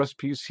the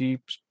recipes he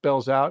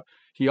spells out.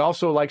 He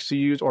also likes to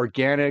use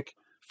organic,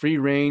 free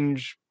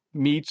range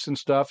meats and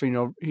stuff.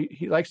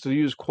 He likes to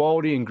use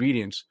quality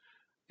ingredients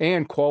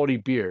and quality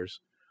beers.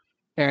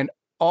 And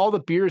all the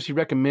beers he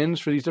recommends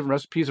for these different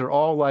recipes are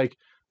all like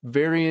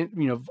variant,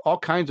 all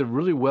kinds of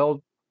really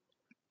well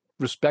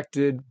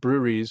respected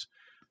breweries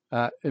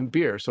in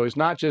beer. So he's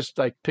not just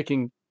like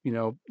picking,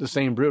 the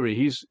same brewery.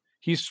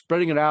 He's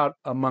spreading it out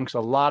amongst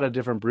a lot of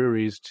different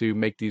breweries to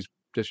make these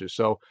dishes.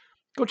 So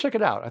go check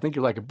it out. I think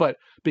you'll like it. But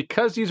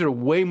because these are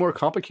way more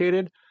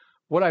complicated,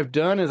 what I've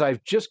done is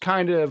I've just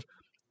kind of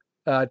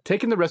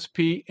taken the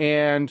recipe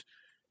and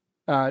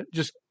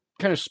just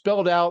kind of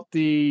spelled out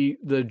the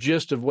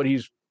gist of what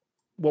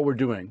we're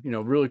doing,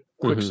 really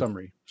quick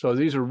summary. So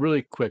these are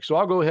really quick. So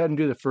I'll go ahead and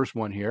do the first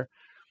one here.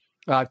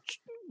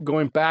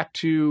 Going back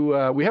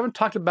to, we haven't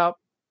talked about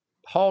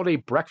holiday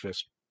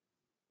breakfast,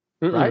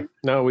 right?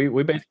 No, we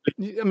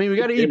basically, we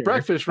got to eat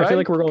breakfast, right? I feel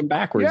like we're going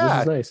backwards. Yeah.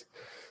 This is nice.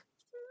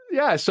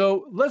 Yeah.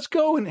 So let's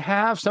go and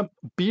have some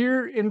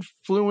beer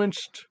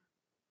influenced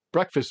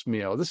breakfast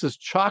meal. This is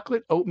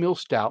chocolate oatmeal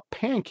stout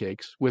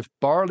pancakes with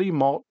barley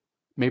malt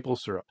maple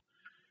syrup.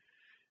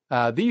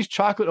 These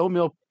chocolate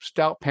oatmeal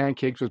stout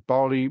pancakes with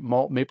barley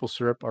malt maple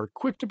syrup are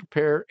quick to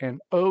prepare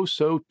and oh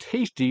so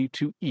tasty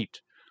to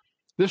eat.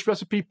 This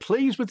recipe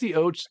plays with the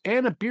oats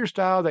and a beer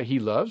style that he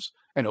loves,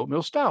 an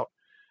oatmeal stout.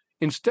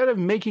 Instead of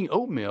making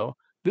oatmeal,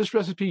 this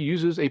recipe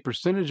uses a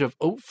percentage of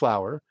oat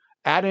flour,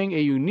 adding a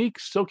unique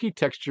silky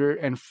texture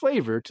and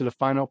flavor to the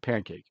final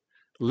pancake.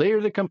 Layer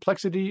the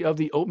complexity of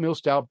the oatmeal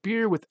stout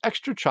beer with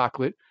extra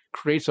chocolate,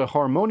 creates a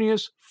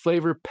harmonious,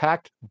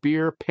 flavor-packed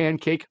beer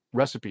pancake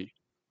recipe.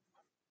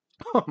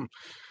 I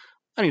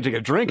need to take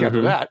a drink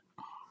after that.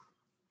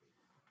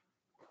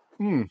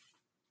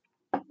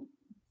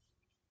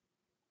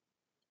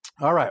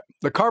 All right.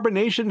 The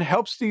carbonation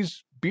helps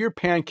these beer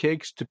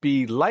pancakes to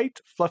be light,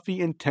 fluffy,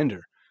 and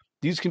tender.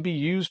 These can be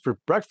used for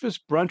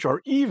breakfast, brunch,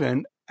 or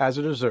even as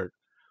a dessert.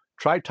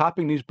 Try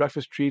topping these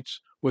breakfast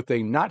treats with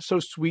a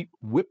not-so-sweet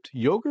whipped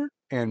yogurt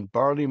and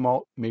barley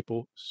malt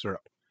maple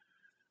syrup.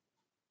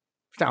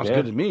 Sounds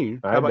good to me.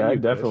 How about you,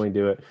 I'd definitely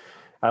do it.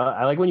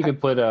 I like when you can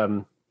put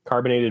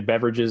carbonated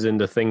beverages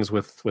into things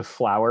with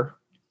flour,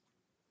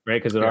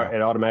 right? Because it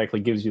automatically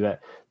gives you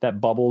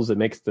that bubbles. It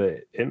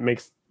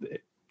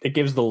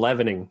gives the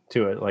leavening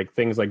to it, like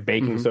things like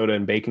baking soda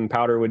and baking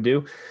powder would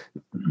do.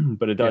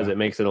 But it does. It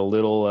makes it a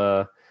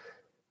little.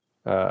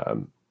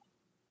 It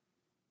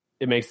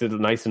makes it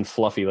nice and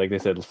fluffy, like they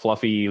said,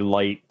 fluffy,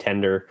 light,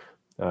 tender.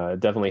 It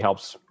definitely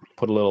helps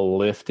put a little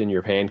lift in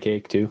your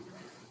pancake too.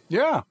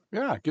 Yeah,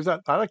 gives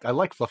that. I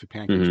like fluffy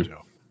pancakes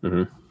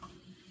too.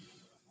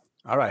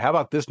 All right, how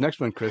about this next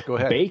one, Chris? Go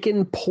ahead.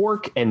 Bacon,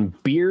 pork,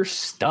 and beer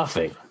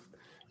stuffing.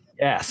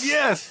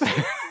 Yes.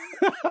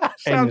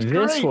 And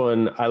this great.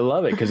 one, I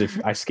love it because if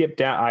I skipped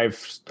down,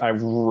 I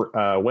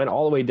went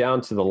all the way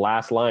down to the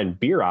last line.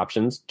 Beer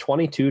options: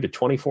 22 to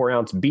 24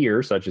 ounce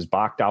beer, such as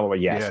Bach,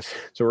 Dahlewitz. Yes.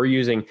 So we're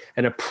using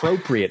an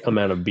appropriate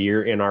amount of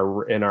beer in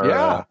our in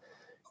our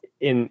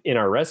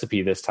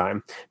recipe this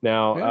time.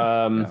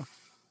 Now,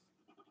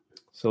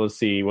 so let's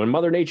see. When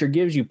Mother Nature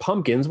gives you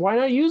pumpkins, why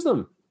not use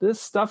them? This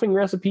stuffing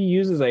recipe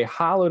uses a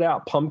hollowed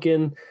out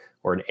pumpkin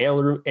or an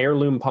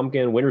heirloom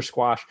pumpkin, winter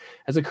squash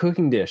as a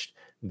cooking dish.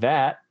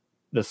 That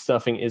the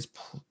stuffing is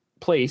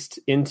placed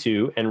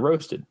into and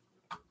roasted.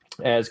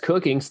 As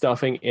cooking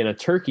stuffing in a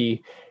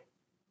turkey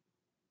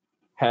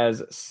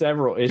has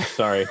several...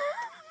 Sorry.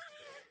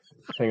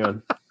 Hang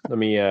on. Let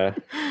me... Hey,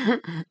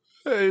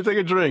 take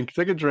a drink.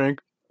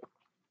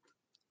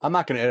 I'm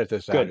not going to edit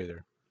this out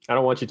either. I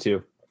don't want you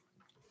to.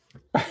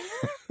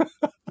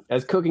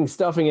 As cooking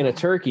stuffing in a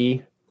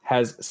turkey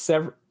has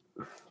several...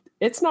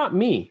 It's not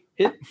me.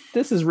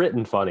 This is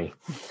written funny.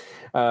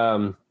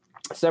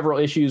 Several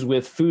issues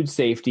with food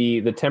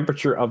safety, the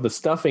temperature of the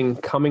stuffing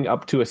coming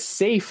up to a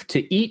safe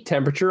to eat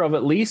temperature of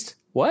at least,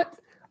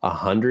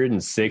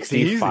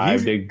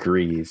 165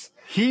 degrees.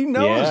 He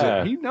knows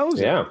it. He knows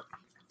it. Yeah.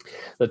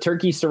 The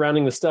turkey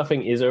surrounding the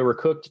stuffing is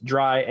overcooked,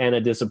 dry, and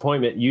a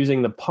disappointment.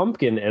 Using the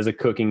pumpkin as a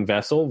cooking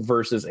vessel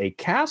versus a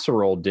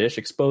casserole dish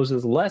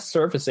exposes less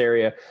surface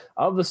area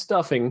of the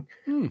stuffing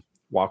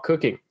while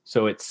cooking.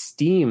 So it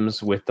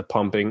steams with the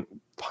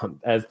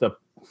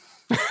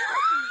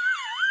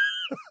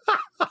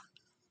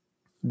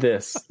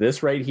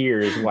This right here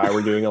is why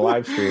we're doing a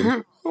live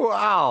stream.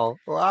 Wow.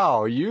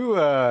 You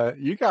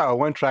got a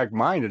one-track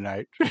mind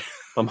tonight.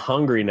 I'm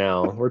hungry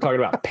now. We're talking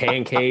about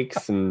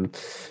pancakes and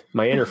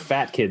my inner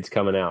fat kid's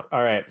coming out.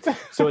 All right.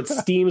 So it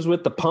steams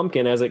with the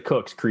pumpkin as it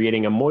cooks,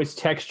 creating a moist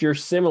texture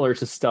similar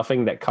to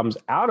stuffing that comes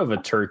out of a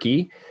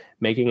turkey.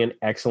 making an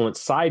excellent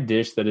side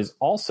dish that is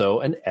also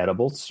an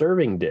edible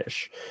serving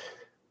dish.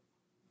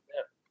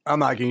 I'm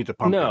not going to eat the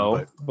pumpkin.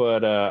 No,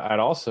 but I'd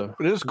also...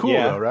 But it is cool,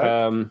 though,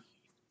 right?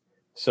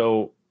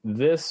 So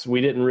this,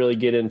 we didn't really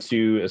get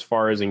into as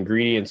far as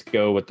ingredients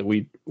go, but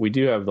we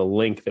do have the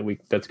link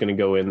that's going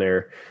to go in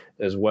there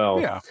as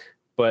well. Yeah.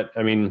 But,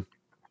 I mean,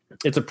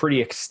 it's a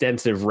pretty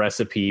extensive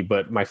recipe,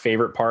 but my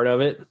favorite part of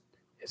it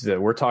is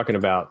that we're talking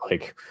about,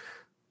 like,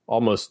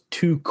 almost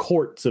 2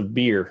 quarts of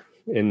beer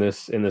in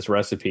this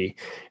recipe.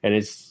 And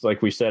it's,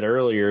 like we said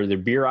earlier, the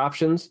beer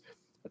options...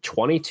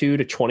 22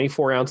 to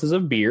 24 ounces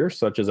of beer,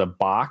 such as a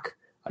Bock,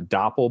 a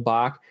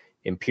Doppelbock,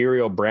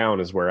 Imperial Brown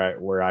is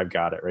where I've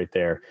got it right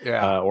there,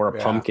 or a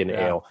pumpkin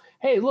ale.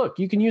 Hey, look,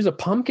 you can use a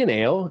pumpkin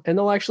ale, and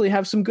they'll actually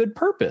have some good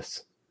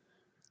purpose.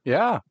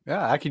 Yeah.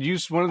 I could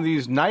use one of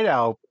these Night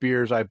Owl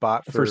beers I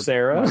bought for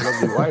Sarah, my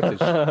lovely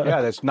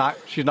wife.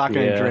 She's not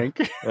going to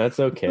drink. That's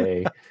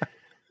okay.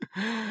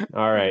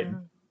 All right,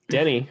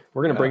 Denny,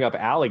 we're going to bring up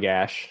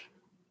Allagash.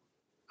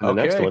 The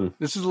next one.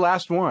 This is the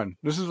last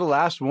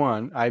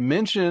one. I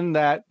mentioned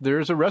that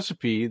there's a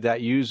recipe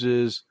that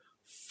uses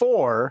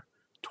 4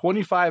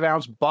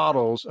 25-ounce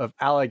bottles of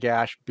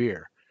Allagash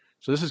beer.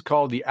 So this is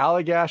called the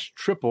Allagash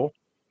Triple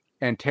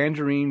and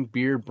Tangerine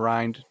Beer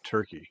Brined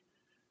Turkey.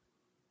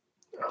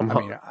 I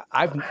mean,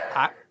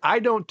 I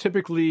don't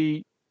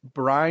typically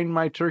brine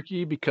my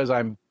turkey because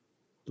I'm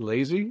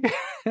lazy.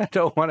 I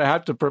don't want to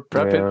have to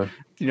prep it,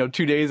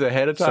 2 days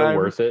ahead of time. So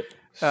worth it.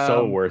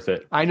 So worth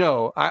it. I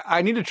know.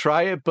 I need to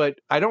try it, but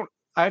I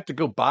have to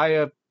go buy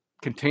a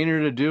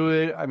container to do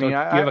it. I mean, you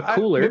have a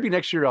cooler. Maybe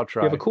next year I'll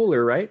try. You have a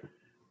cooler, right?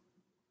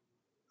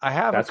 I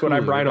have. That's what I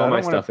brine all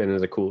my stuff in,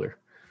 is a cooler.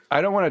 I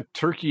don't want a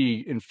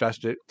turkey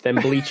infest it. Then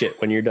bleach it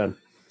when you're done.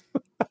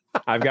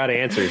 I've got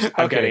answers.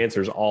 I've got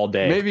answers all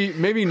day.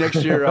 Maybe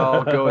next year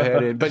I'll go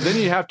ahead but then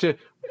you have to.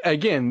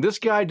 Again, this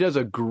guy does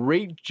a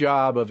great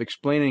job of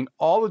explaining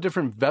all the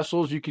different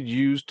vessels you could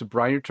use to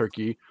brine your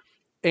turkey.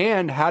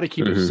 And how to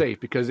keep it safe,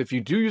 because if you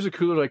do use a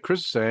cooler, like Chris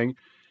is saying,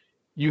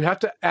 you have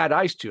to add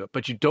ice to it,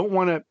 but you don't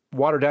want to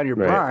water down your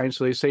brine.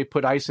 So they say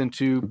put ice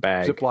into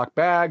Ziploc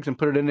bags and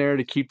put it in there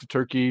to keep the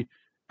turkey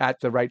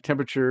at the right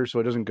temperature so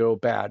it doesn't go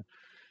bad.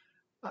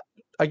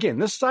 Again,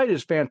 this site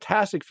is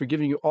fantastic for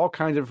giving you all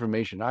kinds of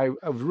information. I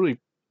was really,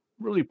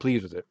 really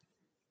pleased with it.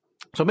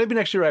 So maybe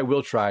next year I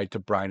will try to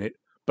brine it,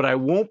 but I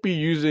won't be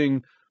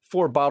using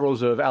 4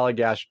 bottles of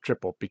Allagash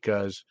Triple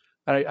because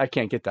I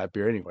can't get that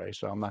beer anyway,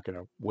 so I'm not going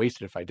to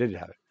waste it if I did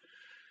have it.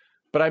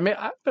 But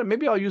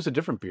maybe I'll use a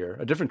different beer,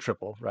 a different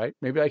triple, right?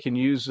 Maybe I can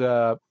use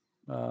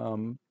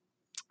New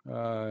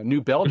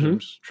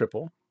Belgium's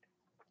triple,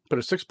 put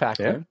a 6-pack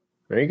in.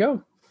 There you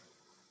go.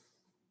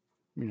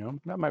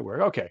 That might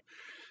work. Okay.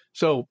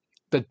 So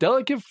the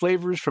delicate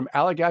flavors from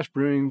Allagash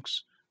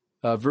Brewing's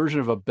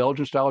version of a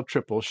Belgian-style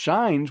triple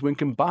shines when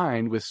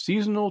combined with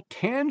seasonal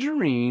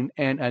tangerine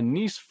and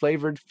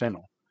anise-flavored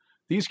fennel.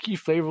 These key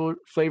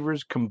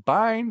flavors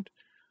combined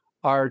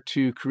are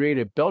to create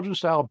a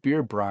Belgian-style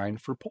beer brine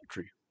for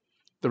poultry.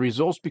 The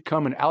results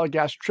become an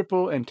Allagash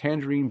Triple and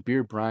Tangerine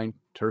Beer Brine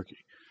Turkey.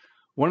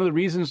 One of the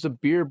reasons the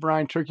beer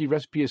brine turkey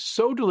recipe is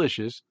so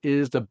delicious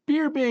is the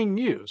beer being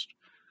used.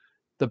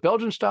 The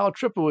Belgian-style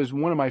triple is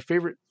one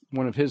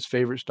of his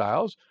favorite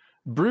styles,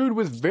 brewed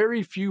with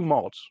very few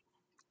malts.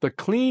 The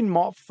clean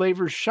malt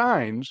flavor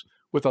shines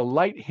with a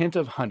light hint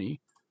of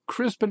honey,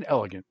 crisp and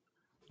elegant.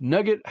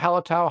 Nugget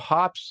Hallertau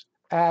hops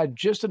add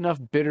just enough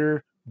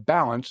bitter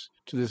balance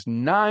to this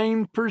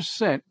 9%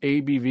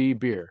 ABV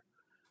beer.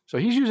 So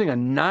he's using a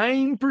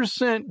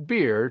 9%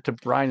 beer to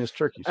brine his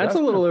turkey. So that's a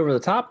little over the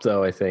top,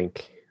 though, I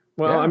think.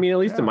 Well, I mean, at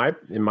least in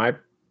my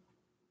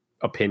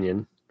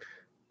opinion.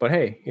 But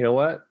hey, you know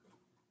what?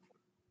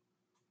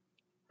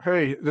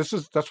 Hey,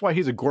 that's why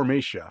he's a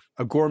gourmet chef,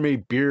 a gourmet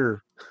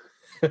beer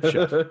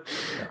chef.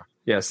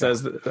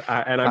 Says,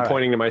 and I'm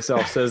pointing to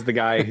myself. Says the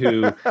guy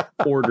who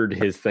ordered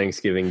his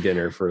Thanksgiving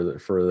dinner for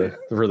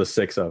the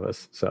 6 of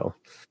us. So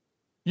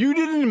you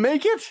didn't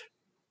make it?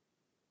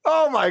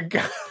 Oh my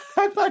God!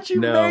 I thought you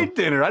made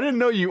dinner. I didn't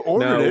know you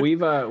ordered it.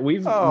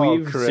 We've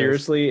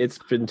seriously. It's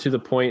been to the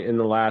point in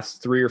the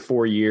last 3 or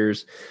 4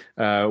 years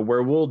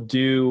where we'll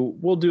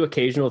do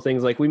occasional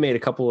things, like we made a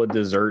couple of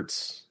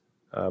desserts,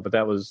 but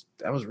that was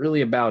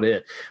really about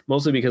it.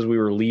 Mostly because we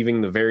were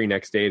leaving the very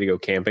next day to go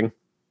camping.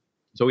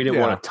 So we didn't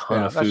want a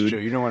ton of food. That's true.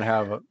 You don't want to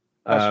have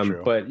that's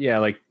true. But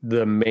like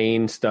the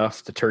main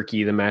stuff, the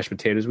turkey, the mashed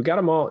potatoes, we got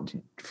them all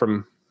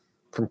from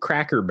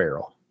Cracker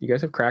Barrel. You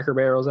guys have Cracker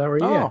Barrel? Is that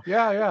right? Oh,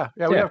 yeah.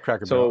 We have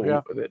Cracker Barrel.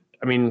 Yeah.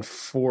 I mean, I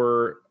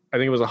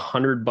think it was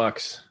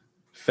 $100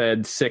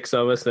 fed 6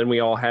 of us. Then we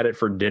all had it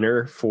for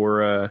dinner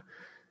for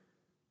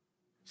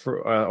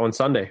on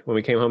Sunday when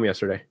we came home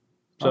yesterday.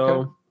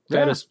 So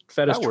fed us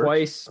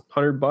twice,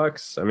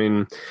 $100. I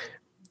mean,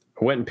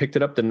 I went and picked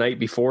it up the night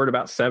before at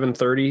about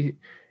 7:30.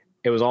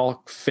 It was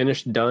all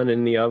finished, done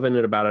in the oven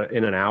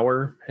in an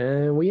hour,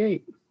 and we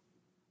ate.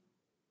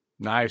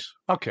 Nice.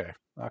 Okay.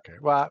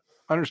 Well,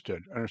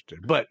 understood.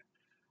 But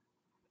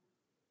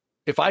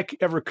if I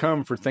ever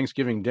come for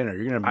Thanksgiving dinner,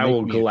 you're gonna. I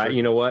will.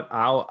 You know what?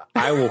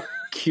 I will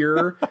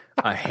cure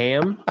a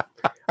ham.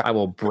 I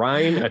will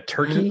brine a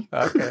turkey.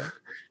 Okay.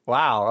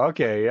 Wow.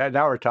 Okay. Yeah.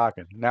 Now we're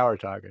talking.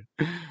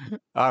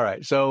 All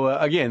right. So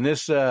again,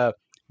 this 9%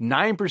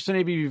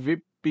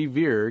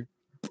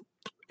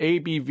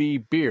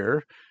 ABV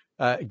beer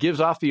gives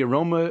off the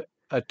aroma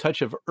a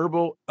touch of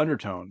herbal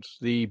undertones.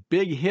 The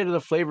big hit of the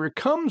flavor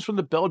comes from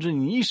the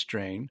Belgian yeast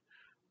strain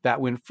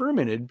that, when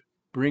fermented,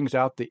 brings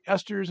out the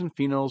esters and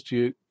phenols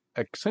to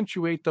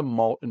accentuate the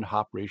malt and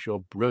hop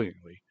ratio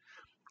brilliantly.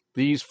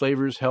 These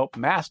flavors help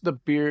mask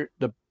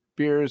the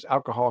beer's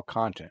alcohol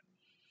content.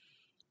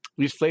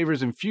 These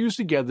flavors infuse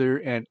together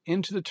and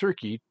into the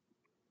turkey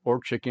or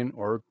chicken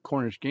or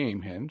Cornish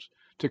game hens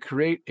to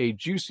create a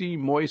juicy,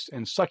 moist,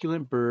 and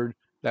succulent bird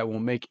that will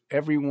make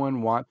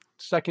everyone want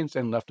seconds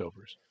and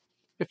leftovers,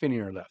 if any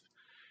are left.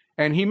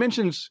 And he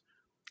mentions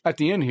at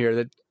the end here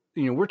that,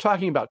 we're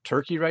talking about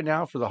turkey right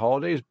now for the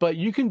holidays, but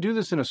you can do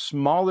this in a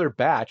smaller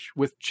batch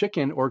with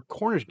chicken or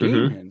Cornish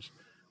game hens,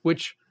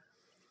 which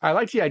I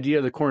like the idea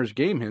of the Cornish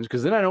game hens,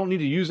 because then I don't need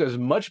to use as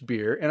much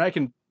beer, and I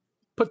can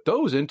put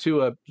those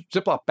into a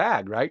Ziploc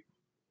bag, right?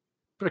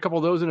 Put a couple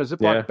of those in a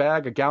Ziploc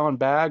bag, a gallon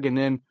bag, and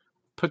then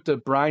put the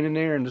brine in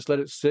there and just let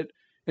it sit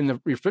in the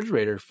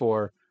refrigerator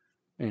for,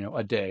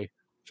 a day.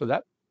 So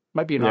that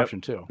might be an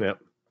option too. Yep.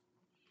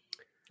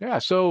 Yeah.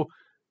 So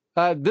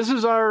this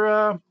is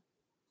our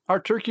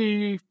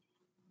turkey.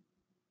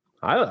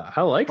 I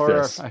like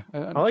this. I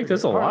like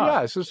this a lot.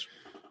 Yeah. This is,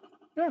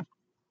 yeah.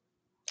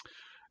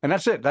 And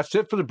that's it. That's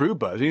it for the Brew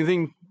Buzz.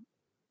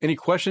 Any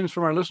questions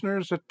from our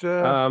listeners? That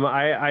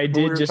I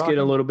did just get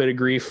a little bit of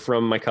grief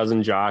from my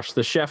cousin Josh.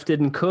 The chef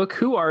didn't cook.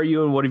 Who are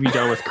you, and what have you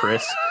done with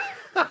Chris?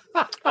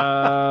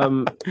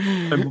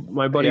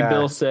 My buddy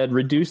Bill said,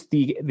 reduce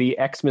the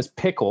Xmas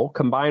pickle,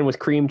 combine with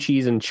cream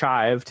cheese and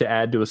chive to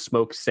add to a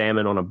smoked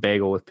salmon on a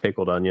bagel with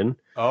pickled onion.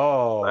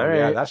 Oh,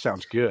 yeah, that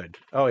sounds good.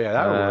 Oh, yeah,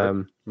 that'll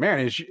work. Man,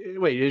 is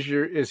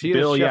he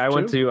Bill? A chef yeah, I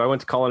went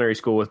to culinary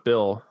school with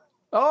Bill.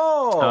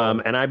 Oh,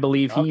 and I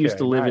believe he used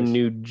to live in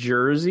New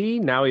Jersey.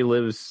 Now he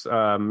lives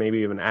maybe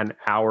even an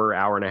hour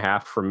and a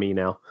half from me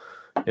now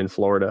in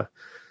Florida.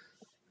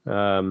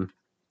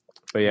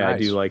 But yeah, nice. I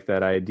do like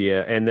that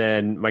idea. And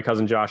then my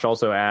cousin Josh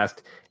also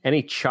asked,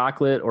 any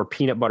chocolate or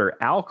peanut butter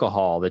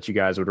alcohol that you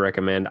guys would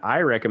recommend?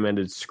 I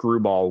recommended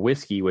Screwball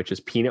whiskey, which is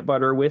peanut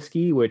butter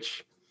whiskey,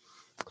 which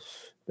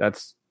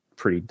that's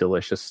pretty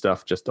delicious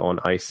stuff just on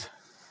ice.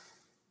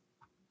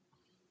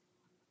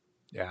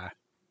 Yeah.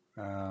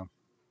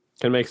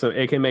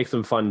 It can make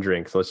some fun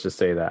drinks. Let's just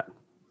say that.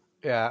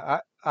 Yeah.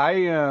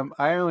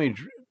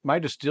 My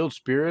distilled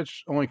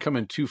spirits only come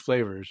in 2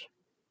 flavors.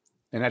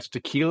 And that's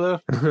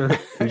tequila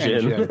and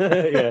gin.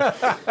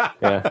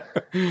 yeah.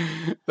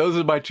 Those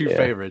are my 2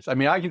 favorites. I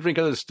mean, I can drink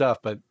other stuff,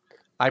 but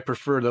I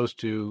prefer those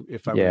 2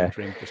 if I'm going to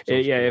drink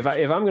distilled spirits.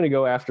 If I'm going to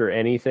go after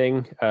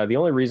anything, the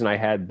only reason I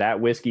had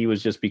that whiskey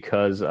was just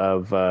because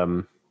of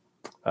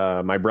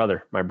my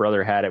brother. My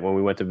brother had it when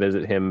we went to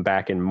visit him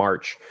back in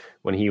March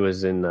when he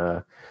was in.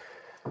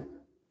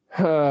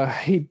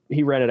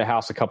 He rented a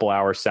house a couple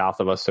hours south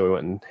of us, so we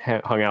went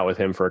and hung out with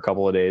him for a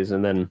couple of days,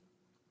 and then.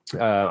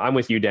 I'm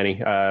with you,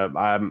 Denny.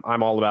 I'm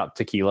all about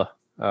tequila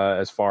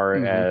as far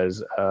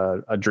as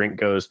a drink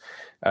goes.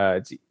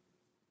 And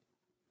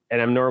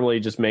I'm normally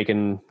just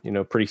making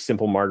pretty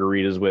simple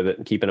margaritas with it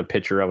and keeping a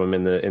pitcher of them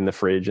in the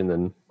fridge and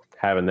then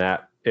having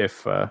that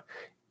if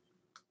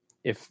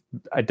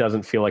it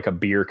doesn't feel like a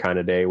beer kind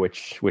of day,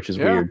 which is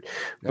weird.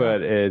 Yeah.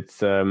 But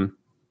it's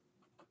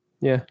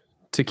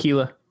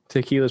tequila.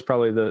 Tequila is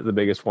probably the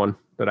biggest one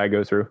that I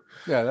go through.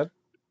 Yeah,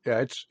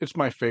 it's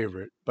my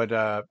favorite.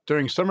 But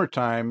during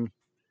summertime,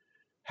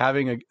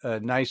 having a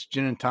nice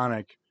gin and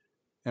tonic,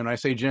 and when I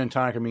say gin and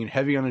tonic, I mean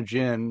heavy on a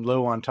gin,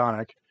 low on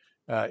tonic,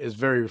 is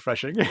very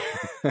refreshing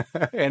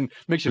and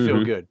makes you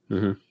feel good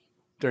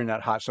during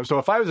that hot summer. So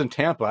if I was in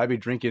Tampa, I'd be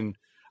drinking.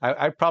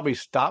 I'd probably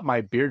stop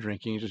my beer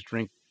drinking and just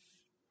drink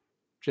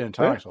gin and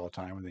tonics all the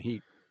time in the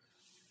heat.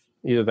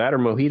 Either that or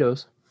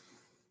mojitos.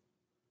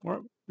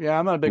 I'm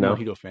not a big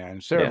mojito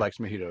fan. Sarah likes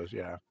mojitos.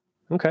 Yeah.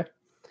 Okay.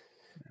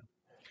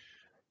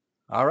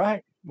 All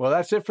right. Well,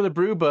 that's it for the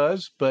Brew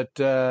Buzz. But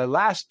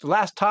last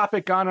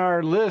topic on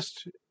our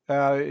list,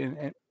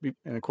 and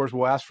of course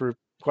we'll ask for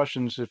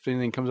questions if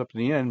anything comes up at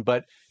the end,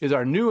 but is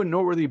our new and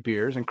noteworthy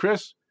beers. And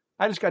Chris,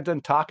 I just got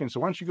done talking, so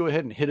why don't you go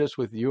ahead and hit us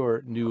with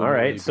your new and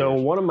noteworthy beers. So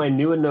one of my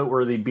new and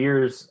noteworthy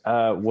beers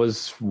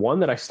was one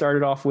that I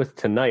started off with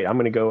tonight. I'm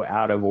going to go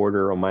out of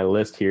order on my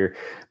list here.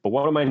 But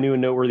one of my new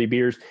and noteworthy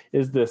beers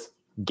is this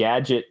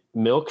Gadget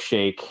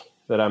milkshake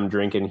that I'm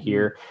drinking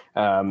here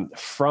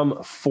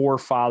from Four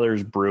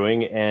Fathers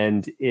Brewing.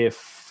 And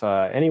if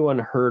anyone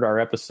heard our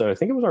episode, I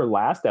think it was our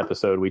last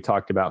episode, we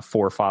talked about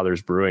Four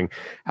Fathers Brewing,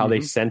 how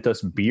they sent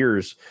us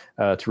beers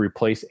to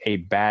replace a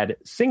bad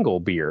single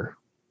beer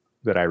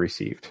that I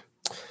received.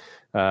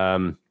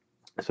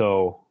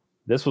 So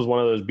this was one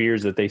of those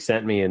beers that they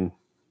sent me, and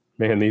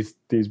man,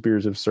 these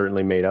beers have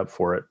certainly made up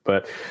for it.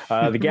 But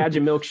the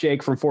Gadget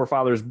Milkshake from Four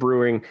Fathers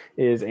Brewing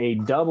is a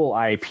double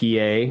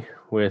IPA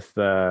with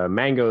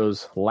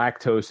mangoes,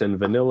 lactose, and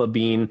vanilla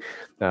bean.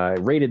 I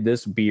rated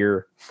this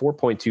beer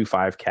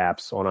 4.25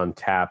 caps on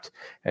Untapped.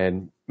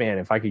 And man,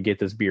 if I could get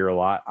this beer a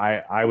lot,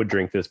 I would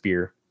drink this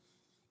beer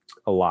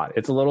a lot.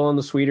 It's a little on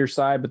the sweeter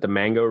side, but the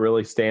mango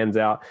really stands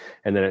out.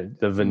 And then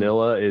the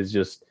vanilla is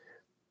just,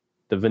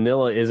 the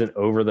vanilla isn't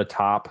over the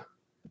top,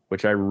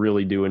 which I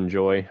really do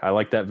enjoy. I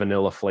like that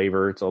vanilla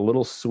flavor. It's a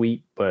little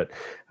sweet, but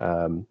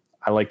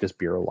I like this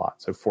beer a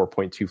lot. So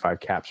 4.25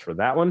 caps for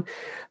that one.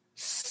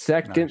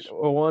 Second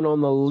one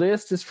on the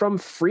list is from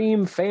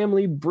Freem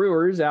Family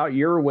Brewers out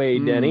your way,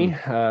 Denny.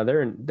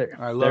 They're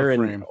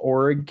in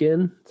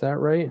Oregon. Is that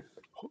right?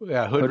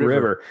 Yeah, Hood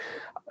River.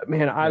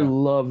 Man, I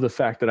love the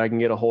fact that I can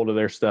get a hold of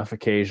their stuff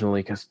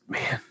occasionally because,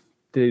 man,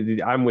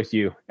 I'm with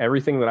you.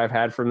 Everything that I've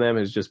had from them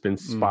has just been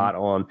spot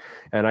on.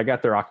 And I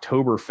got their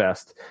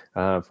Oktoberfest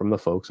from the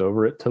folks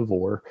over at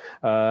Tavor.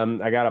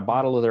 I got a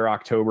bottle of their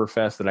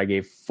Oktoberfest that I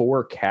gave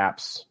 4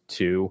 caps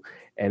to,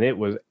 and it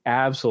was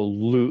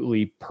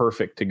absolutely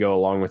perfect to go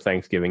along with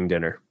Thanksgiving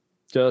dinner.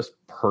 Just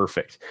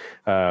perfect.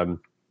 It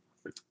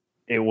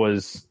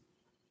was,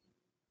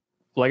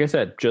 like I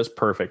said, just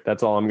perfect.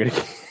 That's all I'm going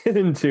to get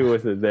into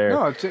with it there.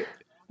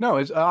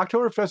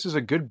 Oktoberfest is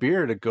a good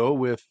beer to go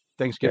with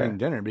Thanksgiving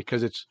dinner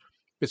because it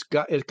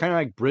kind of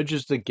like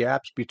bridges the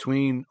gaps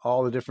between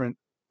all the different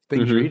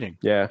things you're eating.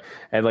 Yeah,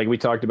 and like we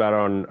talked about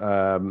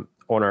on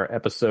our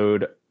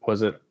episode,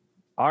 was it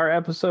our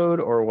episode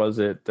or was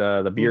it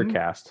the beer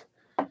cast?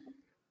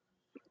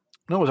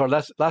 No, it was our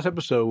last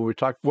episode where we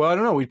talked. Well, I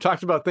don't know. We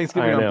talked about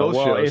Thanksgiving on both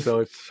shows, so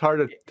it's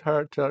hard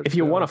to. If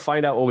you want to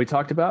find out what we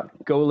talked about,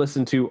 go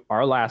listen to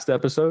our last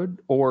episode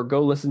or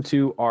go listen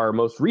to our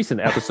most recent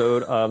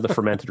episode of the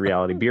Fermented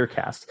Reality Beer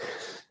Cast.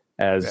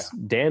 As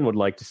Dan would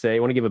like to say, I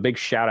want to give a big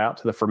shout out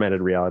to the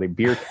Fermented Reality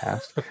Beer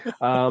Cast.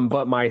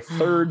 But my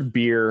third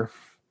beer,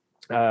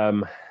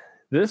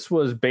 this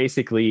was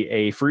basically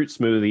a fruit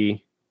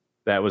smoothie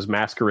that was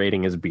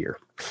masquerading as beer.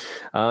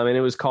 And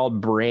it was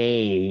called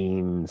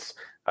Brains.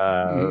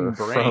 From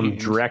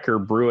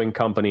Drecker Brewing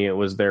Company. It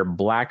was their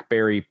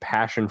blackberry,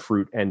 passion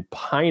fruit, and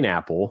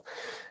pineapple.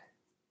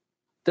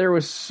 There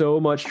was so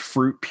much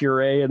fruit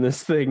puree in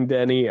this thing,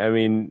 Denny. I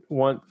mean,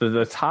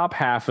 the top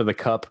half of the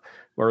cup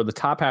or the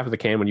top half of the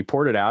can, when you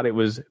poured it out, it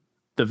was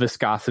the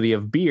viscosity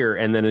of beer.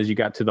 And then as you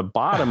got to the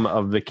bottom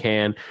of the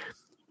can,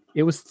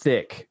 it was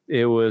thick.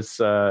 It was,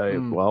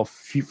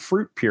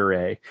 fruit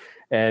puree.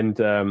 And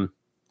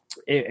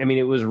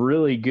it was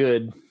really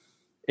good.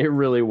 It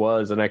really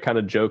was. And I kind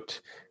of joked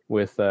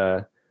with,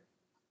 I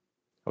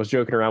was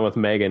joking around with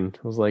Megan.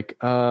 I was like,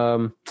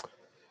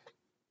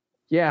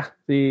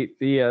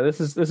 this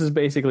is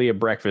basically a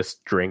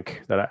breakfast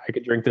drink that I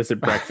could drink this at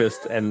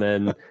breakfast. And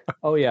then,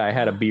 I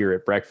had a beer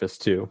at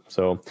breakfast too.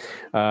 So,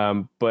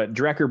 but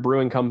Drecker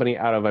Brewing Company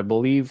out of, I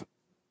believe,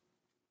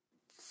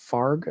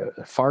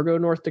 Fargo,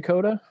 North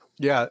Dakota.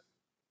 Yeah.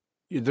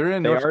 They're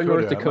in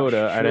North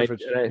Dakota.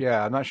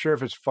 I'm not sure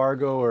if it's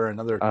Fargo or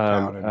another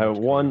town.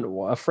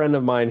 A friend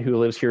of mine who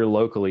lives here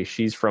locally,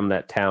 she's from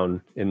that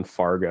town in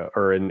Fargo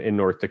or in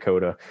North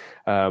Dakota.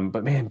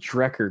 But man,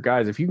 Drecker,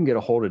 guys, if you can get a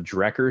hold of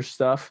Drecker's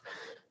stuff,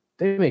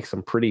 they make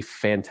some pretty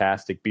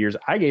fantastic beers.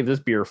 I gave this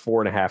beer a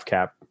 4.5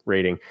 cap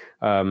rating.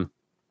 And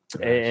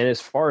as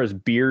far as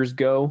beers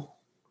go,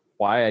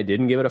 why I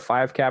didn't give it a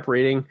 5 cap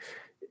rating,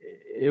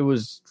 it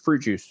was fruit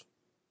juice.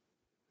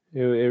 It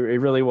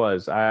really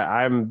was.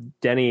 I'm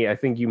Denny. I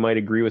think you might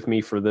agree with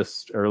me for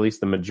this, or at least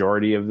the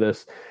majority of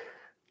this.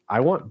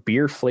 I want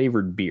beer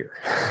flavored beer.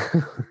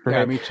 Right?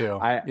 Yeah, me too.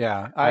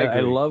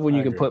 I love when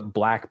you can put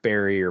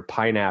blackberry or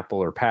pineapple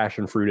or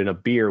passion fruit in a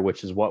beer,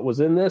 which is what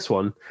was in this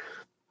one.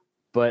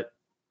 But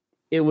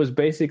it was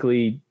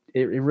basically,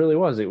 it really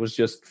was. It was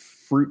just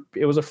fruit.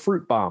 It was a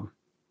fruit bomb.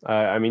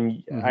 I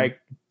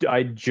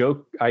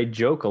joke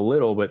a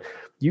little, but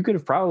you could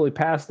have probably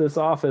passed this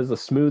off as a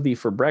smoothie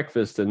for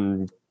breakfast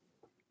and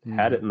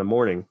had it in the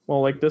morning.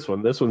 Well, like this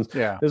one. This one's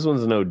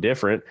no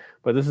different,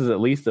 but this is at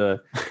least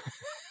a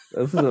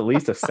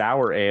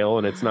sour ale,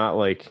 and it's not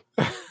like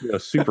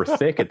super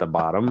thick at the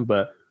bottom,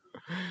 but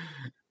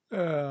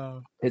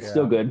it's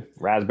still good.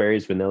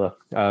 Raspberries, vanilla.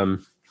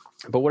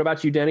 But what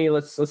about you, Denny?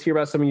 Let's hear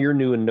about some of your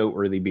new and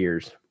noteworthy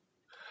beers.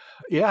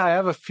 Yeah, I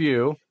have a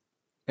few,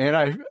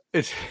 and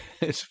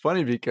it's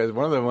funny because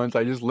one of the ones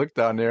I just looked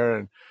on there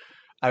and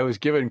I was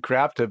giving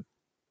crap to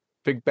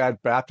Big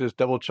Bad Baptist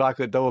double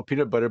chocolate, double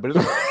peanut butter, but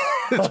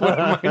it's one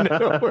of my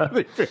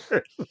noteworthy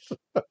beers.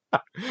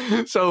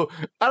 So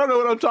I don't know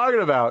what I'm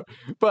talking about,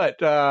 but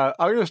I'm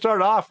going to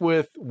start off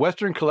with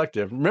Western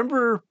Collective.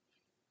 Remember,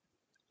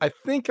 I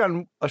think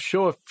on a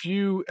show a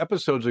few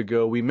episodes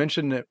ago, we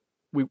mentioned that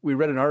we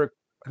read an article.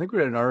 I think we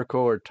read an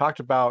article or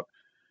talked about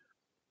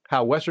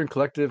how Western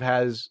Collective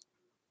has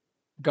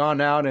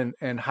gone out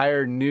and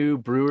hired new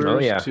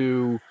brewers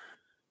to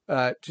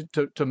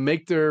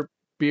make their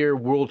beer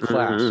world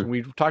class. And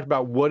we talked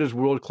about what is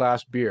world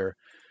class beer.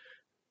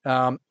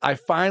 I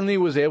finally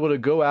was able to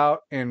go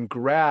out and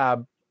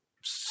grab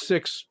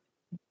 6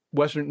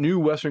 new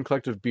Western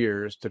Collective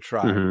beers to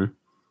try.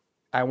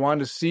 I wanted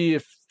to see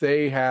if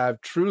they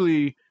have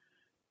truly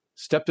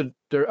stepped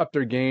up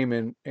their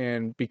game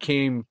and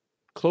became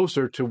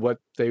closer to what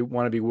they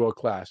want to be world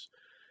class.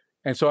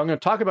 And so I'm going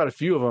to talk about a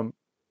few of them,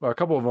 or a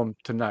couple of them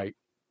tonight.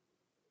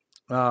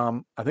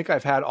 I think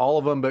I've had all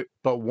of them,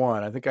 but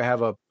one. I think I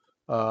have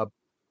a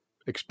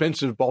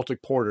expensive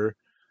Baltic Porter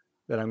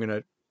that I'm going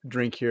to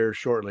drink here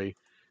shortly.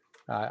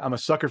 I'm a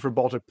sucker for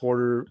Baltic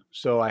Porter,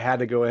 so I had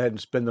to go ahead and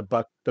spend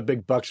the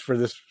big bucks for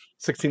this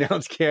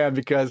 16-ounce can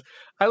because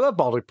I love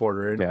Baltic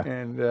Porter,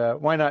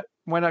 and why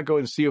not go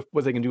and see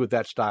what they can do with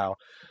that style.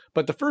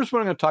 But the first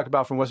one I'm going to talk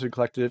about from Western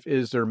Collective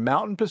is their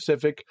Mountain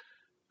Pacific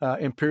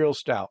Imperial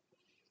Stout.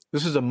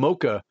 This is a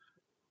mocha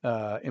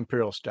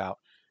Imperial Stout.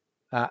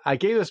 I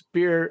gave this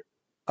beer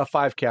a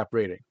 5-cap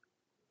rating.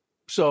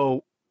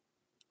 So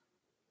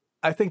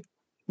I think,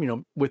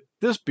 with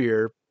this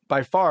beer,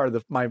 by far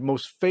my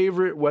most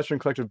favorite Western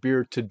Collective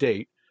beer to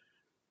date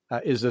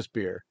is this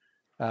beer.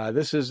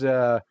 This is,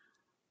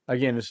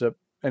 again,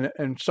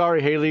 and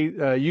sorry,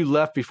 Haley, you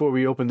left before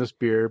we opened this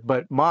beer,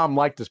 but Mom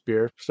liked this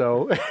beer.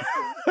 So,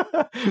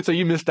 so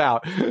you missed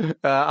out.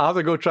 I'll have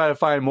to go try to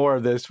find more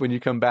of this when you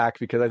come back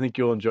because I think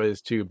you'll enjoy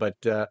this too. But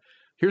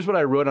here's what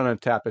I wrote on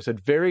Untappd. I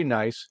said, very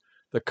nice.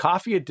 The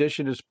coffee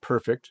addition is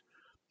perfect,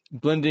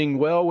 blending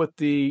well with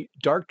the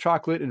dark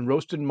chocolate and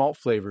roasted malt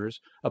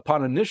flavors.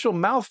 Upon initial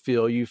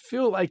mouthfeel, you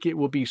feel like it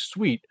will be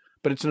sweet,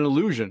 but it's an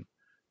illusion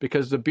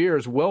because the beer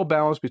is well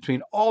balanced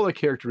between all the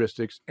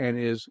characteristics and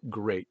is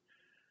great.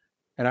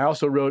 And I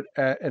also wrote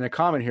in a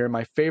comment here,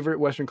 my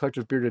favorite Western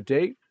Collective beer to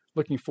date.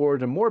 Looking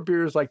forward to more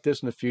beers like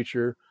this in the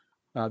future.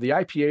 The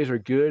IPAs are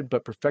good,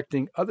 but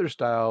perfecting other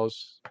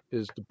styles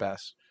is the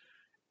best.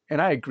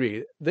 And I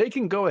agree. They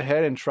can go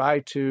ahead and try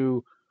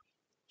to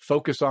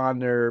focus on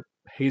their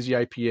hazy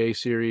IPA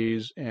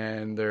series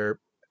and their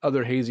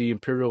other hazy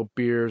imperial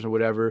beers or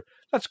whatever.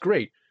 That's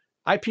great.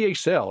 IPA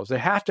sells. They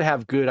have to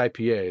have good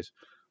IPAs.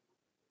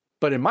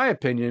 But in my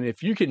opinion,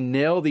 if you can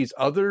nail these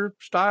other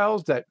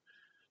styles, that's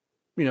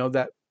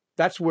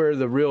where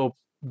the real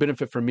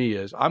benefit for me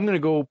is. I'm going to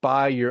go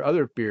buy your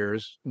other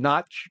beers,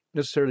 not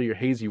necessarily your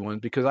hazy ones,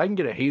 because I can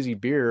get a hazy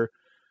beer,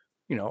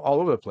 all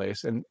over the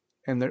place, and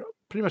they're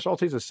pretty much all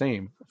taste the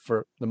same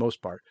for the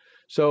most part.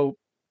 So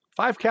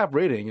 5-cap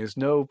rating is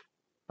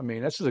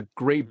this is a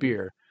great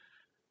beer.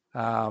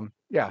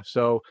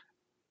 So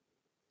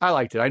I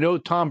liked it. I know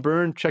Tom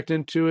Byrne checked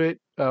into it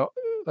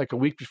like a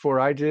week before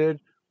I did,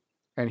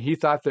 and he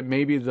thought that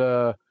maybe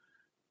there's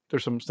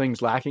some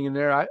things lacking in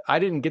there. I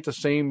didn't get the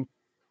same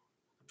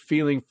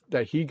feeling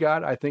that he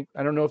got. I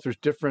don't know if there's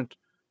different,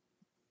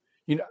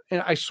 and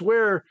I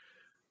swear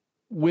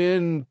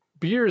when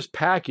beer is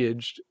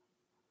packaged,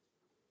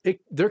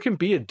 there can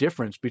be a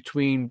difference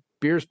between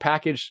beers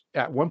packaged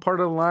at one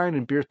part of the line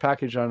and beers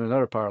packaged on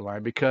another part of the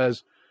line.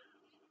 Because,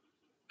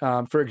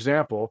 for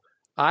example,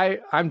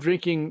 I'm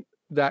drinking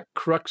that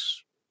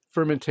Crux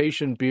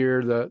fermentation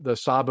beer, the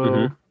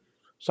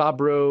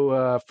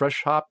Sabro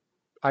fresh hop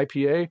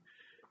IPA.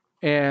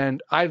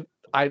 And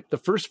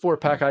the first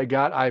 4-pack I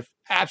got, I've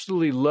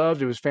absolutely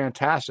loved. It was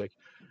fantastic.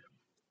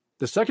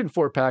 The second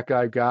 4-pack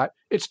I got,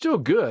 it's still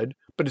good,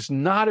 but it's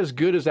not as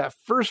good as that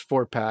first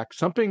 4-pack.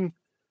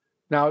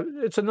 Now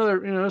it's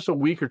another, it's a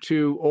week or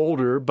two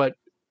older, but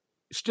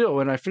still,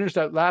 when I finished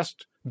that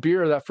last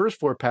beer, that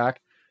first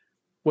 4-pack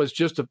was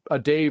just a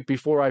day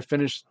before I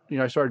finished,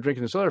 I started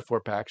drinking this other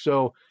 4-pack.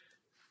 So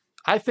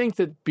I think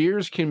that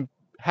beers can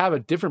have a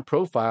different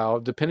profile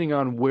depending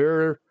on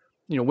where,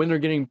 when they're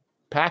getting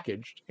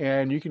packaged,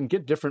 and you can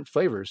get different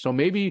flavors. So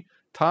maybe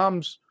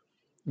Tom's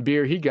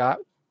beer he got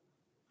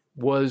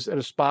was at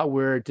a spot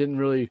where it didn't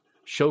really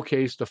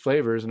showcase the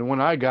flavors. And the one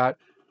I got,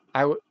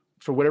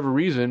 for whatever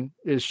reason,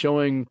 is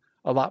showing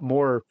a lot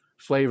more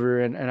flavor,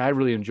 and I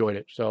really enjoyed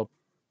it. So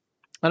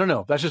I don't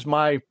know. That's just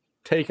my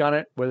take on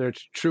it. Whether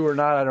it's true or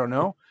not, I don't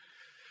know.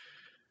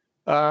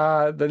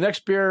 The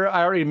next beer,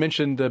 I already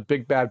mentioned the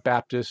Big Bad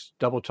Baptist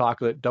Double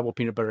Chocolate, Double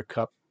Peanut Butter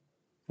Cup,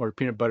 or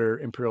Peanut Butter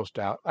Imperial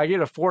Stout. I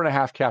get a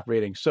 4.5-cap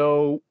rating.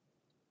 So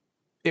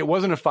it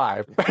wasn't a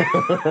 5.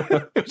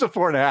 It was a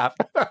 4.5.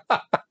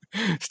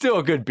 Still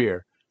a good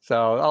beer.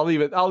 So I'll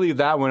leave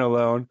that one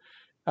alone.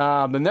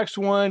 The next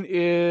one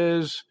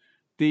is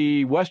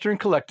the Western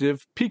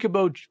Collective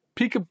Peekaboo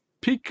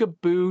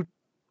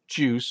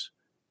Juice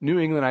New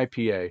England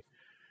IPA.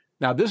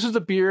 Now, this is the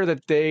beer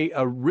that they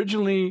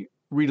originally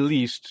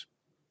released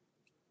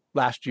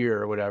last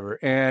year or whatever,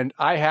 and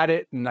I had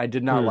it and I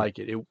did not like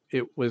it.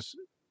 It was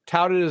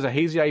touted as a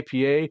hazy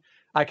IPA.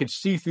 I could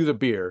see through the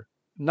beer,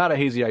 not a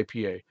hazy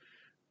IPA.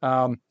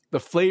 The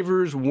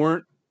flavors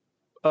weren't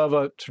of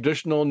a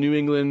traditional New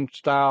England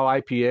style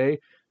IPA.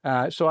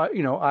 So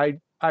I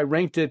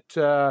ranked it,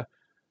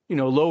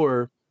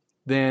 lower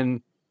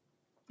than,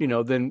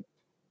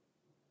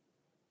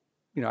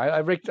 I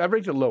ranked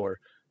it lower,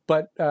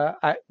 but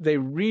they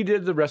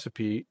redid the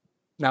recipe.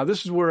 Now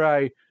this is where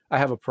I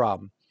have a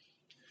problem.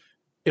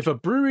 If a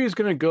brewery is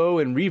going to go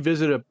and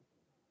revisit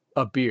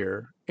a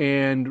beer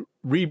and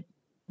redo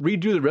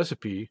the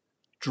recipe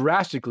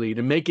drastically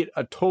to make it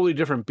a totally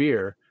different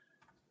beer,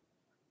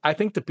 I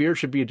think the beer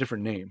should be a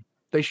different name.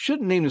 They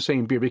shouldn't name the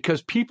same beer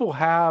because people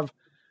have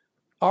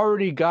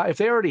if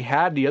they already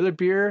had the other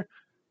beer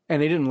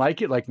and they didn't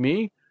like it like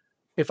me,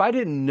 if I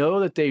didn't know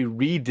that they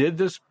redid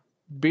this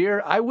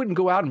beer, I wouldn't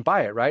go out and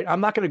buy it, right?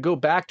 I'm not going to go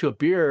back to a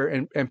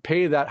beer and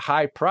pay that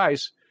high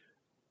price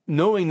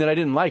knowing that I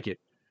didn't like it.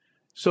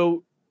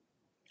 So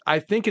I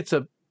think it's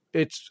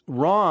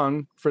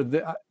wrong for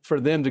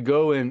them to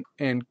go and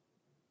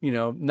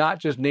not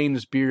just name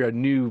this beer a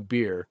new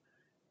beer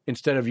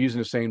instead of using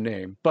the same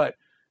name. But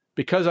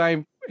because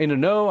I'm in the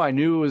know, I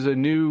knew it was a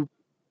new,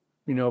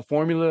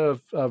 formula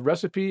of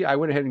recipe. I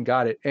went ahead and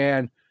got it,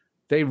 and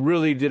they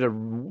really did a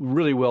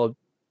really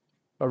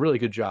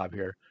good job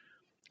here.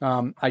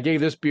 I gave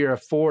this beer a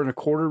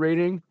 4.25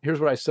 rating. Here's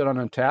what I said on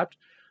Untapped.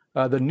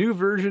 The new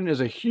version is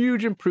a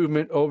huge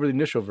improvement over the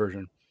initial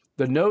version.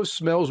 The nose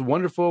smells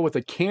wonderful with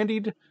a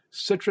candied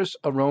citrus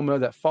aroma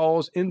that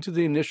falls into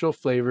the initial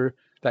flavor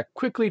that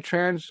quickly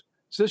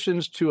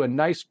transitions to a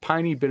nice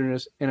piney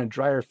bitterness and a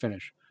drier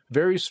finish.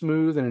 Very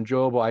smooth and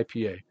enjoyable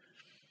IPA.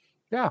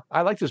 Yeah,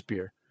 I like this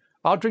beer.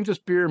 I'll drink this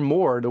beer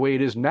more the way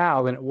it is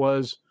now than it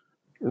was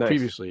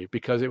previously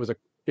because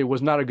it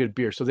was not a good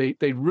beer. So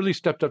they really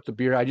stepped up the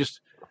beer.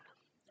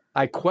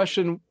 I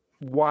question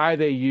why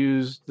they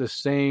used the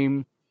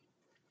same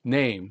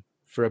name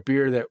for a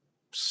beer that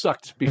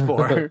sucked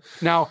before.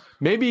 Now,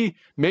 maybe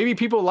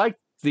people liked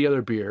the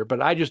other beer,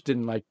 but I just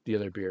didn't like the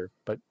other beer.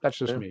 But that's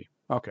just me.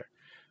 Okay.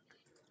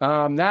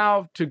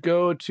 Now to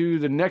go to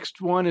the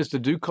next one is the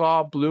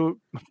DuClaw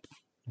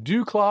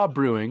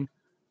Brewing.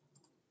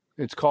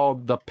 It's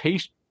called the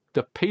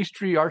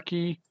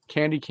Pastryarchy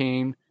Candy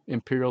Cane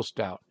Imperial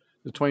Stout,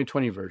 the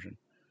 2020 version.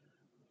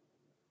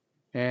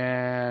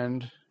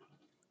 And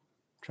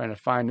trying to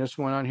find this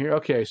one on here.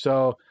 Okay,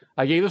 so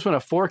I gave this one a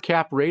 4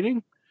 cap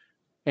rating.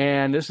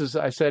 And this is,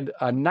 I said,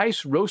 a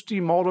nice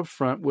roasty malt up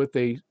front with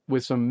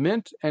some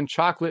mint and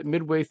chocolate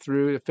midway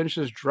through. It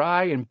finishes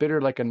dry and bitter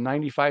like a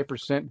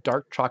 95%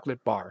 dark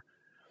chocolate bar.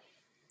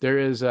 There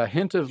is a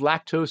hint of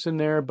lactose in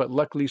there, but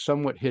luckily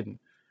somewhat hidden.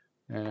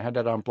 And I had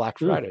that on Black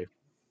Friday.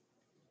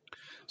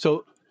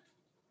 So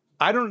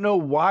I don't know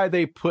why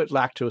they put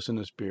lactose in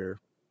this beer.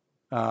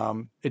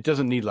 It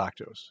doesn't need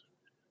lactose.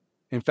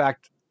 In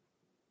fact,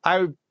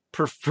 I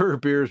prefer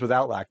beers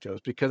without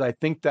lactose because I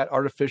think that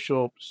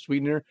artificial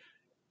sweetener.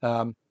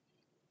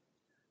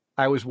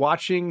 I was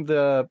watching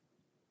the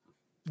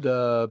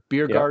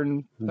beer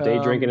garden day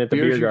drinking at the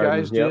beer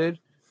garden. You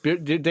guys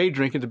did day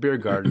drink at the beer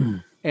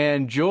garden,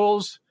 and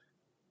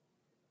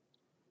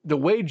the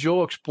way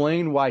Joel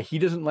explained why he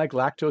doesn't like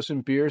lactose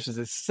in beers is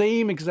the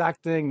same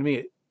exact thing to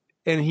me,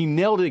 and he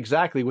nailed it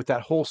exactly with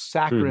that whole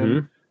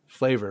saccharin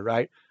flavor.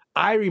 Right?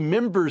 I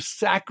remember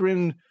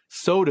saccharin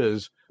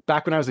sodas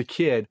back when I was a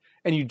kid,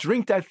 and you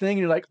drink that thing,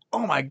 and you're like,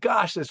 "Oh my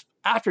gosh, this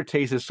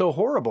aftertaste is so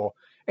horrible."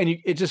 And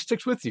it just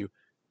sticks with you.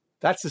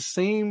 That's the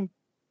same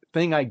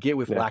thing I get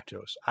with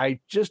lactose. I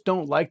just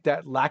don't like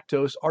that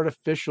lactose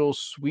artificial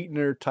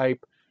sweetener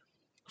type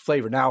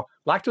flavor. Now,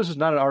 lactose is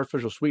not an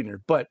artificial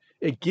sweetener, but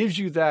it gives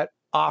you that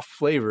off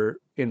flavor,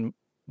 in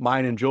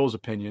mine and Joel's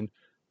opinion,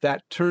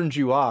 that turns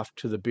you off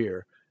to the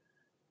beer.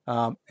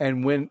 And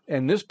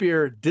this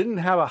beer didn't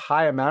have a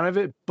high amount of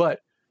it,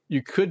 but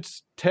you could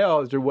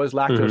tell there was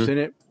lactose in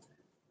it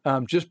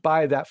just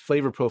by that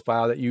flavor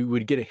profile that you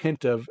would get a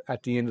hint of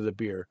at the end of the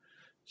beer.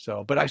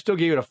 So, but I still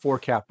gave it a 4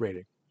 cap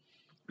rating.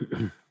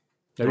 There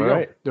you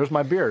go. There's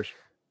my beers.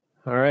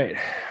 All right.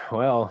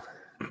 Well,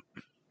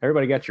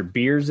 everybody got your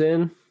beers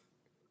in.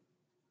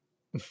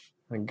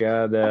 I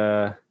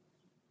got,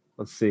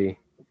 let's see.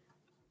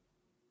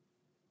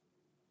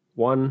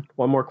 One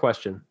more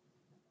question.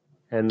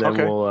 And then I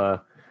think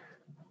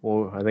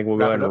we'll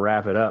go ahead and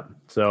wrap it up.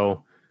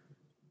 So,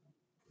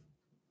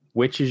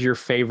 which is your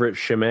favorite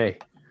Chimay?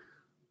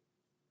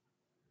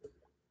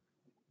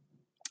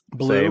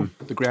 Blue,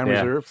 the Grand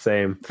Reserve.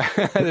 Same.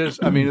 This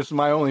is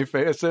my only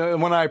favorite. It's the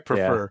one I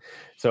prefer. Yeah.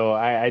 So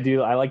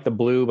I like the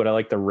blue, but I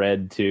like the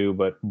red too.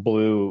 But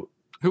blue.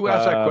 Who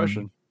asked that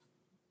question?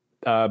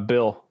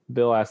 Bill.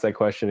 Bill asked that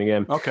question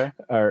again. Okay.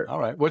 All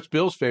right. What's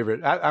Bill's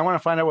favorite? I want to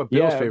find out what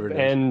Bill's favorite is.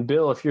 And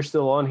Bill, if you're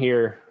still on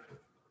here,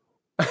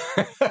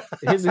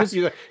 his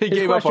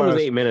question was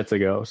 8 minutes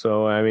ago.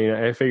 So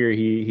I figure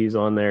he's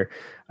on there.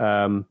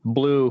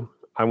 Blue.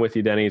 I'm with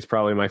you, Denny. It's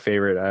probably my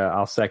favorite.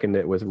 I'll second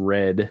it with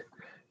red.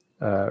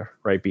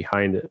 Right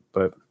behind it,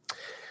 but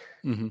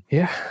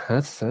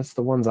that's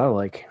the ones I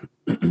like.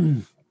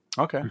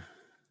 Okay,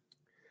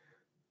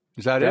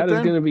 is that it? That is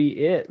going to be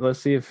it. Let's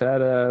see if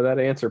that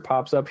answer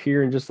pops up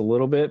here in just a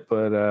little bit,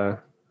 but I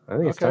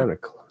think it's time to.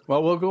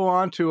 Well, we'll go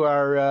on to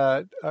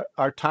our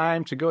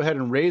time to go ahead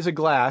and raise a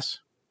glass.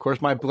 Of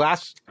course, my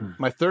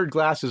third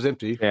glass is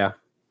empty. Yeah,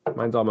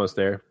 mine's almost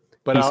there.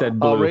 But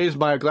I'll raise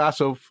my glass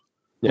of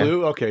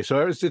blue. Okay,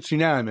 so it's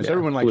unanimous. Yeah,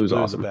 everyone likes blue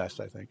awesome. The best,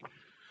 I think.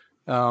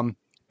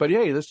 But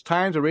yeah, it's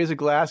time to raise a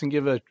glass and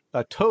give a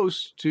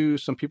toast to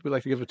some people we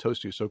like to give a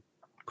toast to. So,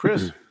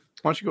 Chris, why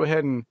don't you go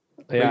ahead and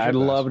I'd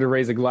love to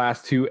raise a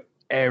glass to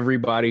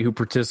everybody who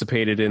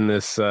participated in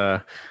this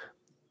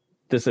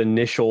this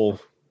initial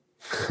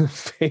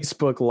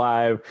Facebook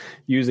Live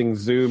using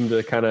Zoom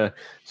to kind of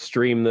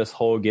stream this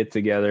whole get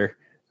together.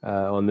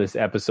 on this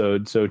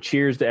episode. So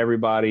cheers to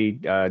everybody.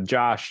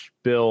 Josh,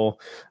 Bill,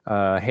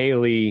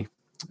 Haley,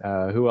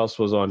 who else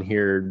was on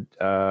here?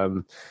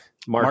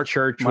 Mark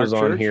Church was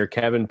on here.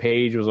 Kevin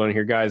Page was on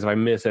here. Guys, if I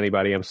miss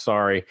anybody, I'm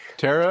sorry.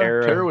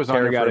 Tara was on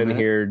here. Tara got in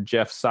here.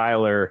 Jeff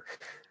Seiler.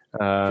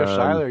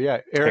 Eric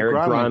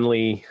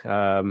Gronley,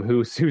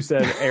 who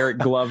said Eric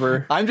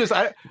Glover.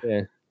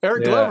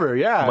 Eric Glover,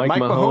 Mike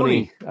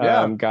Mahoney.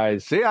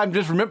 Guys. See, I'm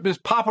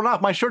just popping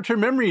off. My short-term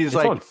memory is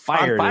on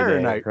fire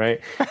tonight, right?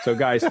 So,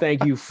 guys,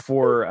 thank you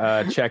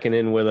for checking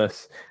in with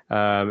us.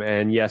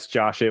 And yes,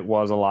 Josh, it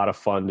was a lot of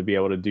fun to be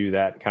able to do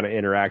that, kind of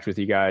interact with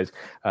you guys.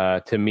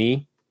 To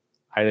me,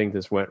 I think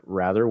this went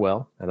rather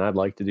well, and I'd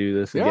like to do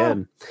this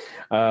again.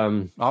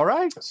 All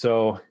right.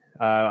 So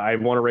I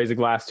want to raise a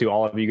glass to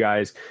all of you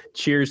guys.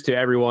 Cheers to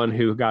everyone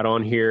who got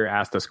on here,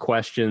 asked us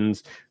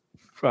questions,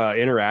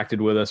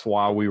 interacted with us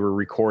while we were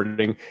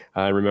recording.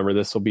 Remember,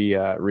 this will be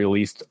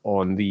released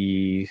on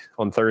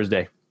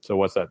Thursday. So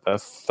what's that? The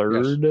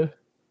 3rd?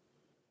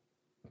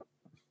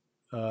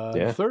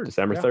 Yes. 3rd.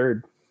 December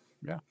 3rd.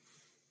 Yeah.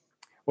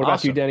 What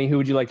about you, Denny? Who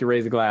would you like to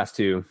raise a glass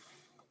to?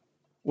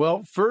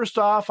 Well, first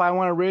off, I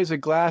want to raise a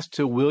glass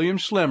to William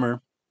Schlimmer,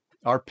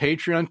 our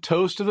Patreon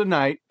toast of the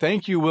night.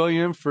 Thank you,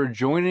 William, for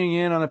joining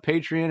in on the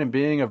Patreon and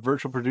being a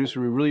virtual producer.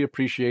 We really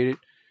appreciate it.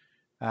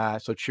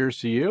 So cheers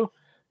to you.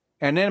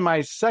 And then my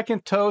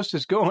second toast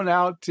is going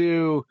out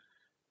to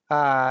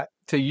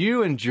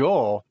you and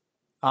Joel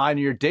on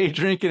your day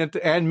drinking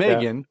and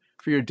Megan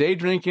for your day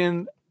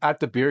drinking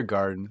at the beer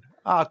garden.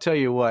 I'll tell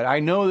you what,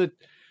 I know that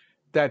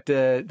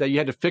you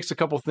had to fix a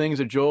couple things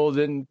that Joel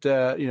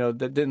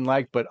didn't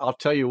like, but I'll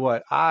tell you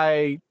what,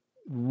 I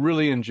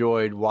really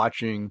enjoyed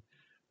watching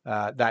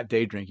that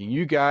day drinking.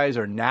 You guys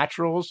are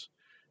naturals.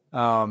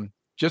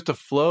 Just the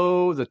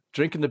flow, the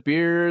drinking the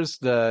beers,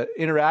 the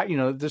interact,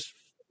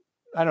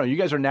 I don't know, you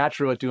guys are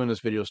natural at doing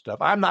this video stuff.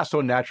 I'm not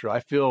so natural. I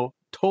feel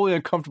totally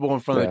uncomfortable in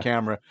front of the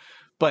camera,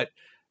 but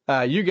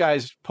you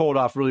guys pulled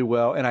off really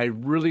well. And I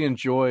really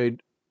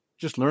enjoyed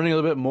just learning a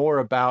little bit more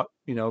about,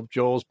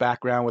 Joel's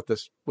background with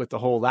the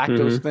whole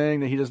lactose thing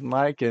that he doesn't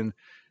like, and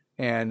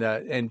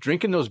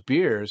drinking those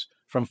beers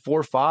from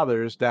Four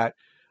Fathers that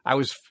I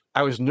was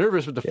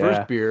nervous with the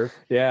first beer.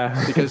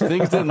 Yeah. Because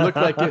things didn't look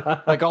like it.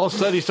 Like all of a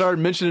sudden he started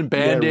mentioning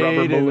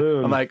Band-Aid.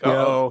 And I'm like,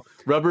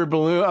 rubber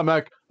balloon. I'm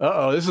like,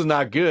 this is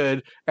not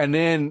good. And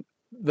then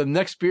the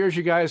next beers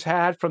you guys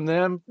had from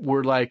them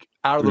were like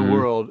out of the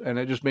world. And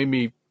it just made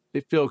me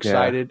feel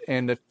excited.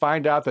 And to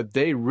find out that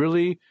they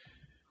really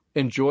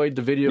enjoyed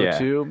the video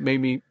too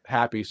made me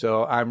happy.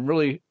 So I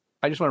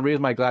just want to raise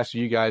my glass to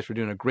you guys for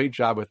doing a great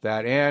job with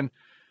that. And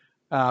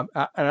on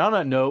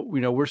that note,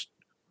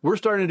 we're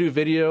starting to do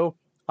video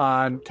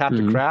on Tap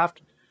the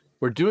Craft.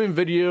 We're doing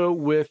video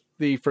with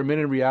the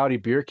Fermented Reality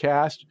Beer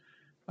Cast.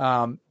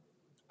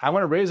 I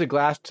want to raise a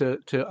glass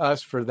to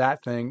us for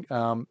that thing.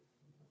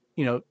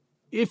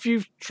 If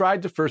you've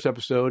tried the first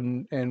episode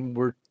and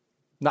we're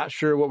not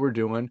sure what we're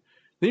doing,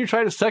 then you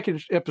try the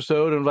second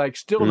episode and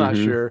still not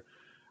sure,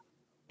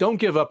 don't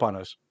give up on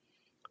us.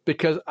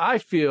 Because I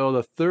feel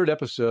the third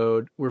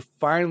episode, we're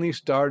finally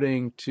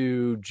starting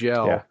to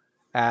gel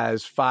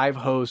as 5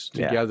 hosts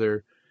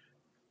together.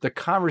 The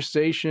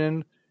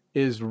conversation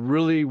is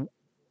really,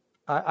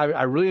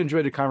 I really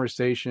enjoyed the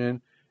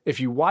conversation. If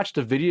you watch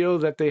the video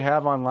that they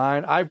have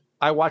online, I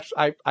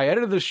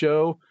edited the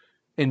show,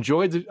 I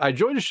enjoyed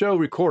the show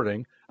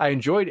recording, I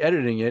enjoyed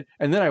editing it,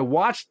 and then I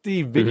watched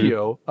the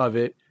video of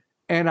it,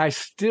 and I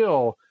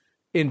still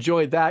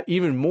enjoyed that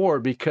even more,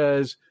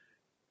 because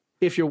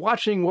if you're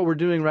watching what we're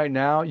doing right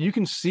now, you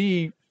can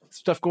see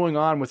stuff going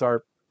on with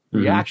our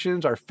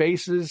reactions, our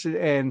faces,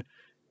 and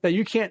that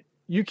you can't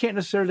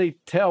necessarily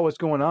tell what's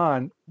going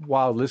on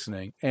while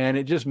listening. And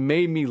it just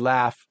made me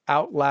laugh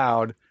out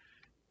loud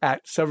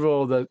at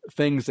several of the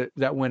things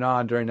that went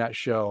on during that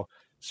show.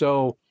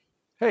 So,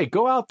 hey,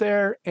 go out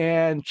there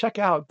and check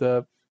out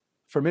the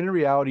Fermented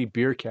Reality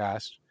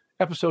Beercast,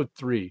 episode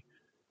 3.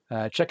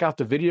 Check out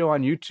the video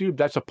on YouTube.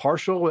 That's a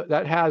partial.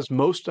 That has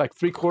most,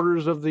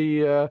 3/4 of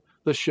the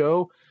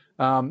show.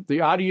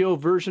 The audio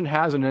version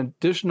has an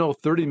additional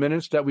 30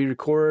 minutes that we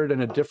recorded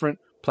in a different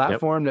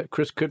platform that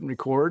Chris couldn't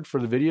record for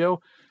the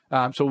video.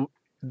 So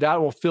that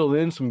will fill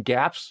in some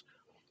gaps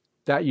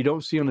that you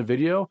don't see on the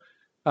video.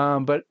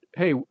 But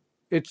hey,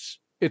 it's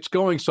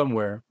going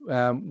somewhere.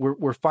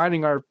 We're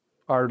finding our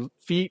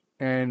feet,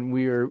 and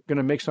we are going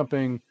to make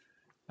something,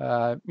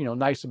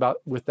 nice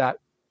with that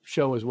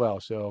show as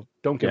well. So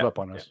don't give up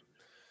on us.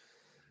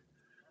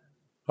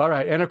 All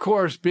right. And of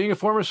course, being a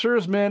former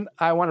serviceman,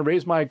 I want to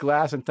raise my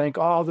glass and thank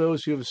all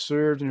those who have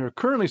served and who are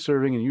currently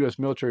serving in U.S.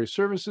 military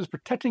services,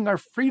 protecting our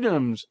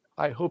freedoms.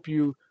 I hope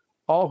you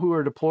all who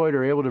are deployed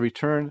are able to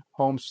return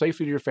home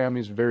safely to your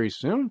families very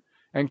soon.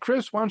 And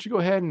Chris, why don't you go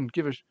ahead and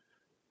give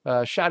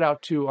a shout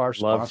out to our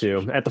sponsors.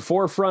 Love to. At the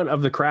forefront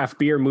of the craft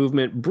beer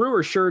movement,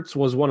 Brewer Shirts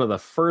was one of the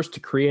first to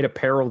create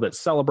apparel that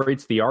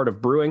celebrates the art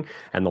of brewing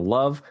and the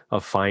love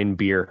of fine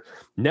beer.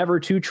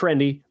 Never too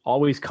trendy,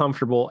 always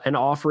comfortable, and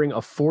offering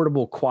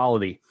affordable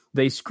quality.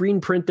 They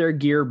screen print their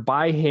gear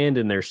by hand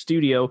in their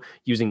studio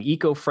using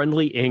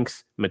eco-friendly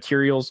inks,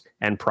 materials,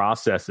 and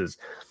processes.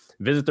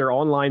 Visit their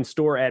online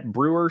store at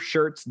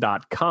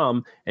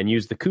brewershirts.com and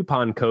use the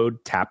coupon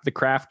code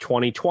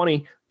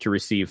TAPTheCraft2020 to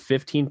receive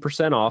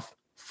 15% off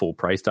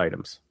full-priced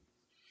items.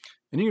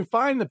 And you can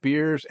find the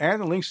beers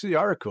and the links to the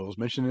articles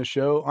mentioned in the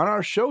show on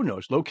our show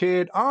notes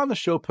located on the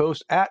show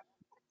post at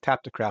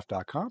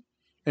tapthecraft.com.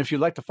 And if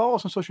you'd like to follow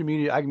us on social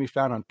media, I can be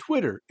found on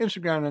Twitter,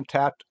 Instagram, and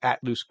Tapped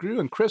at Loose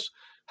Screw. And Chris,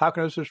 how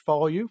can others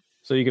follow you?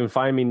 So you can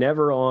find me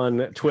never on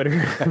Twitter,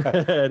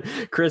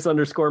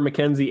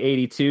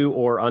 Chris_McKenzie82,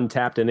 or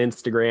Untapped on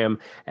Instagram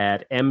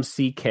at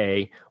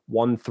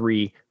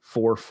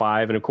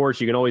MCK1345. And of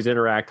course, you can always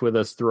interact with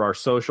us through our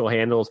social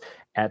handles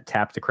at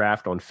Tap the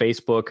Craft on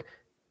Facebook,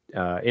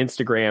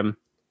 Instagram,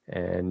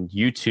 and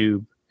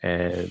YouTube,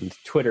 and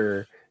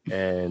Twitter,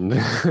 and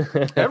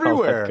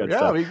everywhere.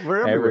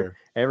 We're everywhere.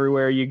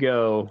 Everywhere you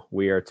go,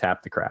 we are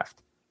Tap the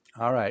Craft.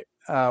 All right.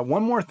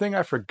 One more thing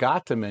I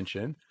forgot to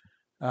mention.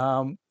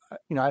 I've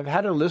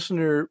had a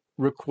listener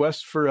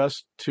request for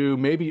us to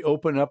maybe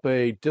open up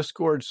a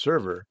Discord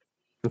server.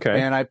 Okay.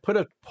 And I put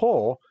a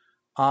poll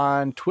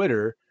on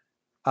Twitter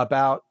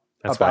about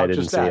why I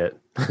didn't see it.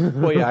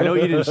 Well, yeah, I know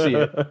you didn't see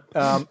it.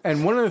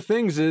 And one of the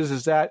things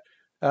is that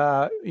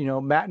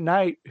Matt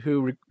Knight,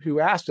 who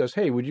asked us,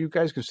 hey, would you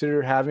guys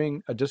consider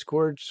having a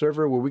Discord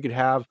server where we could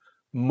have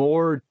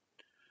more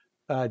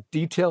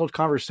detailed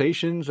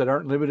conversations that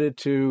aren't limited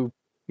to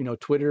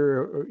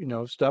Twitter or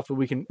stuff, where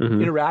we can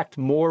interact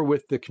more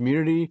with the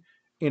community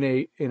in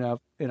a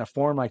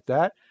forum like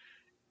that?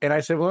 And I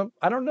said, well,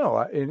 I don't know.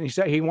 And he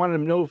said he wanted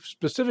to know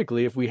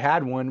specifically if we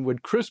had one,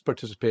 would Chris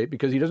participate,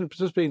 because he doesn't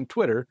participate in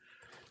Twitter.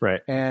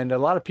 Right. And a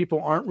lot of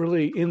people aren't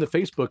really in the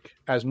Facebook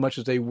as much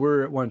as they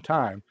were at one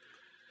time.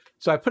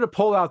 So I put a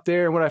poll out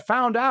there, and what I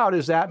found out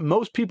is that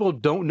most people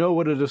don't know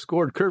what a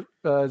Discord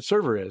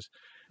server is.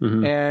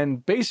 Mm-hmm.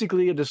 And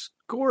basically a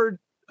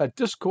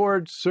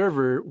Discord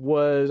server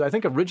was, I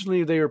think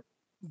originally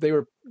they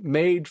were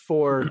made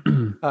for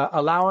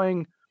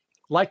allowing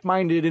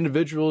like-minded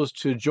individuals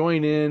to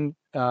join in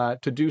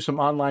to do some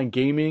online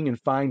gaming and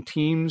find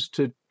teams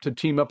to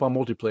team up on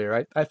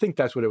multiplayer. I think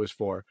that's what it was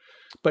for.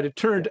 But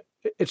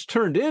it's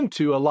turned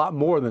into a lot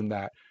more than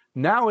that.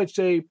 Now it's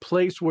a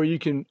place where you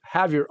can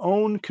have your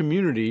own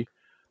community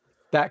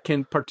that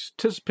can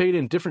participate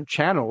in different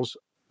channels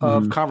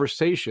of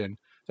conversation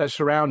that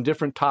surround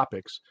different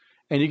topics.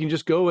 And you can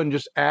just go and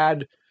just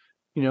add,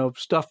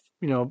 stuff,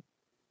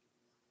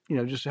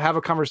 just have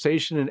a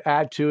conversation and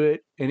add to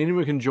it. And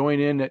anyone can join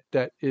in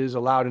that is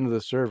allowed into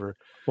the server.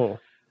 Well,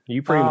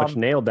 you pretty much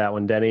nailed that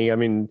one, Denny. I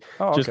mean,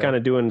 just kind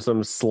of doing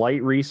some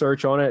slight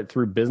research on it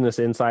through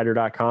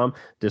businessinsider.com.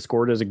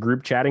 Discord is a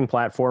group chatting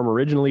platform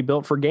originally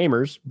built for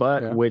gamers,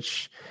 but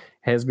which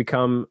has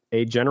become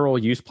a general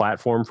use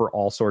platform for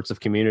all sorts of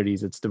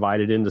communities. It's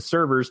divided into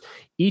servers,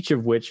 each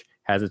of which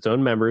has its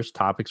own members,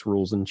 topics,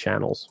 rules, and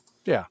channels.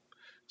 Yeah.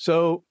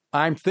 So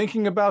I'm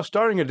thinking about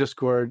starting a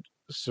Discord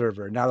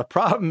server. Now, the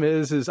problem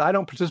is I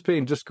don't participate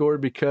in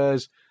Discord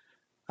because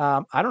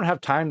I don't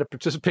have time to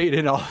participate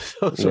in all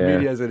social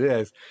media as it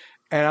is.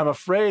 And I'm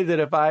afraid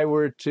that if I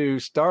were to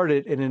start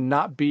it and then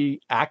not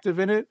be active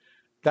in it,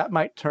 that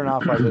might turn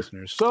off our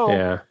listeners.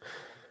 So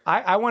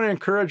I want to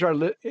encourage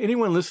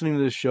anyone listening to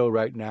this show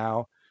right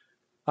now,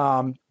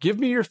 give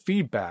me your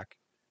feedback.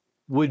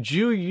 Would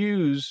you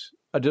use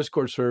a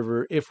Discord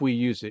server if we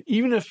use it?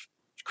 Even if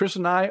Chris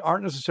and I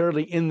aren't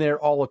necessarily in there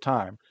all the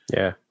time.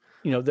 Yeah.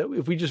 That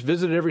if we just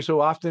visited every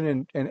so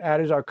often and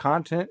added our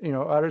content,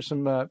 added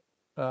some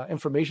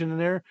information in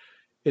there,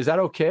 is that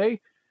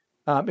okay?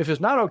 If it's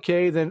not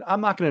okay, then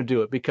I'm not going to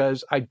do it,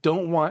 because I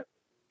don't want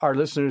our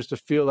listeners to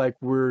feel like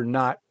we're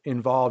not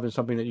involved in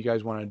something that you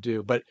guys want to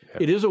do. But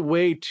it is a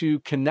way to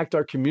connect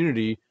our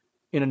community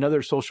in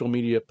another social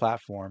media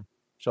platform.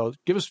 So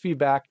give us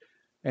feedback.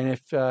 And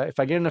if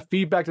I get enough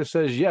feedback that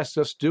says, yes,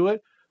 let's do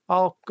it,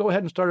 I'll go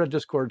ahead and start a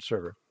Discord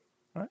server.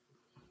 All right.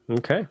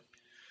 Okay.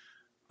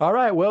 All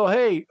right. Well,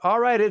 hey, all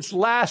right. It's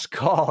last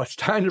call. It's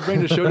time to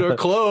bring the show to a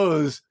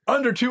close.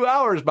 Under 2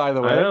 hours, by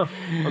the way. I know.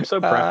 I'm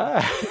so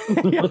proud.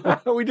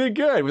 We did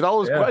good with all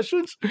those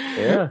questions.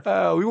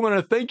 Yeah. We want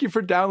to thank you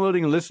for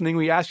downloading and listening.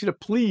 We ask you to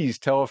please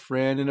tell a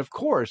friend. And of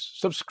course,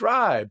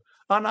 subscribe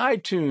on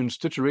iTunes,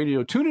 Stitcher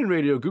Radio, TuneIn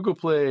Radio, Google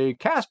Play,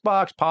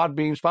 CastBox,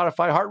 Podbean,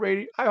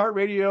 Spotify,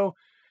 iHeartRadio,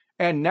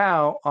 and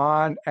now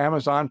on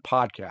Amazon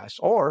Podcasts,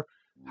 or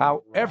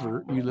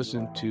however you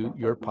listen to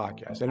your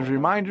podcast. And as a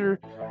reminder,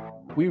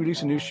 we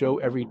release a new show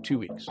every 2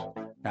 weeks.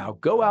 Now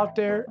go out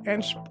there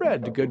and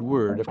spread the good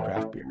word of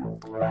craft beer.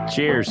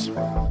 Cheers.